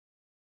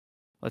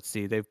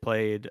see. They've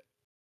played.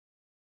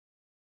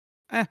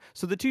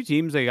 So the 2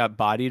 teams they got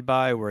bodied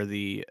by were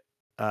the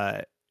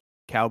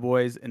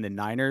Cowboys and the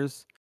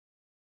Niners.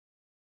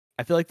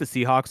 I feel like the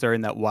Seahawks are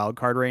in that wild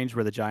card range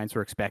where the Giants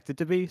were expected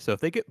to be. So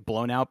if they get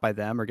blown out by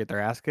them or get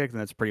their ass kicked, then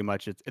that's pretty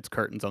much it's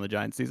curtains on the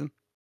Giants season.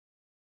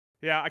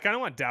 Yeah, I kind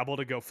of want Dabble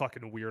to go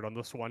fucking weird on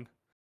this one.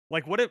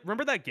 Like,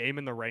 remember that game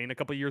in the rain a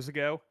couple years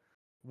ago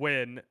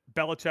when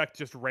Belichick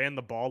just ran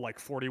the ball like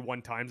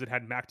 41 times and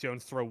had Mac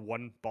Jones throw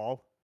 1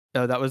 ball?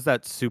 Oh, that was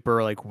that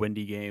super like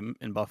windy game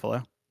in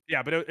Buffalo.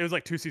 Yeah, but it was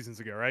like 2 seasons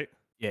ago, right?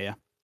 Yeah.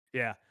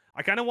 Yeah,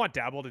 I kind of want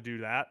Dabble to do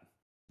that.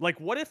 Like,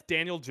 what if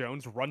Daniel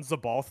Jones runs the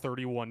ball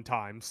 31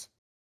 times?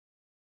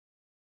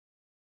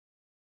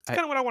 That's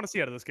kind of what I want to see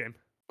out of this game.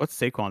 What's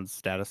Saquon's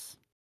status?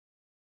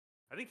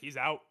 I think he's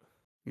out.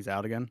 He's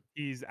out again.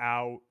 He's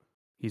out.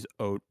 He's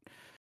out.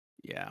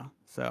 Yeah.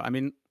 So I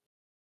mean,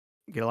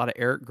 get a lot of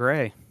Eric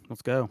Gray.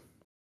 Let's go.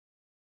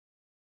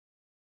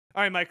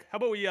 All right, Mike. How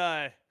about we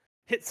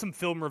hit some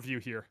film review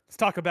here? Let's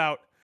talk about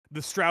the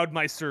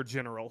Stroudmeister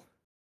General.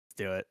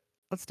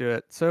 Let's do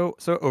it. So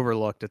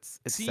overlooked. It's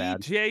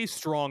sad. CJ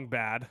Strong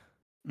bad.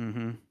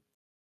 Mm-hmm.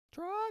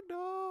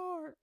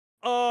 Trogdor.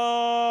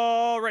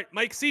 All right,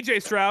 Mike.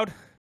 CJ Stroud,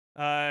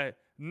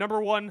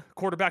 number 1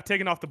 quarterback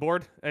taken off the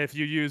board. If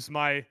you use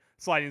my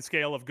sliding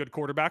scale of good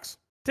quarterbacks,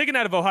 taken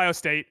out of Ohio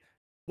State.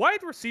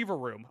 Wide receiver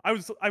room. I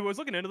was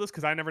looking into this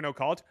because I never know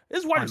college.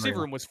 This wide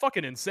receiver room was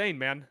fucking insane,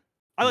 man.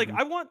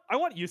 I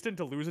want Houston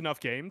to lose enough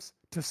games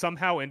to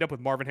somehow end up with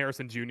Marvin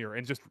Harrison Jr.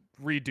 and just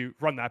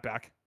run that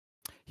back.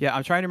 Yeah,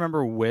 I'm trying to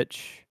remember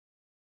which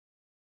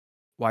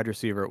wide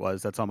receiver it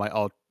was. That's on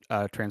my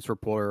transfer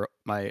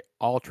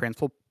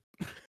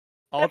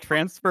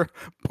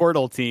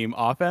portal team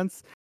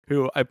offense.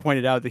 Who I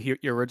pointed out that he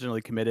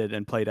originally committed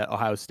and played at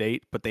Ohio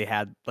State, but they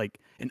had like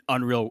an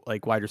unreal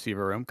like wide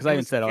receiver room. Because I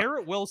even said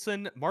Garrett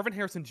Wilson, Marvin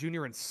Harrison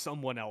Jr., and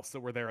someone else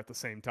that were there at the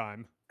same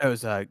time. It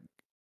was It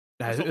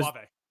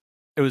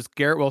was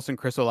Garrett Wilson,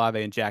 Chris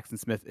Olave, and Jackson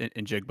Smith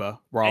and Jigba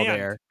were all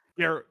there.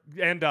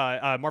 And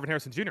Marvin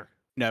Harrison Jr.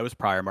 No, it was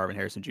prior Marvin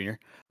Harrison Jr.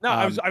 No,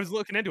 I was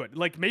looking into it.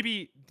 Like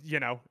maybe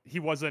he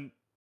wasn't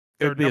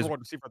their number 1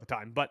 receiver at the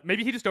time, but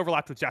maybe he just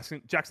overlapped with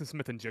Jackson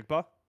Smith and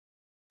Jigba.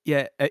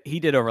 Yeah,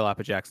 he did overlap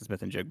with Jackson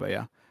Smith and Jigba.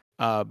 Yeah,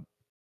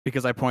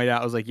 because I pointed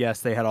out I was like,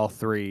 yes, they had all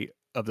 3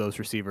 of those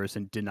receivers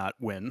and did not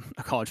win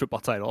a college football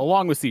title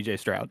along with CJ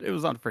Stroud. It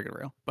was on freaking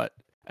real. But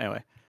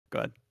anyway, go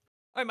ahead.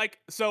 All right, Mike.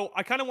 So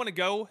I kind of want to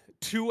go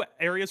 2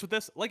 areas with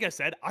this. Like I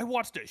said, I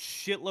watched a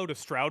shitload of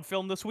Stroud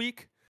film this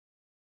week,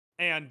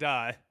 and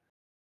like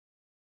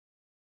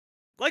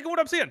what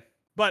I'm seeing.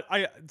 But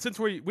since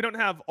we don't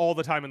have all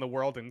the time in the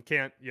world and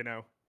can't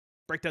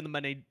break down the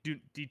money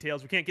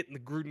details, we can't get in the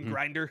Gruden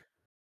grinder,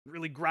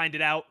 really grind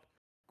it out,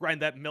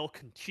 grind that milk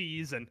and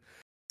cheese, and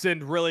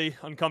send really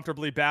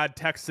uncomfortably bad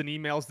texts and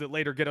emails that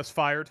later get us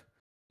fired.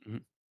 Mm-hmm.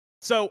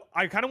 So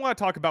I kind of want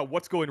to talk about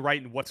what's going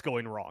right and what's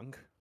going wrong.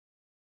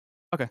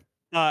 Okay.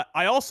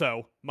 I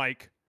also,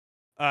 Mike,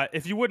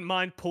 if you wouldn't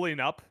mind pulling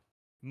up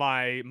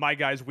my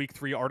Guys Week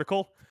 3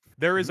 article,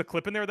 there is a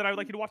clip in there that I would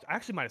like you to watch. I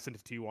actually might have sent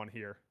it to you on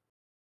here.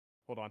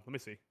 Hold on, let me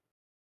see.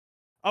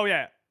 Oh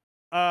yeah.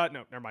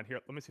 No, never mind. Here,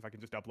 let me see if I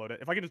can just upload it.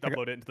 If I can just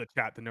upload it into the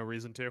chat, then no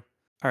reason to.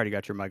 I already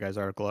got your My Guys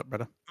article up,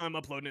 brother. I'm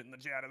uploading it in the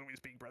chat as we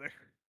speak, brother.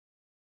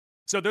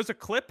 So there's a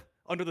clip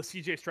under the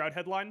CJ Stroud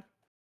headline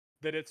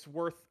that it's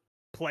worth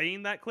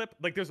playing that clip.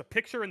 Like there's a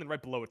picture and then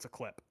right below it's a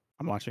clip.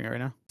 I'm watching it right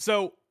now.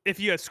 So if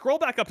you scroll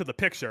back up to the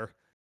picture,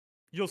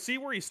 you'll see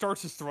where he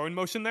starts his throwing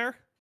motion there.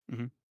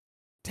 Mm-hmm.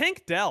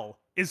 Tank Dell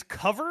is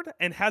covered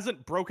and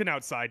hasn't broken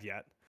outside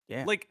yet.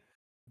 Yeah. Like,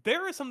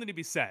 there is something to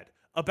be said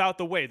about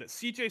the way that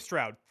CJ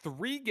Stroud,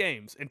 3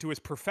 games into his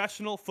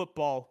professional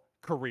football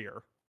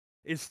career,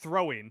 is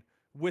throwing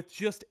with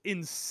just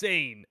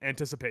insane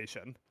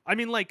anticipation. I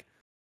mean, like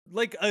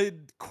a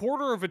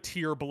quarter of a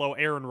tier below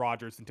Aaron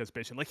Rodgers'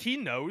 anticipation. Like, he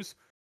knows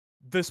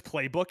this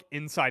playbook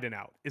inside and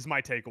out is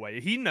my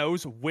takeaway. He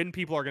knows when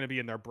people are going to be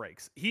in their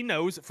breaks. He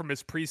knows from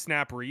his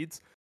pre-snap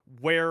reads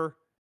where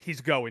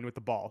he's going with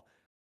the ball.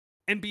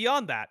 And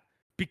beyond that,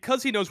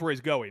 because he knows where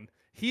he's going,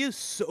 he is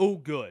so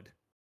good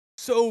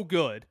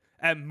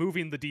at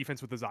moving the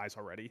defense with his eyes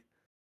already.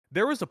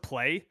 There was a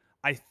play,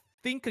 I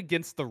think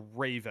against the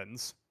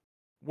Ravens,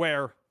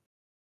 where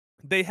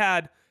they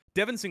had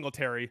Devin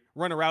Singletary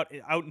run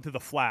out into the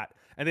flat,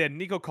 and they had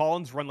Nico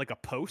Collins run like a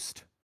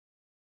post.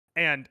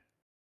 And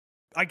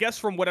I guess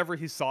from whatever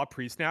he saw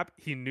pre-snap,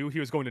 he knew he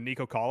was going to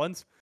Nico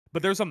Collins.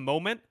 But there's a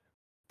moment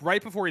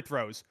right before he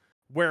throws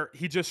where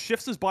he just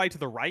shifts his body to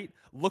the right,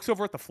 looks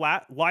over at the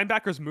flat,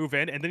 linebackers move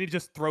in, and then he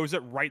just throws it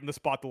right in the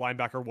spot the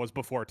linebacker was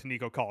before to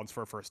Nico Collins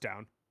for a first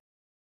down.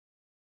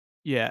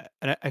 Yeah,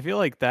 and I feel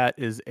like that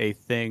is a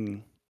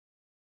thing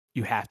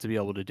you have to be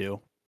able to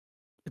do.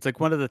 It's like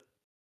one of the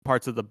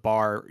parts of the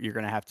bar you're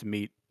going to have to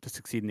meet to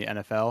succeed in the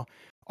NFL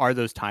are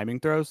those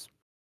timing throws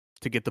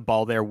to get the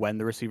ball there when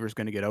the receiver is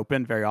going to get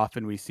open. Very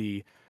often we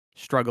see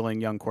struggling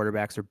young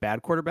quarterbacks or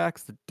bad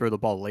quarterbacks that throw the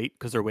ball late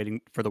because they're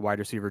waiting for the wide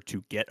receiver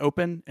to get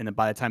open. And then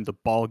by the time the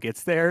ball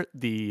gets there,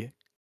 the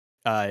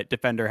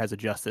defender has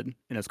adjusted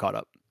and has caught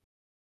up.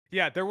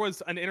 Yeah, there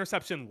was an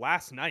interception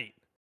last night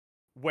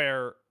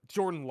where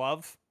Jordan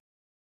Love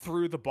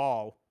threw the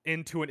ball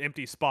into an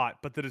empty spot,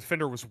 but the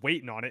defender was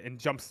waiting on it and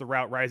jumps the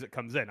route right as it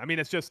comes in. I mean,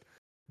 it's just,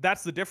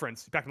 that's the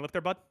difference. Back and lift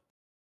there, bud.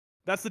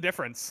 That's the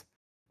difference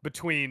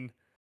between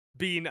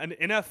being an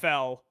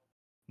NFL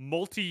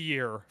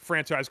multi-year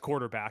franchise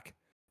quarterback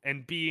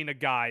and being a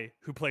guy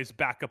who plays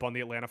backup on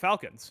the Atlanta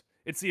Falcons.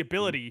 It's the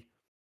ability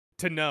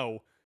to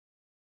know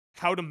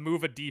how to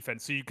move a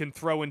defense so you can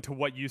throw into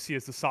what you see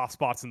as the soft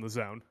spots in the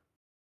zone.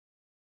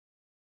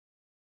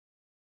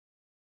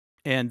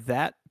 And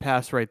that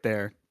pass right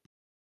there,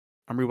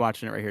 I'm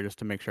rewatching it right here just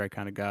to make sure I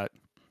kind of got.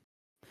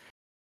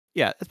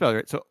 Yeah, that's about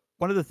right. So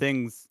one of the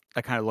things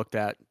I kind of looked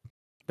at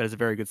that is a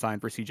very good sign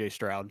for CJ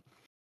Stroud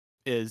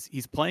is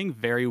he's playing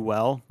very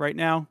well right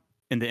now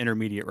in the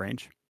intermediate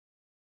range,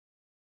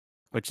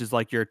 which is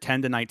like your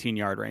 10 to 19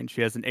 yard range.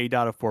 He has an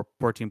ADOT of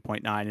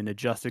 14.9, an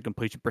adjusted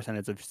completion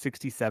percentage of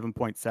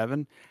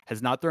 67.7,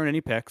 has not thrown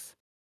any picks,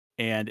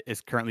 and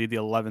is currently the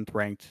 11th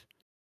ranked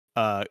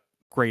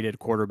graded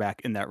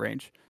quarterback in that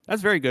range.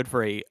 That's very good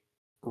for a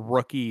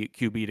rookie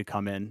QB to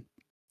come in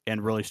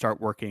and really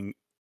start working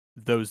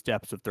those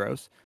depths of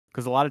throws.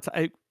 Because a lot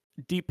of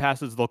deep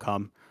passes will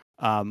come.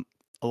 A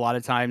lot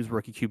of times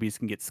rookie QBs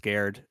can get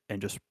scared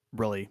and just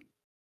really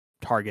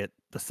target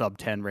the sub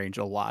 10 range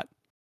a lot.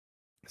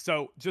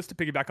 So just to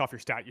piggyback off your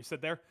stat you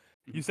said there,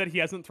 you said he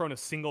hasn't thrown a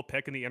single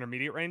pick in the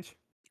intermediate range?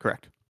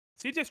 Correct.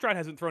 CJ Stroud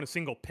hasn't thrown a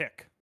single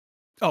pick.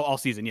 Oh, all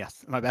season,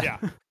 yes. My bad. Yeah.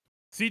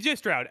 CJ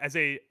Stroud, as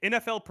a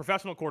NFL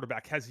professional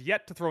quarterback, has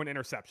yet to throw an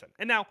interception.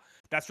 And now,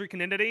 that streak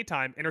can end at any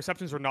time.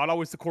 Interceptions are not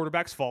always the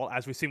quarterback's fault,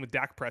 as we've seen with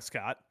Dak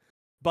Prescott.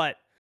 But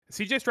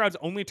CJ Stroud's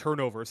only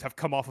turnovers have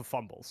come off of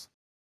fumbles.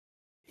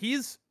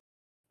 He's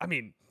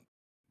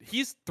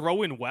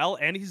throwing well,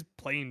 and he's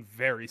playing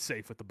very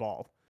safe with the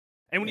ball.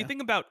 And when you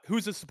think about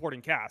who's a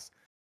supporting cast,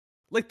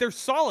 like, they're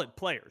solid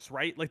players,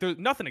 right? Like, there's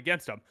nothing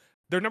against them.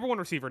 Their number one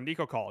receiver,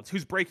 Nico Collins,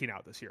 who's breaking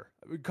out this year.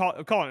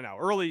 Calling it now.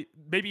 Early,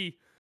 maybe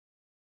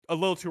a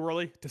little too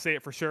early to say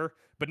it for sure,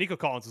 but Nico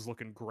Collins is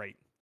looking great.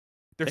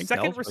 Their Tank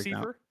second Dell's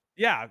receiver,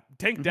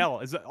 Tank Dell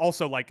is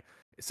also, like,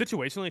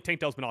 situationally, Tank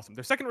Dell's been awesome.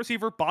 Their second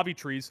receiver, Bobby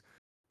Trees,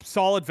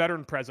 solid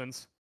veteran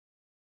presence.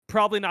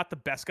 Probably not the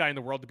best guy in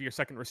the world to be your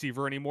second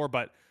receiver anymore,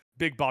 but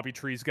big Bobby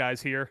Trees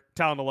guys here.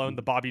 Talent Alone,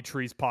 the Bobby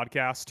Trees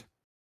podcast.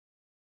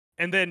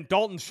 And then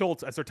Dalton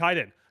Schultz as their tight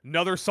end.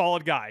 Another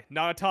solid guy.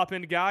 Not a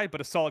top-end guy,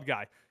 but a solid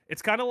guy.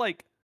 It's kind of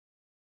like,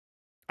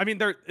 I mean,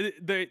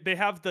 they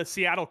have the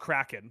Seattle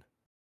Kraken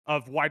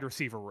of wide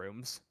receiver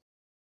rooms.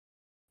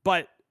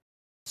 But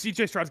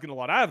CJ Stroud's getting a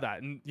lot out of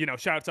that. And,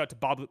 shout out to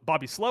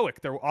Bobby Slowick,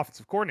 their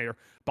offensive coordinator.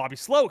 Bobby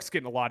Slowick's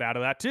getting a lot out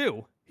of that,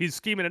 too. He's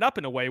scheming it up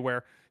in a way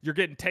where you're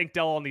getting Tank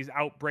Dell on these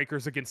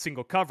outbreakers against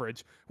single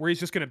coverage, where he's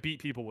just going to beat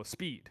people with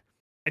speed.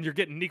 And you're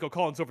getting Nico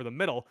Collins over the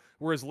middle,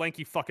 where his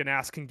lanky fucking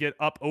ass can get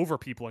up over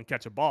people and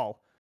catch a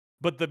ball.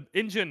 But the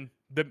engine,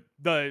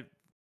 the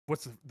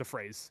what's the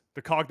phrase?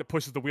 The cog that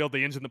pushes the wheel,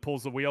 the engine that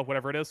pulls the wheel,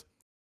 whatever it is,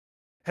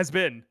 has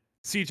been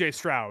CJ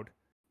Stroud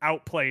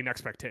outplaying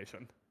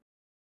expectation.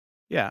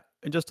 Yeah,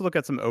 and just to look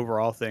at some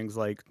overall things,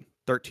 like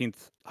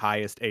 13th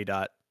highest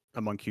ADOT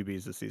among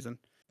QBs this season.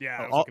 Yeah,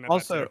 I was looking at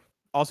that too.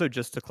 Also,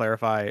 just to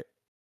clarify,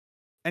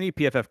 any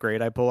PFF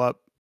grade I pull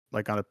up,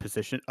 like on a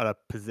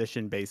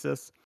position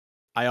basis,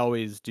 I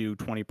always do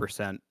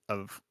 20%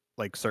 of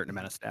like certain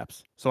amount of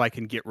snaps, so I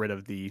can get rid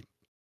of the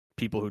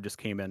people who just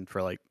came in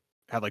for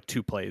have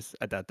 2 plays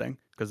at that thing,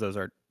 because those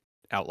are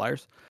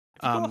outliers.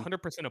 If you go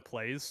 100% of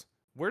plays,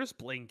 where's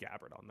Blaine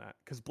Gabbert on that?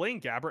 Because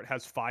Blaine Gabbert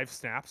has 5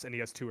 snaps and he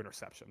has 2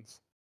 interceptions.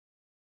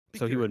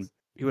 So he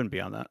wouldn't be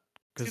on that.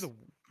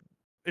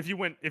 If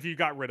you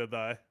got rid of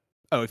the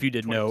if you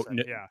did no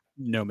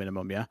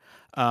minimum,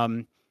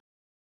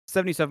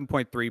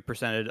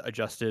 77.3%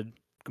 adjusted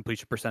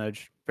completion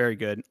percentage, very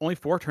good. Only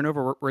 4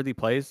 turnover worthy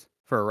plays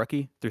for a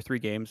rookie through 3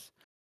 games.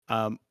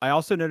 I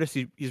also noticed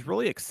he's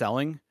really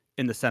excelling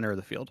in the center of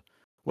the field,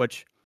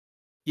 which,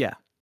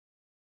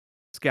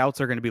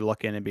 scouts are going to be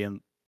looking and being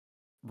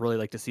really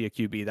like to see a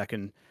QB that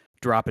can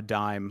drop a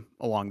dime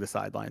along the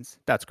sidelines.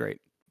 That's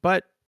great,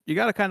 but you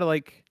got to kind of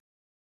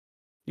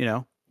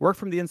work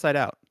from the inside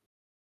out.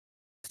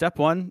 Step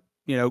 1,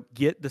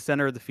 get the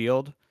center of the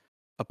field,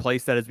 a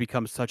place that has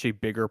become such a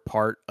bigger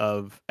part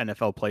of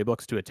NFL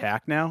playbooks to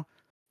attack now,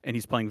 and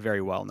he's playing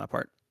very well in that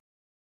part.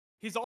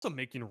 He's also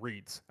making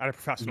reads at a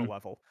professional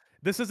level.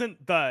 This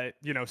isn't the,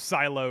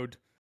 siloed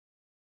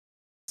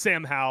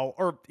Sam Howell,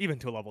 or even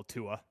to a level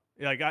Tua.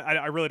 Like,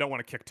 I really don't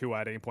want to kick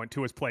Tua at any point.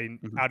 Tua's playing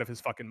out of his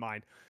fucking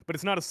mind. But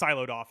it's not a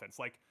siloed offense.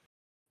 Like,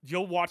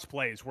 you'll watch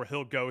plays where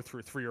he'll go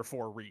through 3 or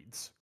 4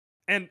 reads.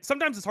 And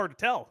sometimes it's hard to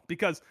tell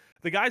because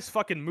the guy's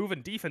fucking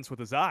moving defense with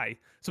his eye.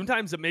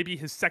 Sometimes it may be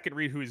his second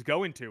read who he's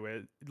going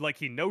to. Like,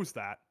 he knows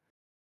that.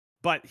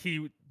 But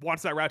he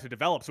wants that route to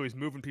develop, so he's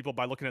moving people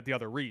by looking at the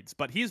other reads.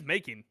 But he's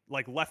making,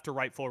 left to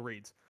right full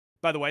reads.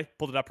 By the way,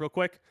 pulled it up real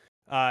quick.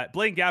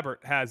 Blaine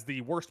Gabbert has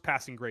the worst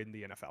passing grade in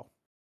the NFL.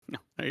 No,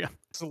 there you go.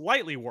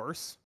 Slightly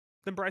worse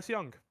than Bryce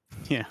Young.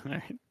 Yeah, all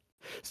right.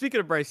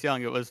 Speaking of Bryce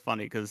Young, it was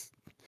funny because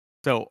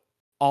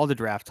all the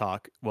draft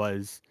talk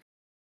was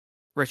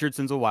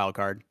Richardson's a wild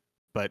card,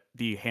 but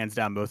the hands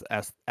down most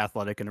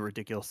athletic and a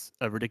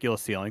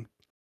ridiculous ceiling.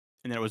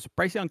 And then it was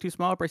Bryce Young too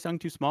small, Bryce Young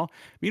too small.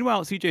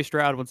 Meanwhile, CJ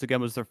Stroud, once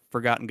again, was the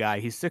forgotten guy.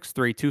 He's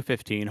 6'3",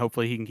 215.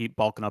 Hopefully he can keep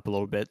bulking up a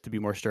little bit to be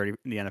more sturdy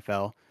in the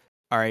NFL.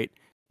 All right.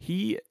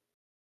 He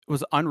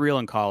was unreal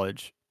in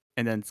college,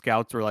 and then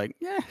scouts were like,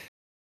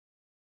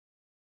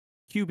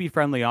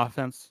 QB-friendly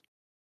offense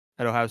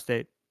at Ohio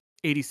State.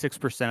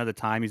 86% of the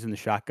time he's in the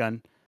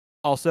shotgun.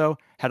 Also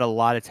had a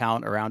lot of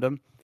talent around him.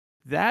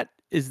 That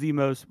is the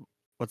most...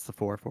 What's the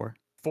 4 for?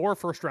 4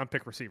 first-round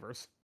pick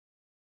receivers.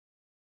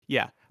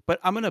 Yeah, but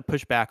I'm going to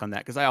push back on that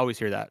because I always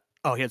hear that.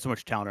 Oh, he had so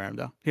much talent around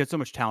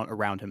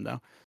him,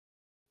 though.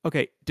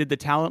 Okay, did the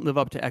talent live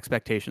up to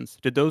expectations?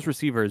 Did those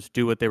receivers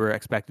do what they were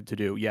expected to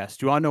do? Yes.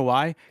 Do you want to know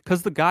why?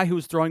 Because the guy who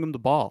was throwing him the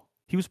ball,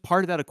 he was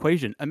part of that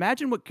equation.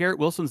 Imagine what Garrett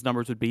Wilson's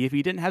numbers would be if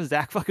he didn't have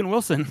Zach fucking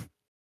Wilson.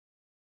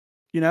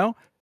 You know?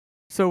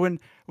 So when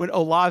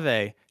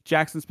Olave,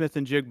 Jackson Smith,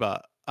 and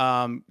Jigba,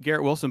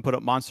 Garrett Wilson put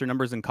up monster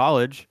numbers in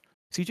college,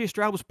 CJ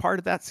Stroud was part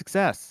of that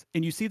success.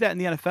 And you see that in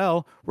the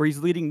NFL where he's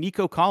leading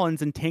Nico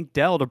Collins and Tank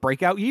Dell to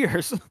break out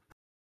years.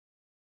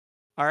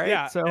 All right.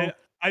 Yeah, So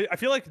I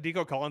feel like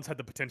Nico Collins had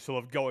the potential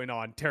of going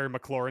on Terry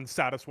McLaurin's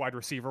saddest wide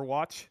receiver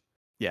watch.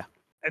 yeah.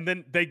 And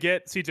then they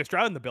get CJ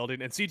Stroud in the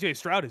building, and CJ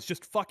Stroud is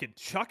just fucking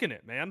chucking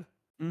it, man.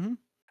 Mm-hmm.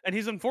 And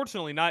he's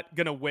unfortunately not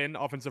going to win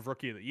Offensive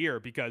Rookie of the Year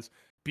because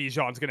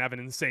Bijan's going to have an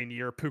insane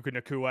year. Puka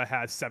Nakua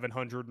has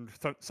 700 and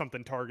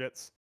something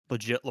targets.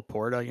 Legit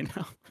Laporta, you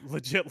know?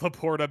 Legit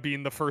Laporta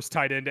being the first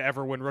tight end to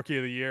ever win Rookie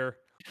of the Year.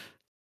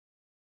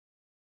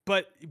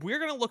 But we're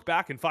going to look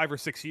back in 5 or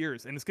 6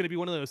 years, and it's going to be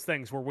one of those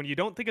things where when you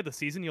don't think of the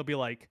season, you'll be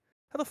like,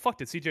 how the fuck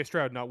did CJ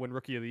Stroud not win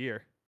Rookie of the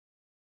Year?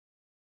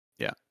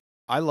 Yeah.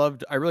 I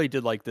really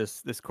did like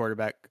this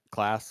quarterback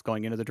class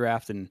going into the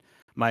draft, and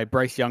my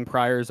Bryce Young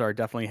priors are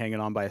definitely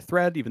hanging on by a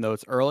thread, even though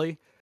it's early.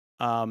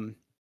 But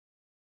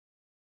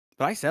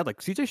I said,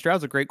 like, CJ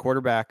Stroud's a great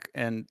quarterback,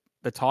 and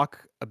the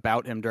talk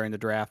about him during the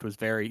draft was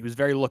he was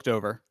very looked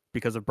over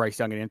because of Bryce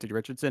Young and Anthony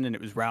Richardson, and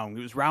it was wrong.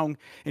 It was wrong.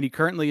 And he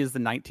currently is the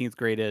 19th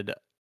graded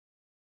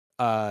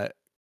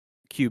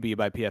QB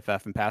by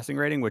PFF in passing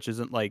rating, which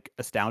isn't like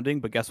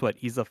astounding, but guess what?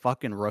 He's a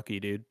fucking rookie,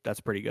 dude. That's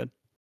pretty good.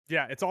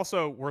 Yeah, it's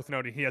also worth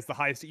noting he has the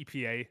highest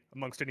EPA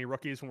amongst any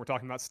rookies when we're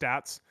talking about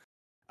stats.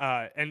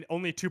 And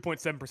only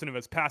 2.7% of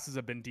his passes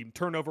have been deemed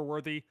turnover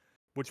worthy,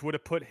 which would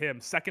have put him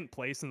second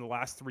place in the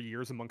last 3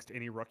 years amongst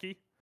any rookie.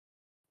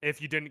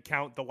 If you didn't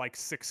count the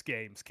 6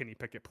 games Kenny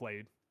Pickett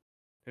played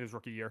in his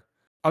rookie year.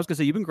 I was going to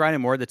say, you've been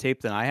grinding more of the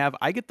tape than I have.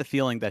 I get the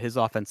feeling that his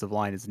offensive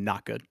line is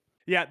not good.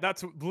 Yeah,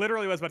 that's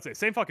literally what I was about to say.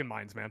 Same fucking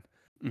minds, man.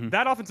 Mm-hmm.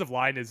 That offensive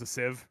line is a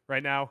sieve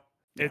right now.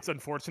 Yeah. It's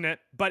unfortunate,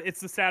 but it's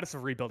the status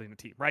of rebuilding the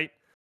team, right?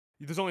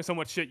 There's only so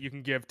much shit you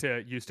can give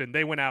to Houston.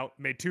 They went out,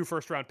 made 2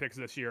 first-round picks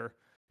this year,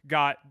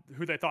 got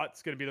who they thought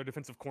was going to be their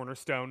defensive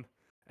cornerstone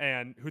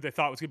and who they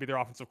thought was going to be their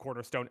offensive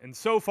cornerstone. And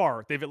so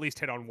far, they've at least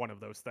hit on one of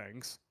those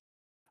things.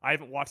 I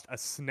haven't watched a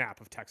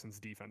snap of Texans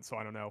defense, so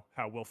I don't know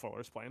how Will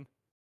Fuller's playing.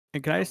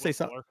 And can I just say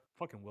something?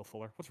 Fucking Will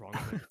Fuller. What's wrong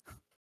with him?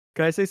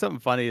 Can I say something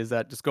funny? Is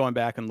that just going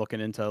back and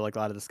looking into like a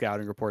lot of the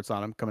scouting reports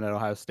on him coming out of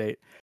Ohio State?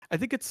 I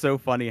think it's so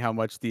funny how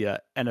much the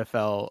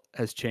NFL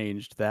has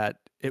changed that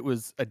it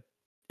was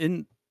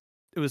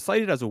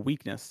cited as a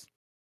weakness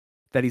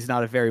that he's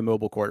not a very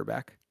mobile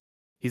quarterback.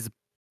 He's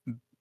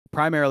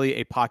primarily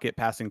a pocket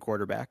passing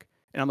quarterback.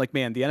 And I'm like,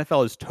 man, the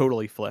NFL is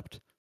totally flipped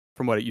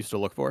from what it used to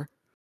look for.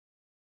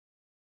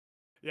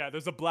 Yeah,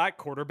 there's a black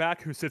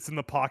quarterback who sits in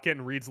the pocket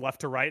and reads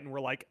left to right, and we're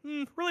like,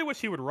 really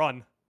wish he would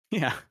run.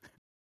 Yeah.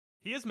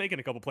 He is making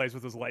a couple plays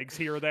with his legs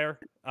here or there.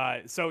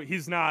 So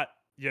he's not,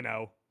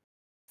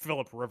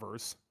 Phillip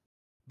Rivers,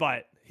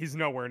 but he's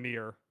nowhere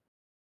near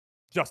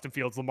Justin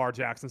Fields, Lamar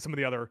Jackson, some of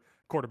the other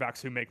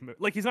quarterbacks who make,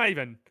 he's not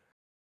even,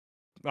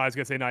 I was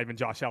going to say not even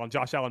Josh Allen.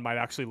 Josh Allen might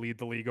actually lead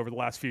the league over the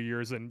last few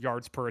years in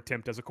yards per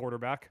attempt as a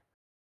quarterback.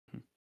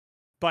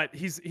 But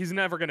he's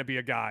never going to be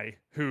a guy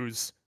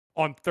who's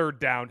on third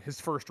down,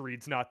 his first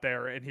read's not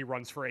there, and he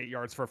runs for 8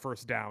 yards for a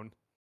first down.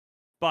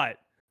 But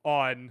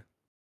on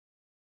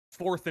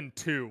 4th and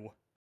 2,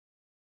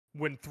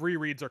 when 3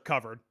 reads are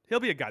covered, he'll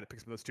be a guy that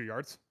picks up those 2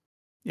 yards.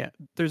 Yeah,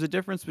 there's a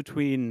difference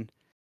between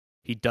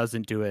he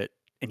doesn't do it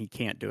and he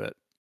can't do it.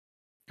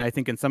 And I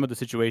think in some of the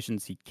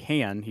situations he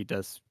can, he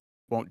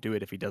won't do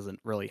it if he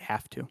doesn't really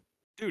have to.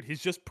 Dude, he's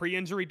just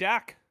pre-injury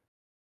Dak.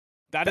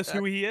 That is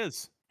who he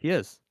is. He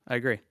is. I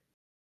agree.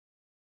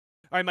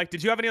 All right, Mike,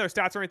 did you have any other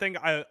stats or anything?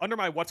 Under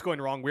my what's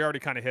going wrong, we already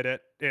kind of hit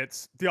it.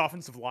 It's the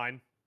offensive line.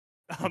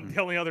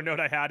 The only other note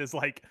I had is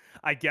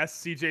I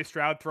guess CJ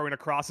Stroud throwing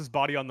across his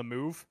body on the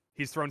move.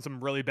 He's thrown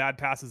some really bad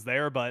passes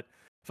there, but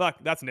fuck,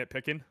 that's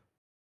nitpicking.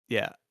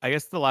 Yeah, I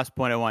guess the last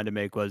point I wanted to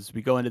make was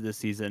we go into this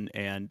season,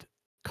 and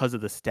because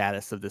of the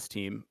status of this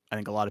team, I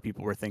think a lot of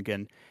people were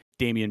thinking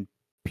Dameon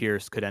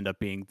Pierce could end up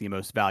being the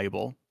most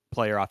valuable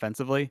player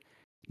offensively.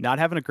 Not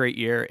having a great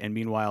year, and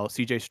meanwhile,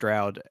 CJ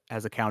Stroud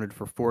has accounted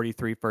for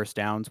 43 first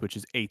downs, which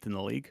is 8th in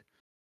the league.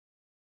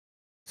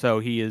 So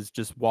he has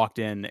just walked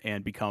in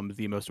and become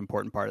the most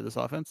important part of this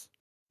offense.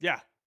 Yeah,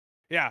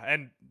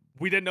 and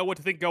we didn't know what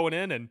to think going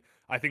in, and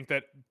I think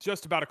that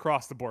just about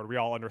across the board, we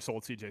all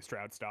undersold CJ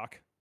Stroud stock.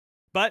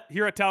 But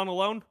here at Talent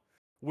Alone,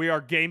 we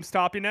are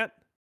game-stopping it.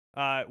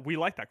 We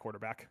like that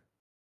quarterback.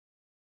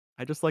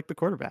 I just like the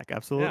quarterback,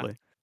 absolutely. Yeah.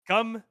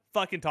 Come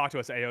fucking talk to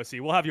us,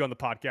 AOC. We'll have you on the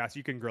podcast.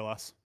 You can grill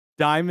us.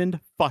 Diamond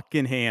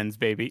fucking hands,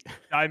 baby.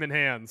 Diamond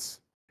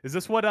hands. Is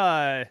this what,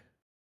 am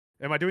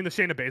I doing the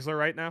Shayna Baszler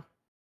right now?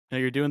 No,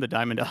 you're doing the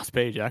Diamond Dallas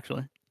Page,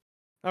 actually.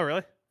 Oh,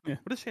 really? Yeah.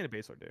 What does Shayna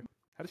Baszler do?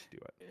 How does she do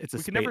it? It's a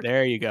spade.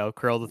 There you go.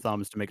 Curl the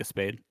thumbs to make a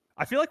spade.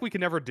 I feel like we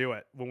can never do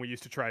it when we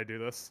used to try to do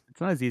this. It's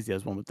not as easy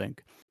as one would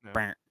think. No.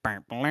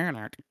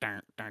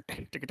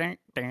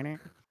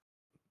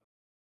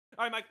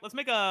 All right, Mike, let's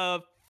make a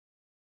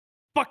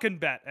fucking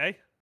bet, eh?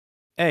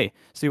 Hey,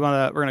 so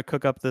we're gonna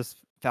cook up this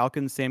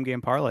Falcons same game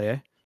parlay,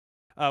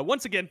 eh?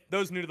 Once again,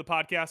 those new to the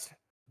podcast,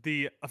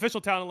 the official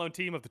talent loan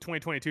team of the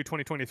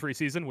 2022-2023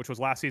 season, which was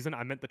last season,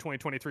 I meant the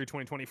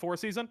 2023-2024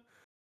 season,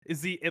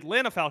 is the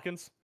Atlanta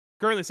Falcons,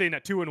 currently sitting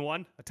at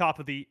 2-1, atop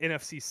of the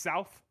NFC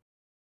South.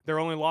 Their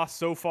only loss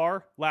so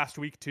far last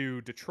week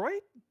to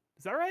Detroit.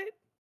 Is that right?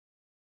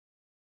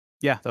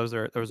 Yeah, that was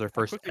their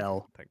first Quickly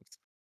L. things.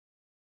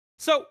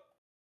 So,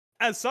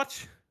 as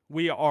such,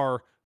 we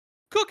are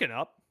cooking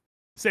up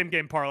same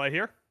game parlay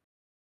here,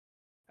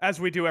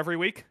 as we do every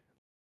week.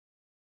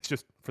 It's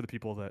just for the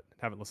people that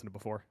haven't listened to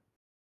before.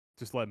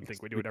 Just let them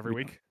think we do it every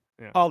week.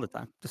 Yeah. All the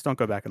time. Just don't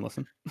go back and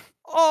listen.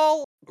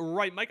 All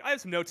right, Mike. I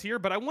have some notes here,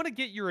 but I want to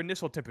get your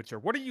initial temperature.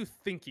 What are you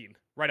thinking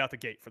right out the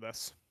gate for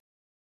this?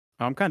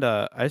 I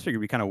just figured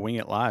we kind of wing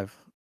it live.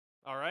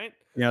 All right.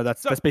 You know,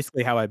 that's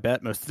basically how I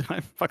bet most of the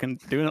time.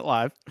 Fucking doing it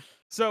live.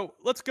 So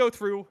let's go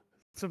through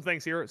some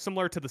things here,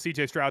 similar to the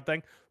CJ Stroud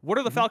thing. What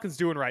are the Falcons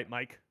doing right,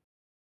 Mike?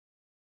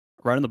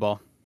 Running the ball.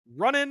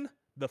 Running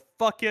the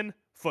fucking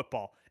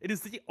football. It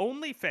is the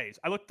only phase.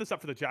 I looked this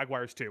up for the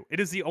Jaguars too. It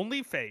is the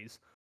only phase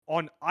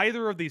on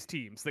either of these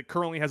teams that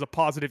currently has a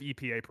positive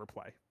EPA per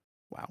play.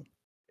 Wow.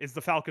 Is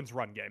the Falcons'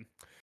 run game.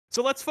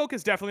 So let's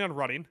focus definitely on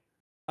running.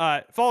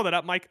 Follow that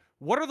up, Mike.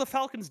 What are the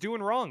Falcons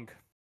doing wrong?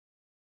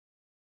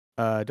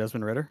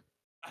 Desmond Ridder.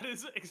 That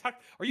is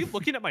exact. Are you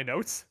looking at my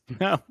notes?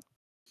 No.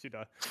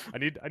 I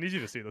need you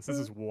to see this. This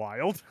is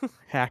wild.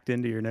 Hacked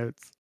into your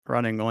notes.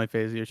 Running only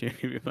phase you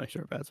should play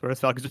short pass. What are the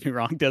Falcons doing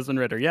wrong? Desmond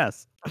Ridder,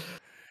 yes.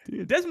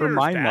 Dude, Desmond Ridder's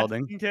mind bad,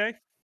 melding. Okay.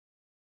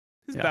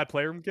 He's a bad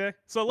player, okay?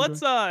 So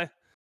let's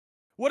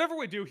whatever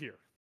we do here,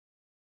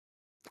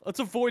 let's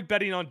avoid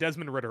betting on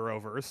Desmond Ridder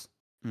overs.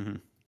 Mm-hmm.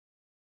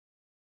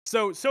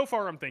 So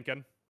far I'm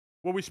thinking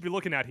what we should be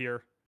looking at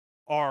here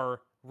are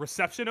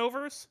reception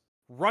overs,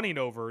 running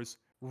overs,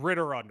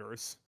 Ridder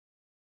unders.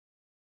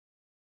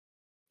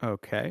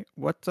 Okay.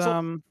 What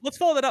let's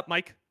follow that up,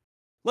 Mike.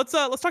 Let's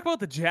talk about what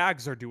the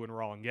Jags are doing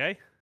wrong, eh?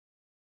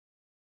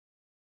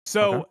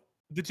 So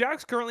the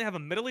Jags currently have a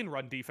middling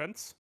run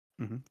defense.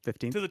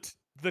 15. To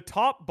the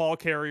top ball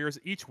carriers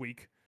each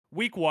week.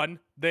 Week 1,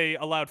 they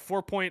allowed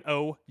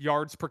 4.0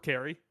 yards per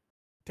carry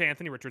to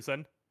Anthony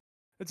Richardson.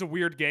 It's a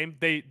weird game.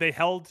 They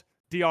held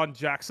Deion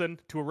Jackson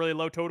to a really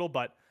low total,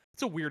 but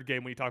it's a weird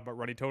game when you talk about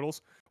running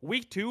totals.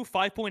 Week 2,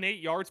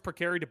 5.8 yards per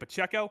carry to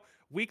Pacheco.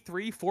 Week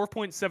 3,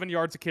 4.7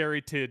 yards a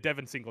carry to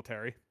Devin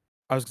Singletary.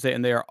 I was going to say,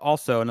 and they are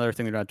also, another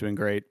thing they're not doing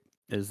great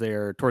is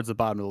they're towards the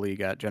bottom of the league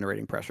at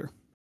generating pressure.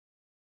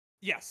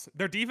 Yes,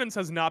 their defense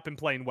has not been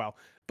playing well,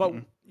 but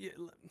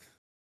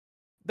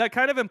that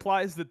kind of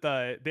implies that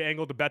the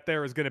angle to bet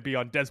there is going to be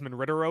on Desmond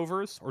Ridder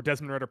overs or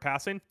Desmond Ridder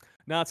passing.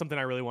 Not something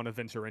I really want to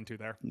venture into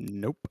there.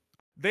 Nope.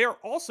 They are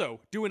also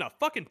doing a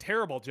fucking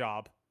terrible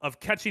job of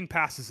catching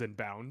passes in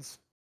bounds.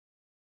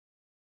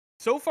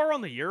 So far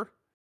on the year,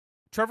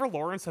 Trevor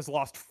Lawrence has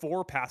lost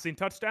 4 passing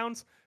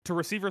touchdowns to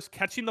receivers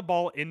catching the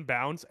ball in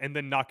bounds and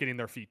then not getting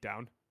their feet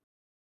down.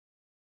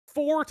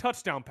 4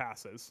 touchdown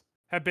passes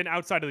have been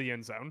outside of the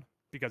end zone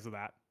because of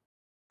that.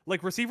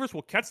 Like, receivers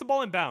will catch the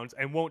ball in bounds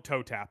and won't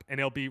toe tap, and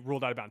it'll be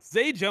ruled out of bounds.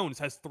 Zay Jones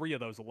has 3 of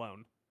those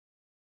alone.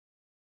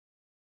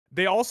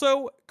 They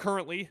also,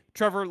 currently,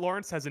 Trevor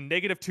Lawrence has a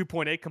negative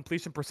 2.8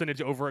 completion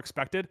percentage over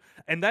expected,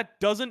 and that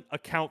doesn't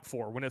account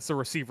for when it's the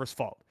receiver's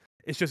fault.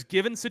 It's just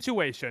given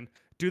situation,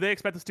 do they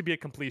expect this to be a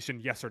completion,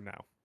 yes or no?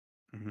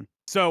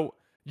 So,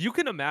 you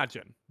can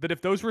imagine that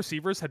if those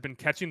receivers had been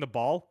catching the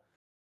ball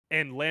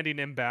and landing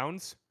in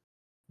bounds,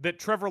 that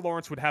Trevor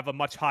Lawrence would have a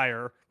much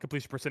higher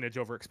completion percentage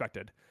over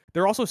expected.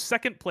 They're also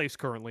second place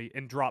currently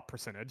in drop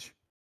percentage.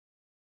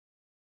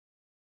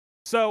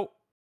 So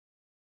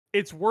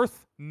it's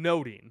worth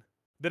noting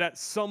that at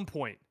some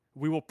point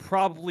we will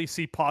probably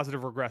see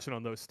positive regression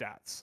on those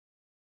stats.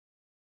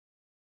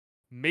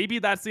 Maybe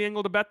that's the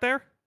angle to bet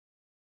there.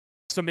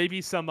 So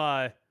maybe some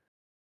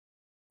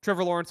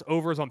Trevor Lawrence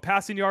overs on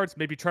passing yards,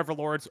 maybe Trevor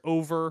Lawrence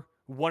over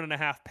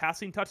 1.5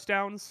 passing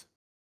touchdowns.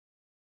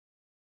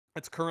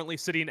 It's currently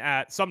sitting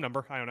at some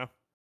number. I don't know.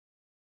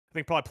 I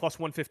think probably plus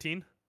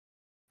 115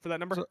 for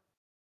that number. So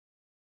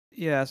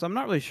I'm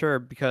not really sure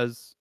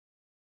because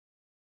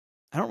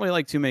I don't really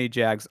like too many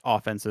Jags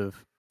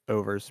offensive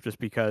overs just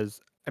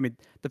because, I mean,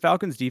 the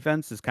Falcons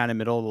defense is kind of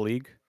middle of the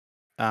league,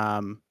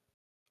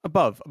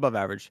 above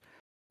average,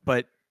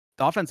 but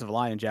the offensive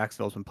line in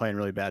Jacksonville's been playing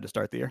really bad to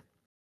start the year.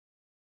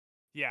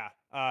 Yeah,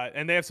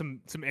 and they have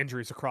some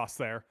injuries across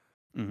there.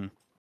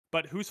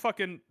 But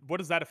what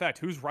does that affect?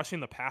 Who's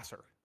rushing the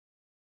passer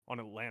on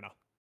Atlanta?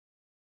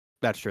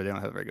 That's true. They don't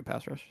have a very good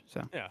pass rush.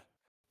 So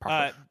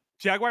yeah.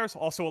 Jaguars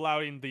also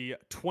allowing the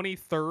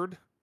 23rd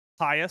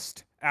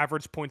highest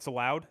average points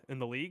allowed in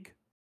the league.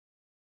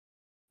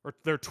 Or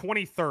they're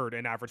 23rd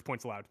in average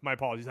points allowed. My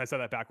apologies, I said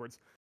that backwards.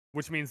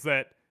 Which means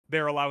that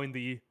they're allowing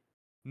the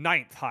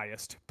 9th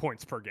highest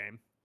points per game.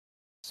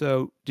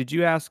 So did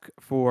you ask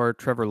for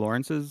Trevor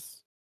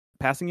Lawrence's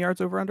passing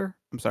yards over under?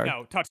 I'm sorry.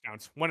 No,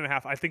 touchdowns.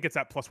 1.5. I think it's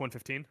at plus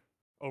 115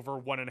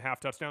 over 1.5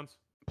 touchdowns.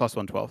 Plus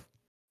 112.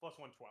 plus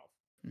 112.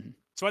 Mhm.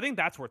 So I think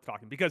that's worth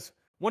talking because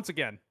once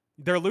again,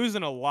 they're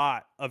losing a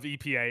lot of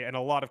EPA and a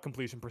lot of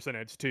completion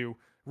percentage to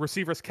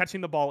receivers catching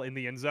the ball in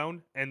the end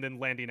zone and then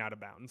landing out of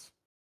bounds.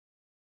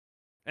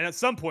 And at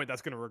some point,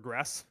 that's going to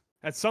regress.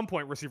 At some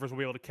point, receivers will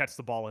be able to catch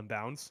the ball in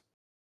bounds.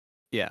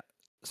 Yeah.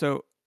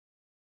 So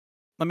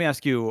let me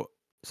ask you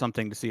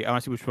something to see. I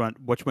want to see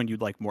which one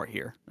you'd like more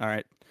here. All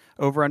right.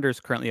 Over under is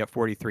currently at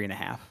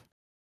 43.5.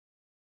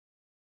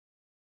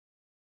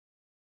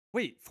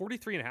 Wait,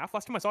 43.5?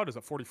 Last time I saw it was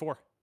at 44.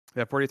 We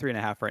have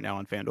 43.5 right now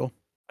on FanDuel.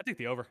 I take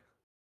the over.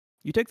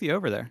 You take the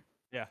over there.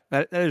 Yeah.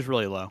 That is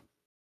really low.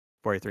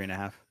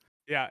 43.5.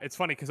 Yeah, it's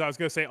funny because I was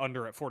going to say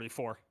under at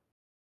 44.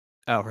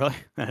 Oh, really?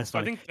 That's So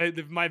I funny. think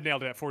they might have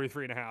nailed it at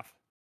 43.5.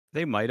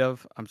 They might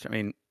have. I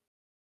mean,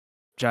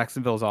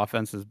 Jacksonville's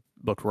offense has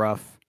looked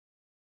rough.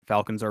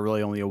 Falcons are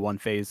really only a one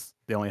phase.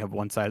 They only have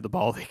one side of the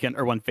ball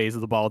or one phase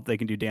of the ball they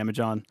can do damage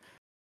on.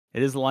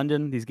 It is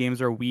London. These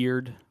games are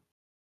weird.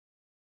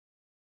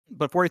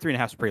 But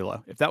 43.5 is pretty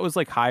low. If that was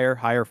like higher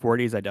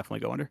 40s, I'd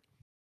definitely go under.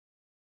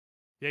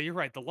 Yeah, you're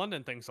right. The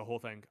London thing's the whole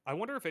thing. I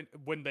wonder if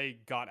when they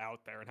got out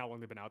there and how long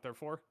they've been out there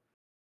for.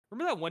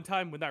 Remember that one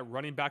time when that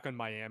running back on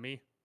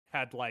Miami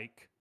had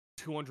like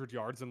 200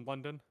 yards in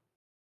London?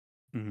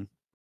 Mhm.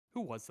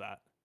 Who was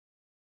that?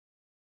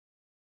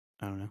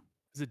 I don't know.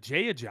 Is it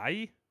Jay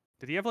Ajayi?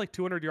 Did he have like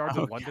 200 yards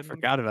in London? I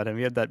forgot about him.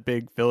 He had that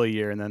big Philly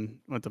year and then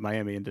went to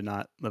Miami and did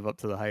not live up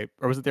to the hype.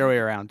 Or was it the other way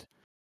around?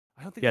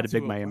 I don't think He had a that's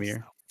big who it Miami was, year.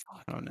 though.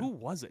 Fuck. I don't know. Who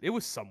was it? It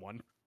was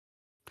someone.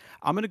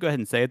 I'm going to go ahead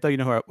and say it, though. You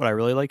know what I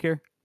really like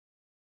here?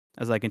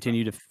 As I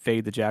continue to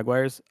fade the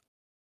Jaguars,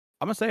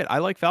 I'm going to say it. I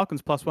like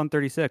Falcons plus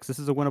 136. This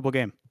is a winnable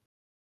game.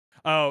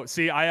 Oh,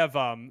 see, I have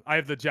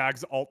the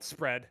Jags alt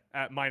spread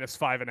at minus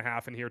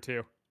 5.5 in here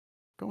too.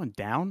 Going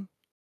down?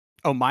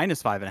 Oh,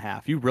 minus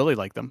 5.5. You really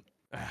like them.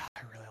 I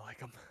really like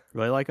them.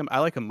 Really like them? I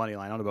like them money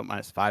line. I don't know about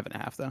minus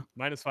 5.5, though.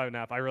 Minus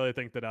 5.5. I really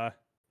think that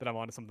I'm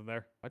onto something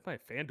there. Why'd my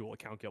FanDuel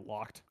account get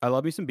locked? I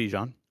love me some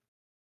Bijan.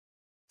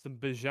 Some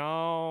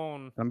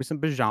Bijan. Love me some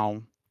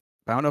Bijan.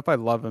 But I don't know if I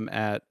love him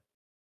at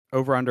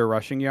over under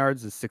rushing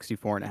yards is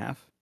 64.5.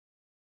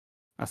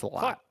 That's a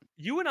lot. Fuck.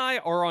 You and I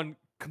are on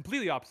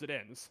completely opposite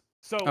ends.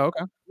 So, Oh,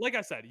 okay. like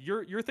I said,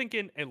 you're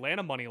thinking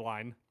Atlanta money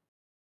line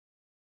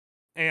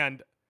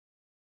and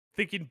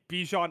thinking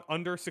Bijan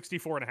under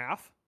 64.5.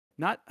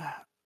 Not.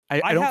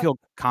 I don't have- feel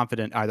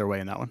confident either way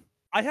in that one.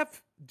 I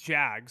have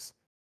Jags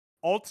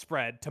alt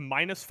spread to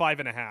minus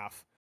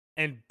 5.5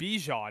 and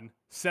Bijan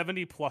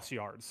 70 plus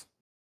yards.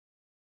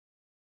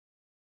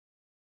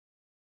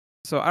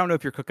 So I don't know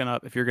if you're cooking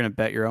up, if you're going to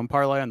bet your own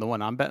parlay on the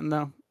one I'm betting,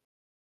 though.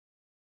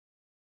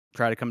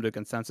 Try to come to a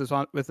consensus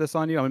with this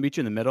on you. I'm going to meet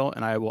you in the middle,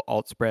 and I will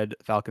alt spread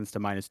Falcons to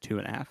minus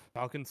 2.5.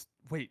 Falcons.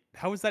 Wait,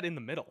 how is that in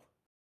the middle?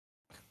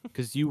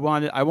 Because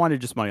I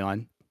wanted just money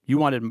line. You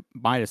wanted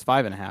minus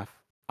 5.5.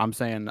 I'm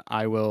saying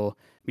I will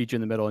meet you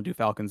in the middle and do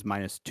Falcons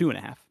minus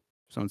 2.5.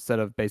 So instead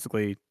of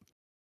basically.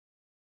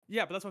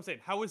 Yeah, but that's what I'm saying.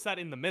 How is that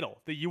in the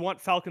middle? That you want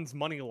Falcons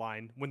money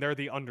line when they're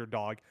the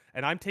underdog,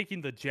 and I'm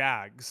taking the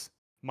Jags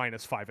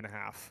minus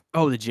 5.5.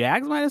 Oh, the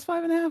Jags minus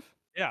 5.5?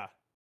 Yeah.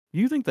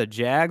 You think the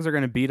Jags are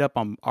going to beat up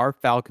on our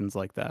Falcons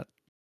like that?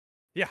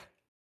 Yeah.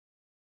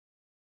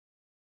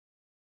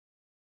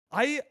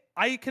 I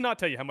cannot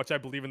tell you how much I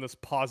believe in this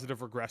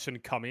positive regression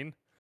coming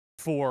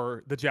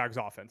for the Jags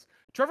offense.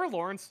 Trevor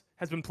Lawrence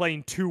has been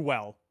playing too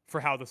well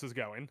for how this is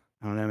going.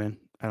 I don't know, man.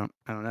 I don't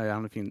know. I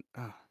don't know if you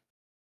can.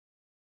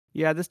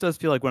 Yeah, this does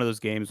feel like one of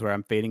those games where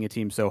I'm fading a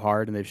team so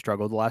hard and they've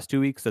struggled the last 2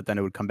 weeks that then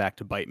it would come back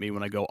to bite me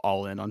when I go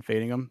all in on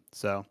fading them.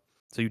 So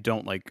you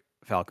don't like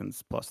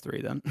Falcons plus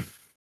 3 then?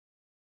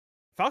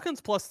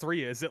 Falcons plus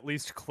 3 is at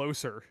least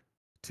closer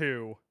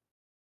to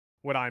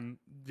what I'm,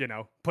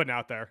 putting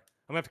out there.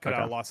 I'm gonna have to cut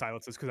out a lot of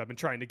silences because I've been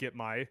trying to get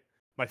my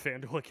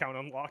FanDuel account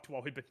unlocked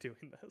while we've been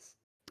doing this.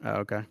 Oh,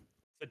 okay.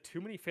 Said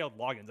too many failed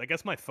logins. I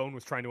guess my phone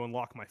was trying to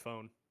unlock my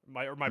phone.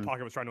 My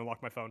pocket was trying to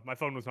unlock my phone. My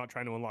phone was not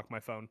trying to unlock my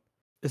phone.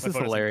 This My is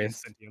phone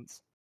hilarious. in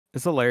sentience.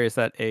 It's hilarious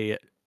that a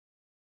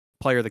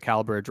player the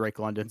caliber of Drake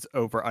London's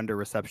over under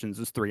receptions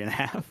is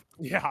 3.5.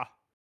 Yeah,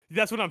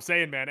 that's what I'm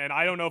saying, man. And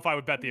I don't know if I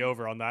would bet the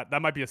over on that.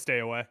 That might be a stay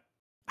away.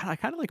 I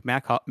kind of like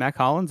Mac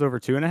Hollins over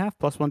 2.5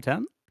 plus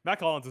 110. Mac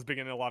Hollins is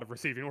beginning a lot of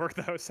receiving work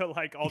though, so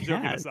like all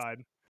joking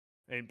aside,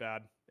 ain't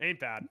bad.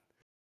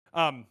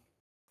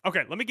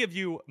 Okay, let me give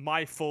you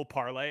my full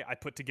parlay I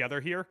put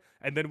together here,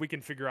 and then we can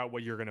figure out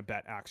what you're gonna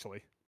bet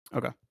actually.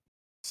 Okay.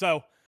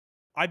 So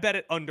I bet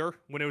it under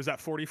when it was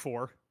at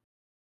 44.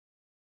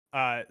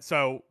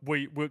 So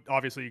we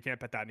obviously you can't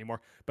bet that anymore.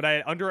 But I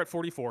had under at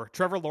 44.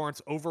 Trevor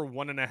Lawrence over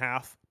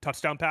 1.5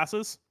 touchdown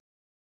passes.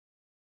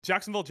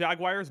 Jacksonville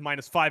Jaguars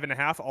minus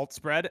 5.5 alt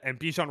spread, and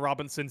Bijan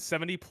Robinson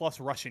 70 plus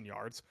rushing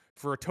yards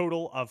for a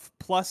total of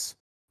plus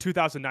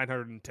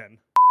 2,910.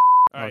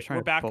 All right,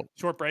 we're back.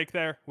 Short break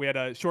there. We had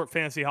a short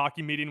fantasy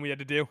hockey meeting we had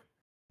to do.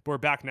 We're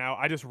back now.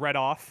 I just read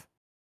off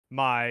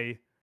my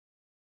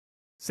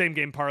same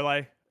game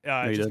parlay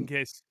just in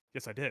case.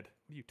 Yes, I did.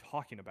 What are you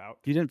talking about?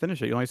 You didn't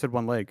finish it. You only said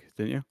one leg,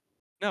 didn't you?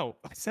 No,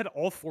 I said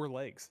all 4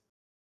 legs.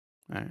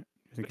 All right.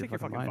 Take your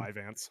fucking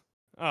Vyvanse.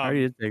 I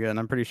already did take it, and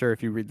I'm pretty sure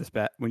if you read this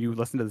back, when you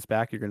listen to this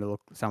back, you're gonna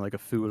sound like a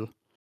fool.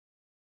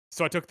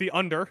 So I took the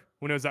under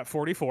when it was at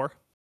 44.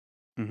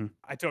 Mm-hmm.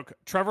 I took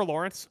Trevor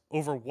Lawrence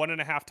over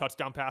 1.5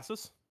 touchdown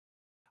passes.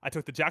 I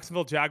took the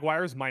Jacksonville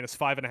Jaguars minus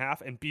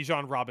 5.5 and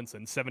Bijan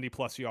Robinson 70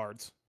 plus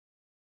yards.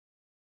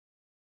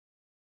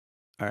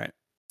 All right.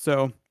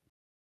 So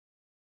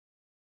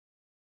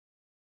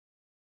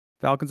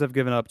Falcons have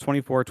given up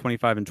 24,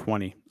 25, and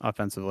 20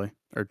 offensively,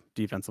 or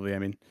defensively, I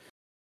mean,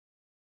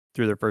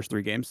 through their first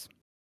 3 games.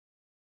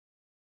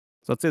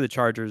 So let's say the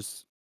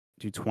Chargers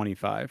do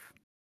 25.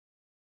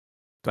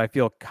 Do I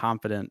feel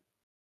confident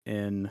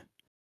in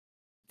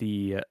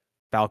the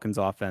Falcons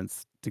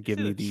offense to give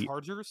me the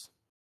Chargers?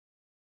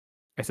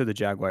 I said the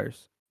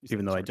Jaguars,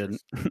 even though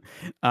Chargers. I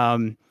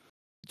didn't.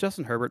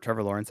 Justin Herbert,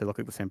 Trevor Lawrence, they look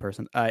like the same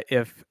person.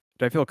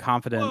 Do I feel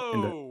confident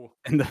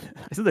in the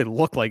I said they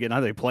look like it,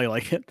 not they play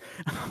like it.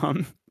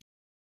 Do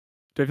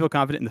I feel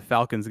confident in the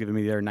Falcons giving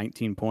me their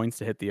 19 points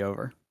to hit the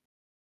over?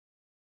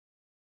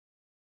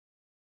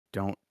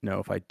 Don't know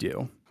if I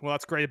do. Well,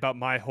 that's great about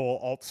my whole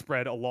alt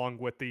spread along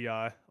with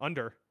the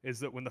under is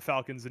that when the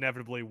Falcons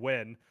inevitably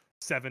win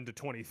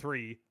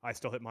 7-23, I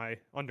still hit my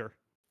under.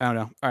 I don't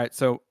know. All right,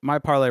 so my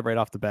parlay right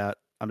off the bat,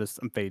 I'm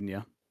fading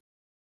you.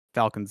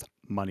 Falcons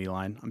money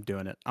line. I'm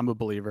doing it. I'm a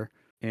believer.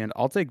 And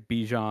I'll take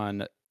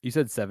Bijan. You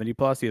said 70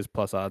 plus. He has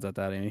plus odds at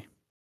that, ain't he?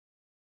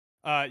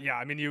 Yeah,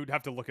 I mean you'd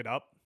have to look it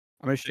up.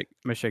 I'm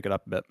gonna shake it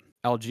up a bit.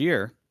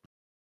 Algier,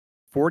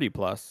 40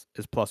 plus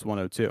is plus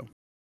 102.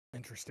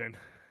 Interesting.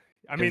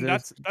 I mean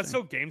that's interesting.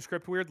 so game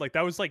script weird. Like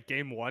that was like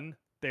game 1.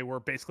 They were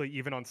basically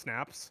even on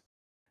snaps,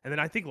 and then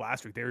I think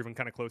last week they were even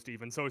kind of close to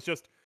even. So it's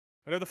just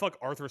whatever the fuck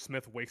Arthur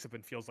Smith wakes up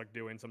and feels like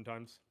doing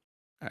sometimes.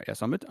 All right, yeah,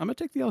 so I'm gonna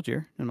take the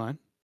Algier in mind.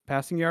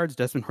 Passing yards,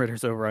 Desmond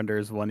Ritter's over under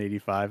is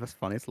 185. That's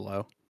funny. It's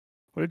low.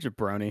 What a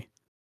jabroni.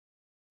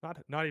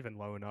 Not even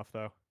low enough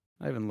though.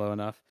 Not even low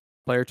enough.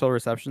 Player total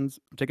receptions.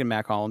 I'm taking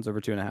Mac Hollins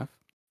over 2.5.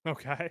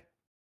 Okay.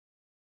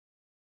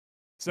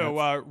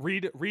 So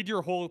read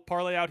your whole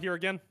parlay out here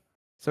again.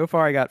 So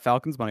far, I got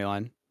Falcons money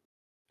line,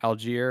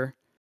 Algier,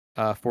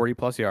 40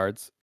 plus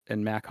yards,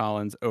 and Mac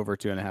Hollins over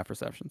 2.5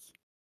 receptions.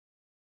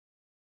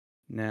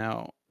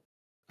 Now,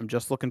 I'm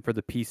just looking for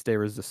the piece de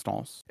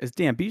resistance.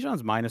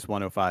 Bijan's minus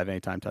 105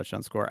 anytime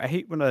touchdown score. I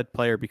hate when a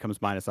player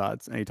becomes minus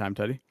odds anytime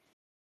tutty.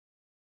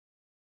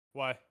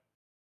 Why?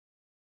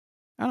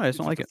 I don't know. I just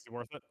don't like it.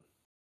 Worth it.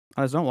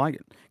 I just don't like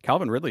it.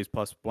 Calvin Ridley's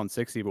plus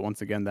 160, but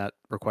once again, that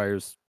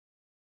requires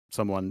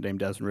someone named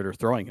Desmond Ridder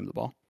throwing him the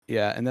ball.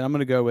 Yeah, and then I'm going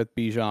to go with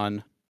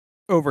Bijan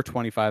over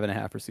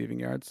 25.5 receiving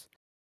yards.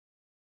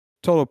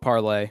 Total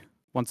parlay,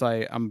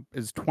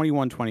 is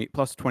 21-20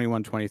 plus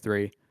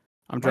 21-23.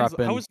 I'm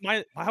dropping.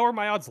 How are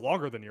my odds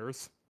longer than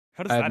yours?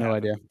 How does that happen? I have no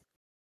idea.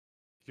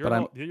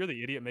 You're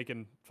the idiot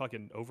making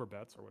fucking over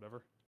bets or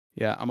whatever.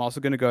 Yeah, I'm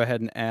also going to go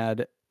ahead and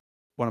add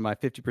one of my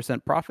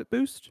 50% profit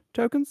boost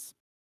tokens.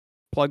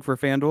 Plug for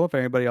FanDuel if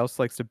anybody else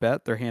likes to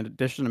bet. They're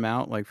dishing them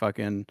out like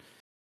fucking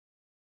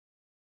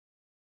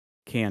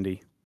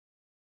candy.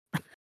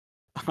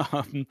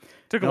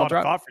 Took a lot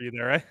of thought for you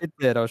there, right? It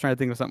did. I was trying to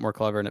think of something more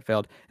clever and it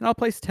failed. And I'll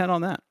place 10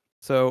 on that.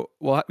 So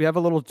we have a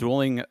little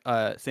dueling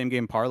same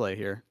game parlay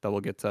here that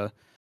we'll get to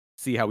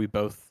see how we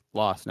both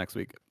lost next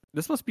week.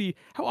 This must be,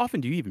 how often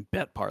do you even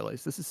bet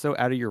parlays? This is so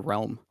out of your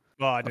realm.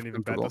 Well, I didn't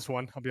even bet this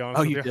one. I'll be honest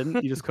with you. Oh, you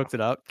didn't? You just cooked it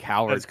up?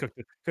 Coward. I just cooked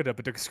it up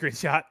and took a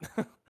screenshot.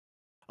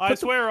 I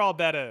swear I'll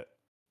bet it.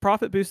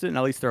 Profit boost it and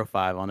at least throw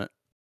 5 on it.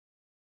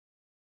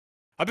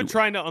 I've been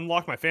trying to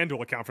unlock my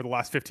FanDuel account for the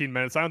last 15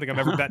 minutes. I don't think I'm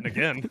ever betting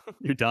again.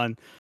 You're done.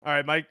 All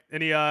right, Mike.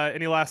 Any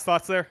last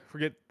thoughts there?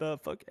 Get the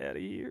fuck out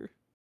of here.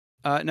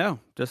 No,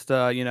 just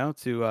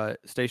to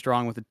stay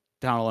strong with the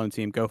Town Alone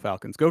team. Go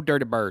Falcons. Go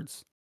Dirty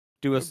Birds.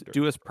 Do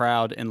us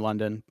proud in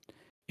London.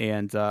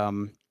 And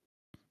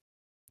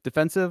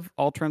defensive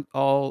all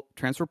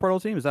transfer portal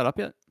team, is that up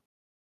yet?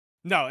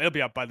 No, it'll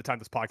be up by the time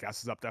this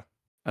podcast is up though.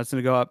 That's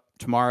gonna go up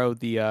tomorrow.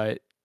 The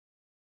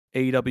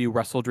AEW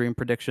Wrestle Dream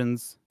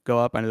predictions go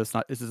up. I know this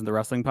isn't the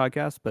wrestling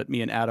podcast, but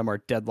me and Adam are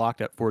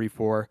deadlocked at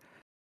 44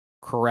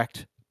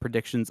 correct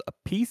predictions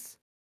apiece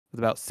with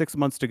about 6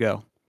 months to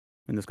go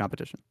in this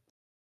competition.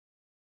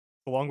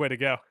 A long way to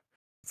go.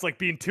 It's like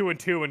being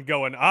 2-2 and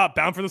going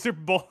bound for the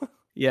Super Bowl.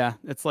 Yeah,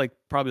 it's like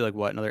probably like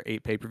what, another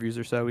 8 pay-per-views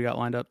or so we got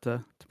lined up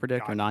to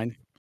predict. God, or 9.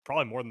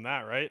 Probably more than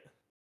that, right?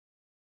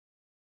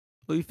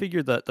 Well, you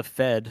figure that the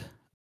Fed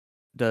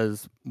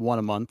does one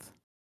a month,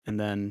 and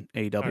then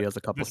AEW has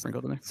a couple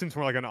sprinkled in there. Seems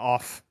more like an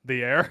off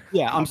the air.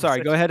 Yeah, I'm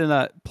sorry. Go ahead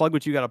and plug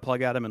what you got to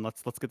plug, Adam, and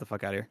let's get the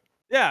fuck out of here.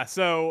 Yeah,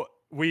 so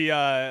we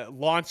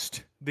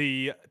launched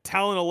the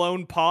Talent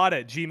Alone pod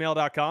at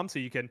gmail.com, so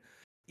you can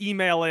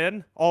email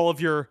in all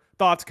of your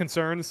thoughts,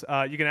 concerns.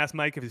 You can ask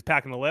Mike if he's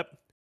packing the lip.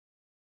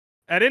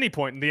 At any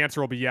point, the answer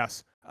will be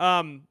yes.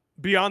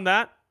 Beyond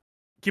that,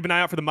 keep an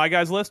eye out for the My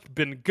Guys list.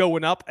 Been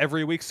going up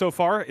every week so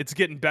far. It's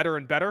getting better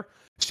and better.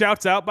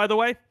 Shouts out, by the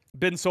way,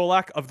 Ben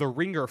Solak of the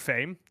Ringer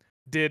fame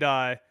did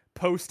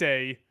post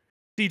a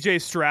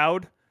CJ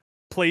Stroud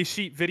play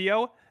sheet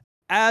video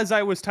as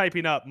I was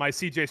typing up my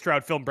CJ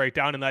Stroud film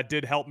breakdown, and that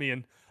did help me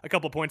in a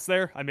couple points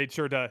there. I made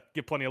sure to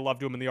give plenty of love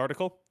to him in the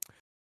article.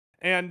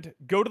 And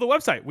go to the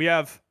website. We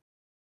have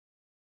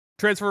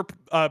transfer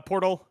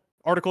portal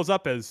articles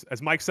up, as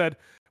Mike said.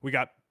 We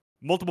got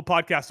multiple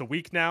podcasts a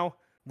week now.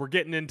 We're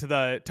getting into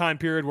the time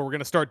period where we're going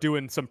to start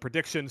doing some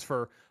predictions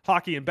for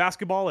hockey and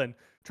basketball and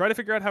try to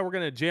figure out how we're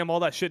going to jam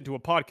all that shit into a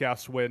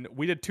podcast when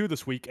we did 2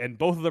 this week and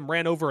both of them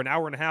ran over an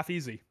hour and a half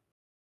easy.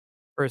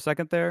 For a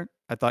second there,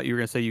 I thought you were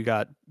going to say you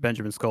got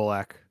Benjamin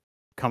Skolak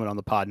coming on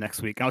the pod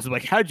next week. I was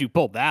like, how'd you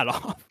pull that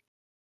off?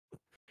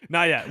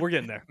 Not yet. We're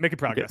getting there. Making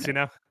progress, you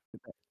know?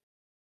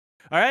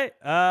 All right.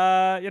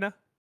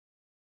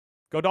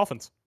 Go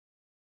Dolphins.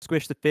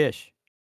 Squish the fish.